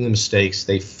making the mistakes.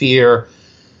 They fear,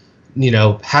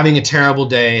 having a terrible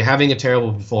day, having a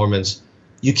terrible performance.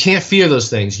 You can't fear those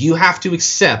things. You have to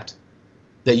accept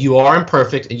that you are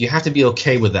imperfect, and you have to be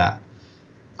okay with that.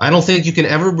 I don't think you can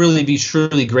ever really be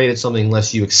truly great at something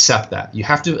unless you accept that. You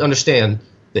have to understand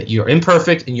that you're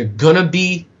imperfect and you're going to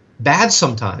be bad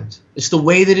sometimes. It's the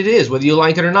way that it is, whether you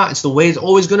like it or not. It's the way it's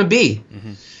always going to be.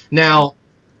 Mm-hmm. Now,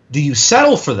 do you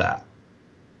settle for that?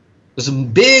 There's a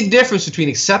big difference between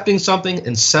accepting something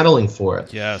and settling for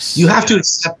it. Yes. You have to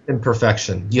accept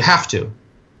imperfection. You have to.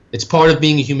 It's part of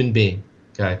being a human being.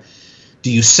 Okay.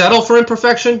 Do you settle for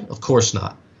imperfection? Of course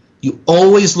not. You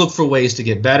always look for ways to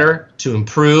get better, to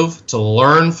improve, to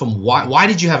learn from why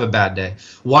did you have a bad day?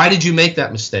 Why did you make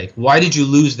that mistake? Why did you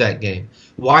lose that game?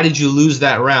 Why did you lose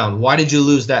that round? Why did you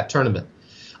lose that tournament?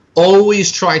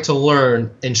 Always try to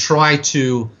learn and try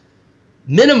to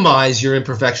minimize your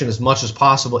imperfection as much as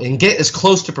possible and get as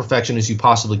close to perfection as you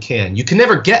possibly can. You can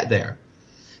never get there,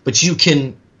 but you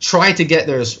can try to get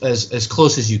there as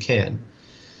close as you can.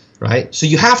 Right? So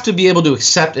you have to be able to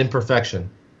accept imperfection.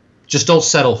 Just don't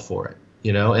settle for it,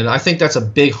 And I think that's a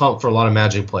big hump for a lot of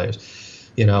Magic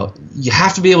players. You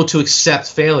have to be able to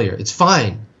accept failure. It's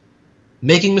fine.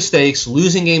 Making mistakes,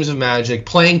 losing games of Magic,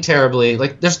 playing terribly,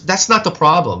 that's not the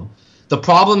problem. The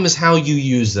problem is how you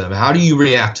use them. How do you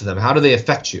react to them? How do they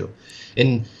affect you?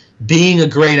 And being a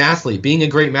great athlete, being a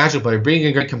great Magic player, being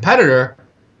a great competitor,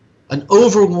 an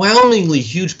overwhelmingly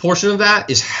huge portion of that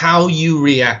is how you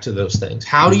react to those things.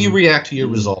 How do you react to your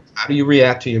results? How do you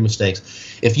react to your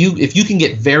mistakes? If you can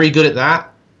get very good at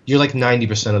that, you're like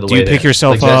 90% of the way there. Do you pick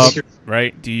yourself up,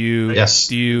 right? Do you yes.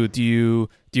 Do you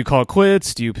call it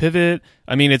quits? Do you pivot?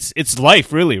 I mean, it's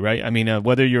life, really, right? I mean,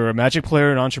 whether you're a Magic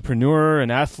player, an entrepreneur,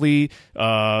 an athlete,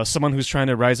 someone who's trying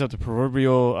to rise up the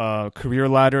proverbial career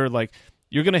ladder, like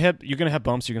you're gonna have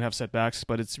bumps, you're gonna have setbacks,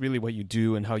 but it's really what you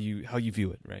do and how you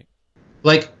view it, right?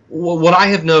 Like what I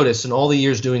have noticed in all the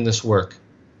years doing this work,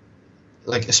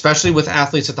 like especially with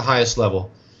athletes at the highest level,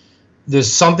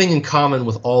 there's something in common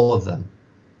with all of them.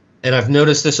 And I've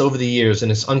noticed this over the years,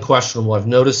 and it's unquestionable. I've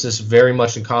noticed this very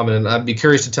much in common, and I'd be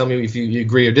curious to tell me if you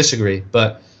agree or disagree.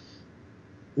 But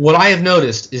what I have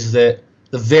noticed is that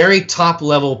the very top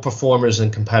level performers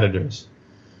and competitors,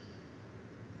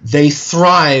 they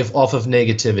thrive off of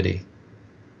negativity.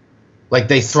 Like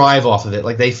they thrive off of it,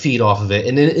 like they feed off of it.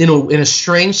 And in a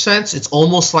strange sense, it's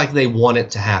almost like they want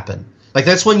it to happen. Like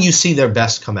that's when you see their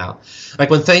best come out. Like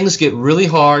when things get really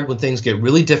hard, when things get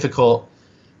really difficult,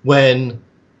 when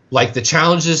like the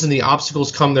challenges and the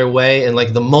obstacles come their way, and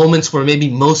like the moments where maybe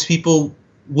most people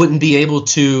wouldn't be able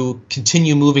to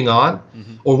continue moving on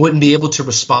or wouldn't be able to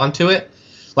respond to it,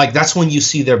 like that's when you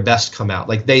see their best come out.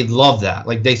 Like they love that.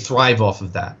 Like they thrive off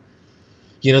of that.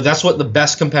 That's what the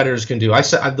best competitors can do.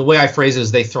 The way I phrase it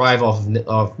is they thrive off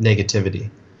of negativity.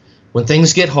 When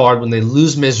things get hard, when they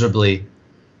lose miserably,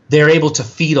 they're able to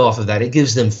feed off of that. It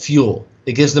gives them fuel.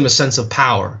 It gives them a sense of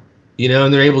power,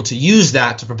 and they're able to use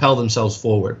that to propel themselves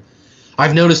forward.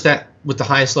 I've noticed that with the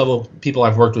highest level people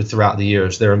I've worked with throughout the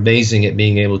years. They're amazing at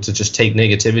being able to just take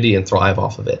negativity and thrive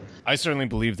off of it. I certainly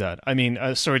believe that. I mean,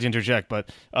 sorry to interject, but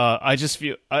I just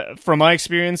feel, from my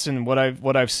experience and what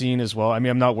I've seen as well. I mean,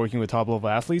 I'm not working with top level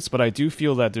athletes, but I do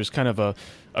feel that there's kind of a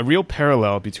real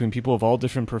parallel between people of all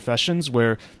different professions,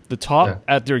 where the top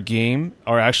at their game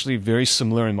are actually very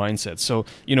similar in mindset. So,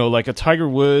 like a Tiger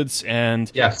Woods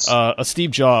and a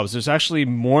Steve Jobs, there's actually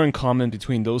more in common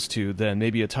between those two than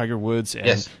maybe a Tiger Woods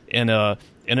and an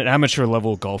amateur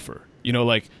level golfer.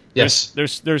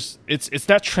 There's it's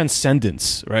that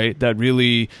transcendence, right? That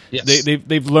really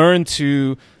they've learned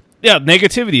to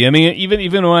negativity. I mean,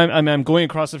 even though I'm going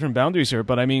across different boundaries here,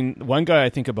 but I mean, one guy I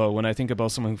think about when I think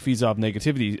about someone who feeds off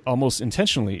negativity almost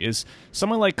intentionally is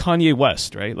someone like Kanye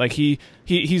West, right? Like he's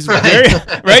very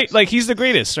right, like he's the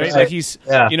greatest, right? Like he's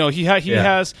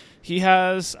he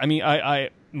has. I mean, I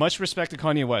much respect to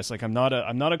Kanye West. Like I'm not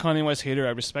a Kanye West hater. I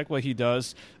respect what he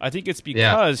does. I think it's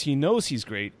because he knows he's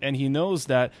great, and he knows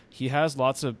that he has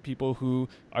lots of people who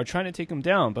are trying to take him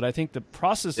down. But I think the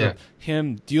process of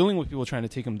him dealing with people trying to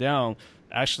take him down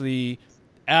actually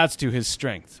adds to his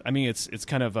strength. I mean, it's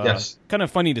kind of kind of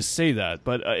funny to say that,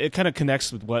 but it kind of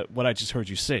connects with what I just heard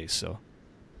you say. So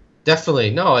definitely,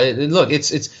 no. Look,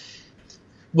 it's.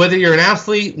 Whether you're an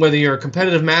athlete, whether you're a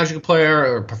competitive Magic player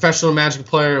or a professional Magic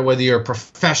player, whether you're a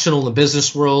professional in the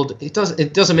business world, it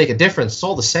doesn't make a difference. It's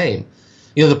all the same.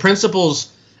 The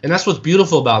principles, and that's what's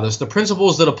beautiful about this. The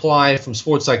principles that apply from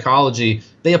sports psychology,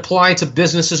 they apply to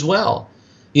business as well.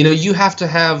 You have to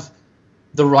have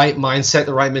the right mindset,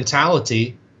 the right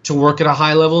mentality to work at a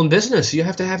high level in business. You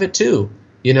have to have it too.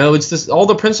 It's this. All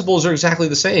the principles are exactly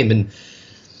the same, and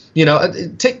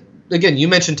Again, you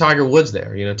mentioned Tiger Woods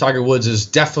there. Tiger Woods is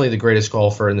definitely the greatest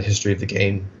golfer in the history of the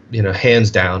game,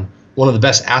 hands down. One of the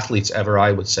best athletes ever, I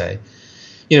would say.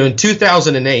 In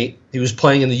 2008, he was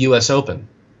playing in the U.S. Open.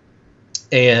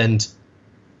 And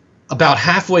about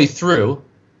halfway through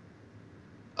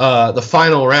the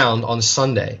final round on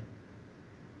Sunday,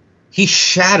 he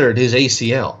shattered his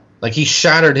ACL. Like, he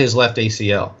shattered his left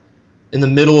ACL in the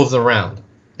middle of the round.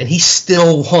 And he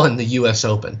still won the U.S.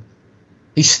 Open.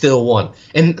 He still won.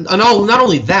 And not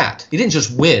only that, he didn't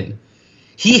just win.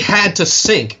 He had to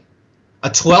sink a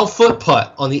 12-foot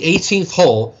putt on the 18th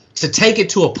hole to take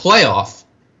it to a playoff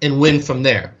and win from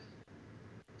there.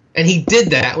 And he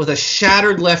did that with a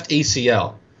shattered left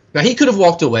ACL. Now, he could have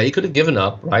walked away. He could have given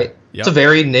up, right? Yep. It's a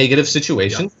very negative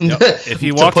situation. Yep. If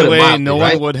he walked away, mildly, no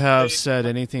one would have said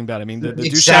anything bad. I mean, the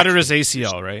dude shattered his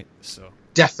ACL, right? So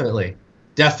Definitely.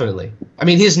 I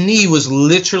mean, his knee was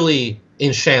literally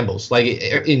in shambles.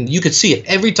 You could see it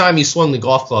every time he swung the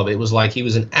golf club. It was like he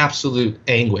was in absolute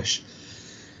anguish.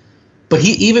 But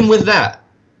even with that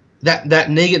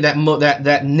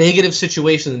negative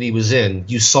situation that he was in,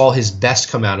 you saw his best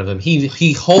come out of him.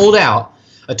 He holed out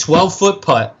a 12-foot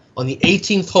putt on the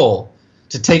 18th hole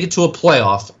to take it to a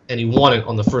playoff, and he won it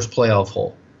on the first playoff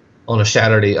hole on a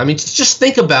Saturday. I mean, just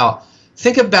think about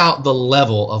the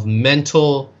level of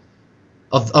mentality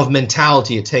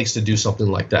it takes to do something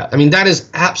like that. I mean, that is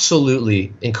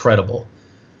absolutely incredible,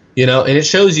 and it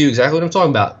shows you exactly what I'm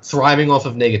talking about, thriving off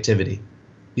of negativity.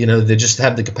 They just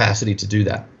have the capacity to do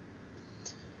that.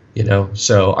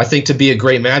 So I think to be a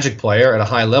great Magic player at a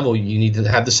high level, you need to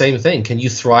have the same thing. Can you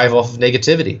thrive off of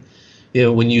negativity?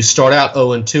 When you start out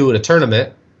 0-2 at a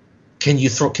tournament, can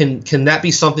that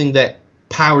be something that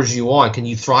powers you on? Can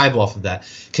you thrive off of that?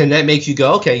 Can that make you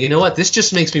go, okay, you know what? This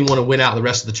just makes me want to win out the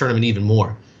rest of the tournament even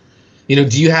more.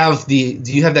 Do you have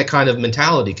that kind of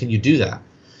mentality? Can you do that?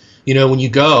 When you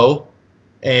go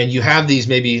and you have these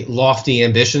maybe lofty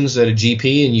ambitions at a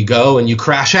GP and you go and you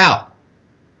crash out,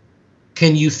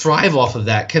 can you thrive off of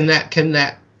that? Can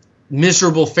that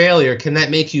miserable failure, can that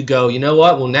make you go, you know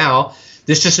what? Well, now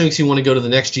this just makes you want to go to the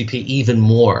next GP even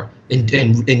more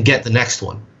and get the next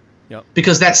one. Yep.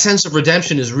 Because that sense of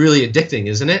redemption is really addicting,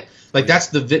 isn't it? Like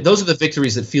those are the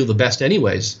victories that feel the best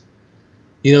anyways.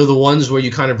 The ones where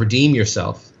you kind of redeem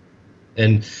yourself.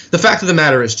 And the fact of the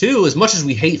matter is too, as much as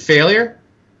we hate failure,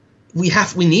 we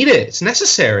need it. It's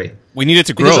necessary. We need it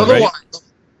to grow, right?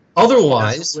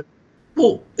 Otherwise,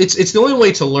 well, it's the only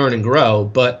way to learn and grow.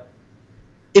 But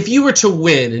if you were to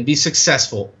win and be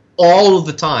successful all of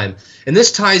the time, and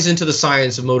this ties into the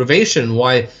science of motivation,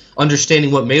 why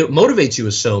understanding what motivates you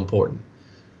is so important,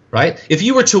 right? If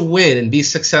you were to win and be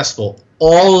successful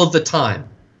all of the time,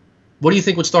 what do you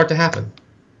think would start to happen?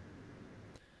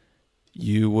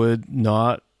 You would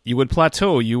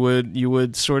plateau. You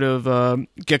would sort of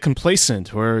get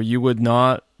complacent, or you would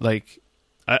not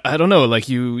I don't know, like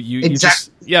you would get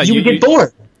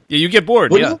bored. Yeah, you get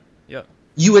bored. Wouldn't you? Yeah.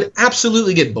 You would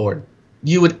absolutely get bored.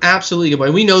 We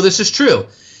know this is true.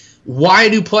 Why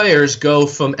do players go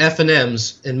from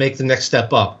F&Ms and make the next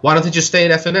step up? Why don't they just stay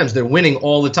at F&Ms? They're winning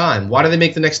all the time. Why do they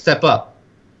make the next step up?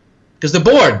 Because they're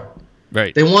bored.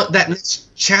 Right. They want that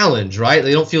next challenge, right?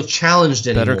 They don't feel challenged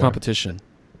anymore. Better competition.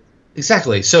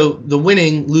 Exactly. So the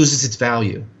winning loses its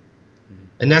value.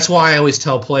 And that's why I always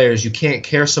tell players you can't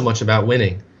care so much about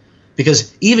winning.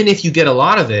 Because even if you get a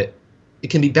lot of it,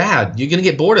 it can be bad. You're going to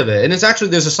get bored of it. And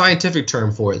there's a scientific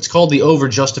term for it. It's called the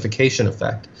over-justification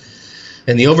effect.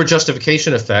 And the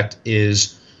over-justification effect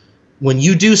is when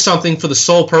you do something for the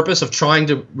sole purpose of trying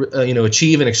to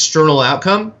achieve an external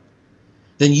outcome,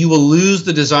 then you will lose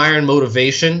the desire and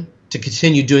motivation to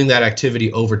continue doing that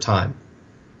activity over time.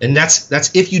 And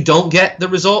that's if you don't get the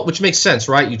result, which makes sense,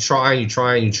 right? You try and you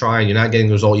try and you try and you're not getting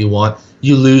the result you want.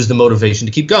 You lose the motivation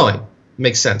to keep going. It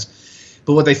makes sense.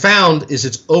 But what they found is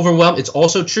it's overwhelmed. It's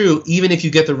also true even if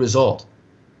you get the result.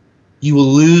 You will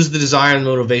lose the desire and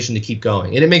motivation to keep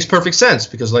going. And it makes perfect sense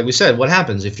because, like we said, what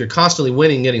happens? If you're constantly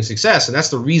winning, getting success, and that's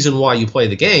the reason why you play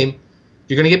the game,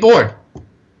 you're going to get bored.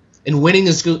 And winning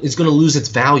is going to lose its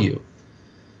value.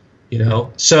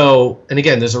 So, and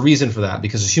again, there's a reason for that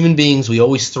because as human beings, we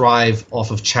always thrive off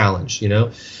of challenge.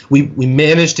 We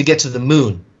managed to get to the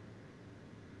moon,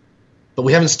 but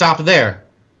we haven't stopped there.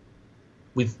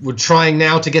 We're trying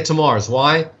now to get to Mars.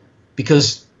 Why?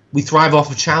 Because we thrive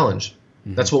off of challenge.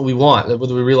 Mm-hmm. That's what we want.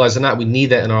 Whether we realize it or not, we need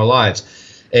that in our lives.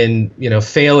 And,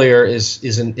 failure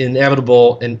is an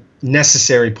inevitable and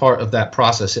necessary part of that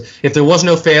process. If there was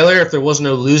no failure, if there was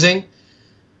no losing,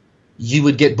 you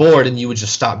would get bored and you would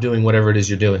just stop doing whatever it is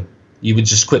you're doing. You would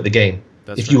just quit the game.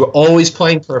 If you were always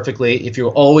playing perfectly, if you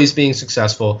were always being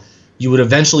successful, you would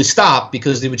eventually stop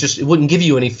because it wouldn't give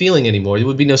you any feeling anymore. There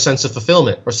would be no sense of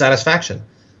fulfillment or satisfaction.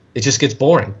 It just gets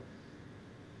boring.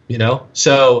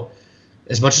 So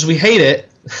as much as we hate it,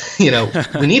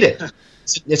 we need it.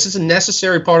 It's just a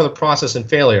necessary part of the process in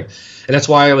failure. And that's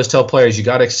why I always tell players you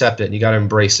got to accept it and you got to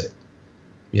embrace it.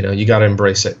 You got to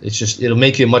embrace it. It'll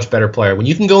make you a much better player. When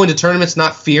you can go into tournaments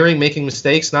not fearing making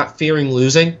mistakes, not fearing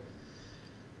losing,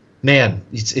 man,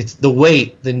 it's the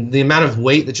weight, the amount of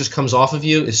weight that just comes off of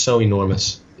you is so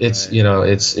enormous.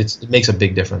 It makes a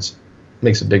big difference. It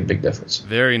makes a big difference.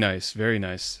 Very nice, very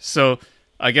nice. So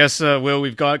I guess Will,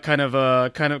 we've got kind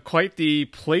of quite the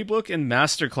playbook and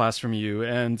masterclass from you,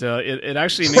 and it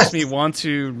actually makes me want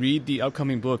to read the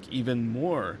upcoming book even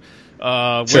more.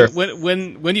 Sure.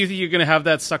 When do you think you're gonna have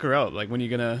that sucker out? Like when you're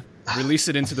gonna release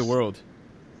it into the world?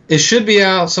 It should be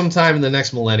out sometime in the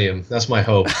next millennium. That's my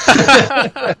hope.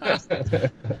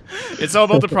 It's all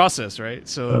about the process, right?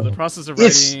 So the process of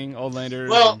writing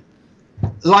Outlanders. Well,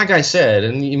 like I said,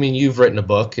 and you've written a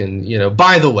book, and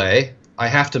by the way, I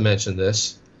have to mention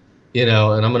this, and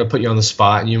I'm going to put you on the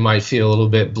spot, and you might feel a little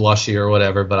bit blushy or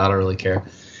whatever, but I don't really care.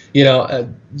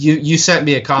 You sent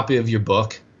me a copy of your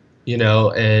book,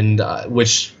 and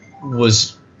which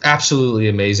was absolutely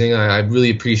amazing. I really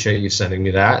appreciate you sending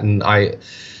me that, and I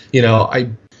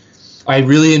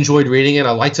really enjoyed reading it.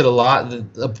 I liked it a lot.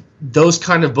 Those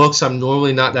kind of books I'm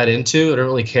normally not that into. I don't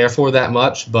really care for that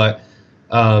much, but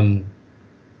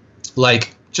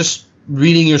just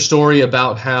reading your story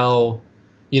about how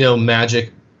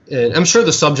Magic, and I'm sure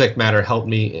the subject matter helped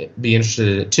me be interested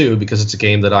in it too, because it's a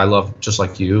game that I love just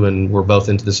like you, and we're both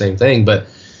into the same thing. But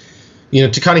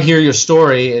to kind of hear your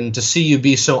story and to see you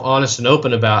be so honest and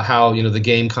open about how the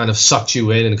game kind of sucked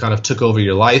you in and kind of took over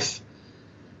your life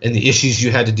and the issues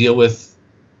you had to deal with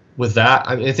that.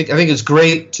 I think it's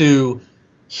great to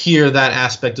hear that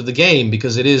aspect of the game,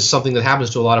 because it is something that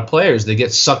happens to a lot of players. They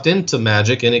get sucked into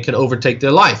Magic and it can overtake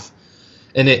their life,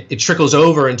 and it trickles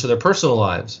over into their personal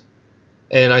lives.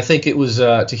 And I think it was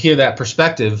to hear that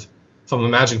perspective from a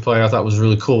Magic player, I thought was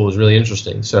really cool. It was really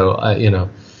interesting. So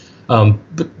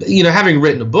but having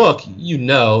written a book,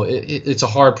 it's a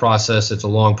hard process. It's a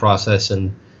long process,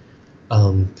 and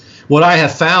what I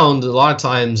have found a lot of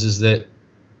times is that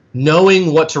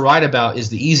knowing what to write about is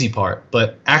the easy part,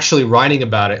 but actually writing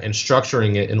about it and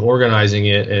structuring it and organizing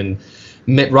it and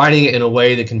writing it in a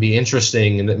way that can be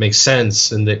interesting and that makes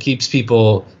sense and that keeps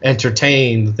people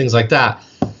entertained, things like that,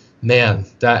 man,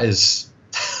 that is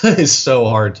so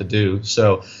hard to do.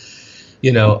 So,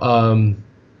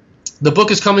 the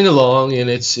book is coming along, and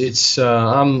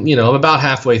I'm about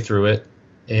halfway through it,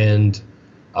 and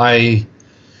I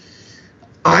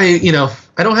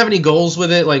don't have any goals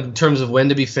with it, like in terms of when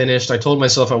to be finished. I told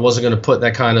myself I wasn't going to put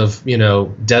that kind of,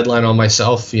 deadline on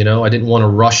myself. I didn't want to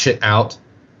rush it out.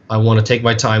 I want to take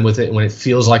my time with it. And when it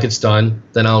feels like it's done,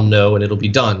 then I'll know and it'll be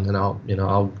done, and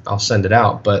I'll send it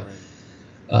out. But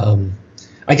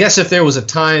I guess if there was a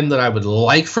time that I would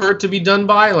like for it to be done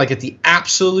by, like at the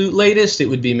absolute latest, it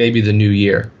would be maybe the new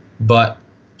year. But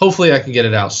hopefully I can get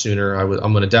it out sooner.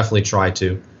 I'm going to definitely try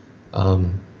to.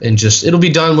 And just it'll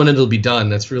be done when it'll be done.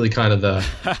 That's really kind of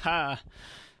the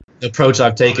approach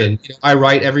I've taken. I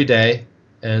write every day,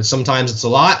 and sometimes it's a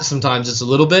lot, sometimes it's a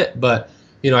little bit, but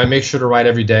I make sure to write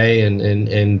every day,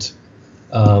 and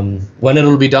when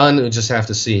it'll be done, we'll just have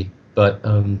to see. But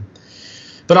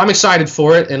I'm excited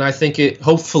for it, and I think it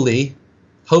hopefully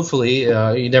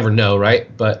you never know,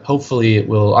 right? But hopefully it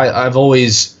will. I've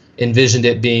always envisioned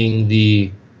it being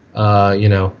the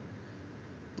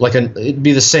it'd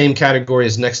be the same category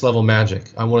as Next Level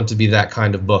Magic. I want it to be that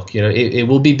kind of book. It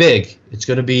will be big. It's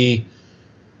going to be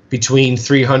between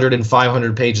 300 and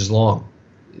 500 pages long.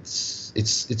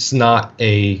 It's not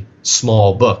a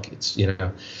small book. It's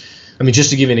just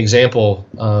to give you an example,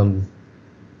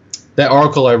 that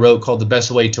article I wrote called "The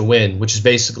Best Way to Win," which is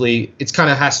basically it's kind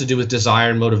of has to do with desire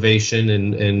and motivation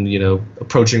and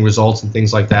approaching results and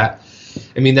things like that.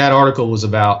 That article was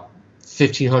about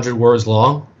 1,500 words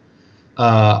long.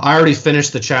 I already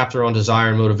finished the chapter on desire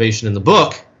and motivation in the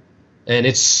book, and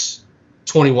it's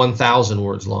 21,000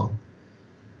 words long.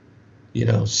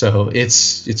 So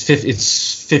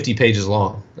it's 50 pages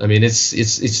long.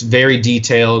 It's very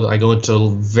detailed. I go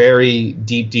into very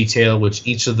deep detail with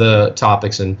each of the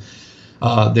topics, and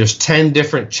there's 10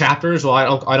 different chapters. Well,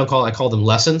 I call them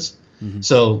lessons. Mm-hmm.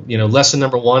 So lesson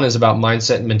number 1 is about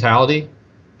mindset and mentality,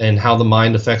 and how the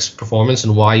mind affects performance,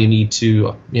 and why you need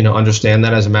to understand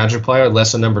that as a Magic player.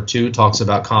 Lesson number 2 talks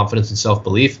about confidence and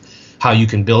self-belief, how you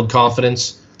can build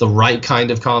confidence, the right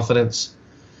kind of confidence,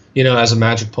 as a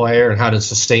Magic player, and how to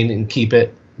sustain it and keep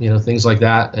it, things like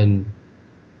that. And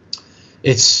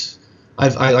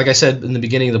like I said in the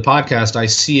beginning of the podcast, I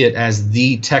see it as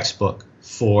the textbook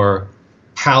for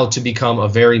how to become a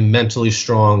very mentally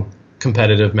strong,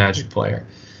 competitive Magic player.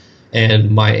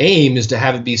 And my aim is to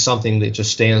have it be something that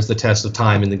just stands the test of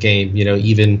time in the game.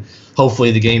 Even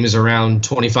hopefully the game is around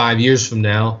 25 years from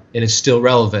now and it's still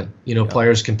relevant.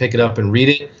 Players can pick it up and read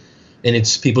it,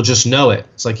 and people just know it.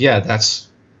 It's like, yeah, that's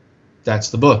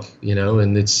the book,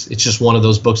 and it's just one of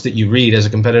those books that you read as a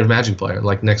competitive Magic player,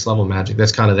 like Next Level Magic.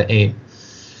 That's kind of the aim.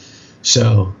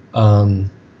 So,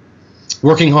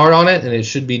 working hard on it, and it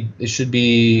should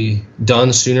be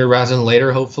done sooner rather than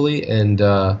later, hopefully. And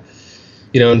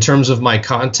in terms of my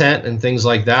content and things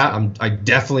like that, I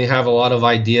definitely have a lot of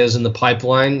ideas in the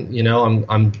pipeline.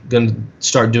 I'm going to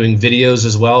start doing videos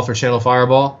as well for Channel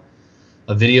Fireball,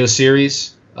 a video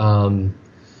series, and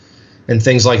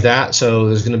things like that. So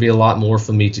there's going to be a lot more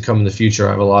for me to come in the future.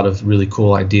 I have a lot of really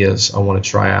cool ideas I want to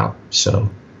try out. So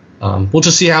we'll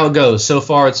just see how it goes. So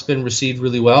far, it's been received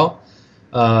really well,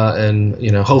 and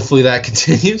hopefully that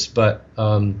continues. But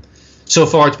so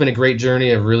far, it's been a great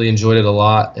journey. I've really enjoyed it a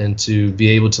lot, and to be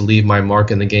able to leave my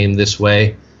mark in the game this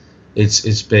way,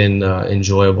 it's been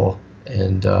enjoyable,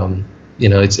 and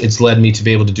it's led me to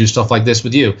be able to do stuff like this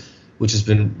with you, which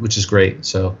is great.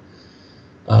 So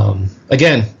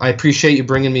again, I appreciate you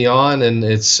bringing me on, and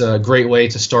it's a great way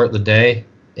to start the day.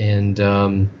 And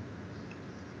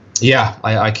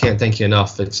I can't thank you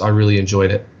enough. I really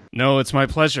enjoyed it. No, it's my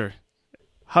pleasure.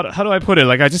 How do I put it?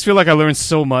 I just feel like I learned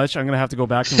so much. I'm going to have to go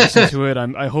back and listen to it.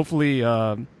 I hopefully,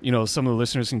 some of the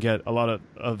listeners can get a lot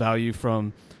of value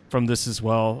from this as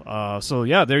well. So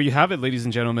yeah, there you have it, ladies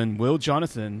and gentlemen. Will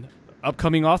Jonathan,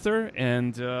 upcoming author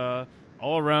and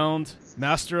all-around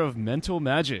master of mental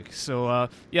magic. So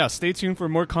stay tuned for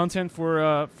more content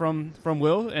from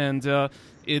Will. And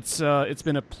it's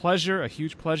been a pleasure, a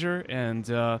huge pleasure. And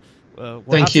we'll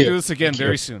have to do this again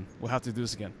very soon. We'll have to do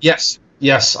this again.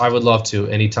 Yes, I would love to.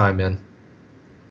 Anytime, man.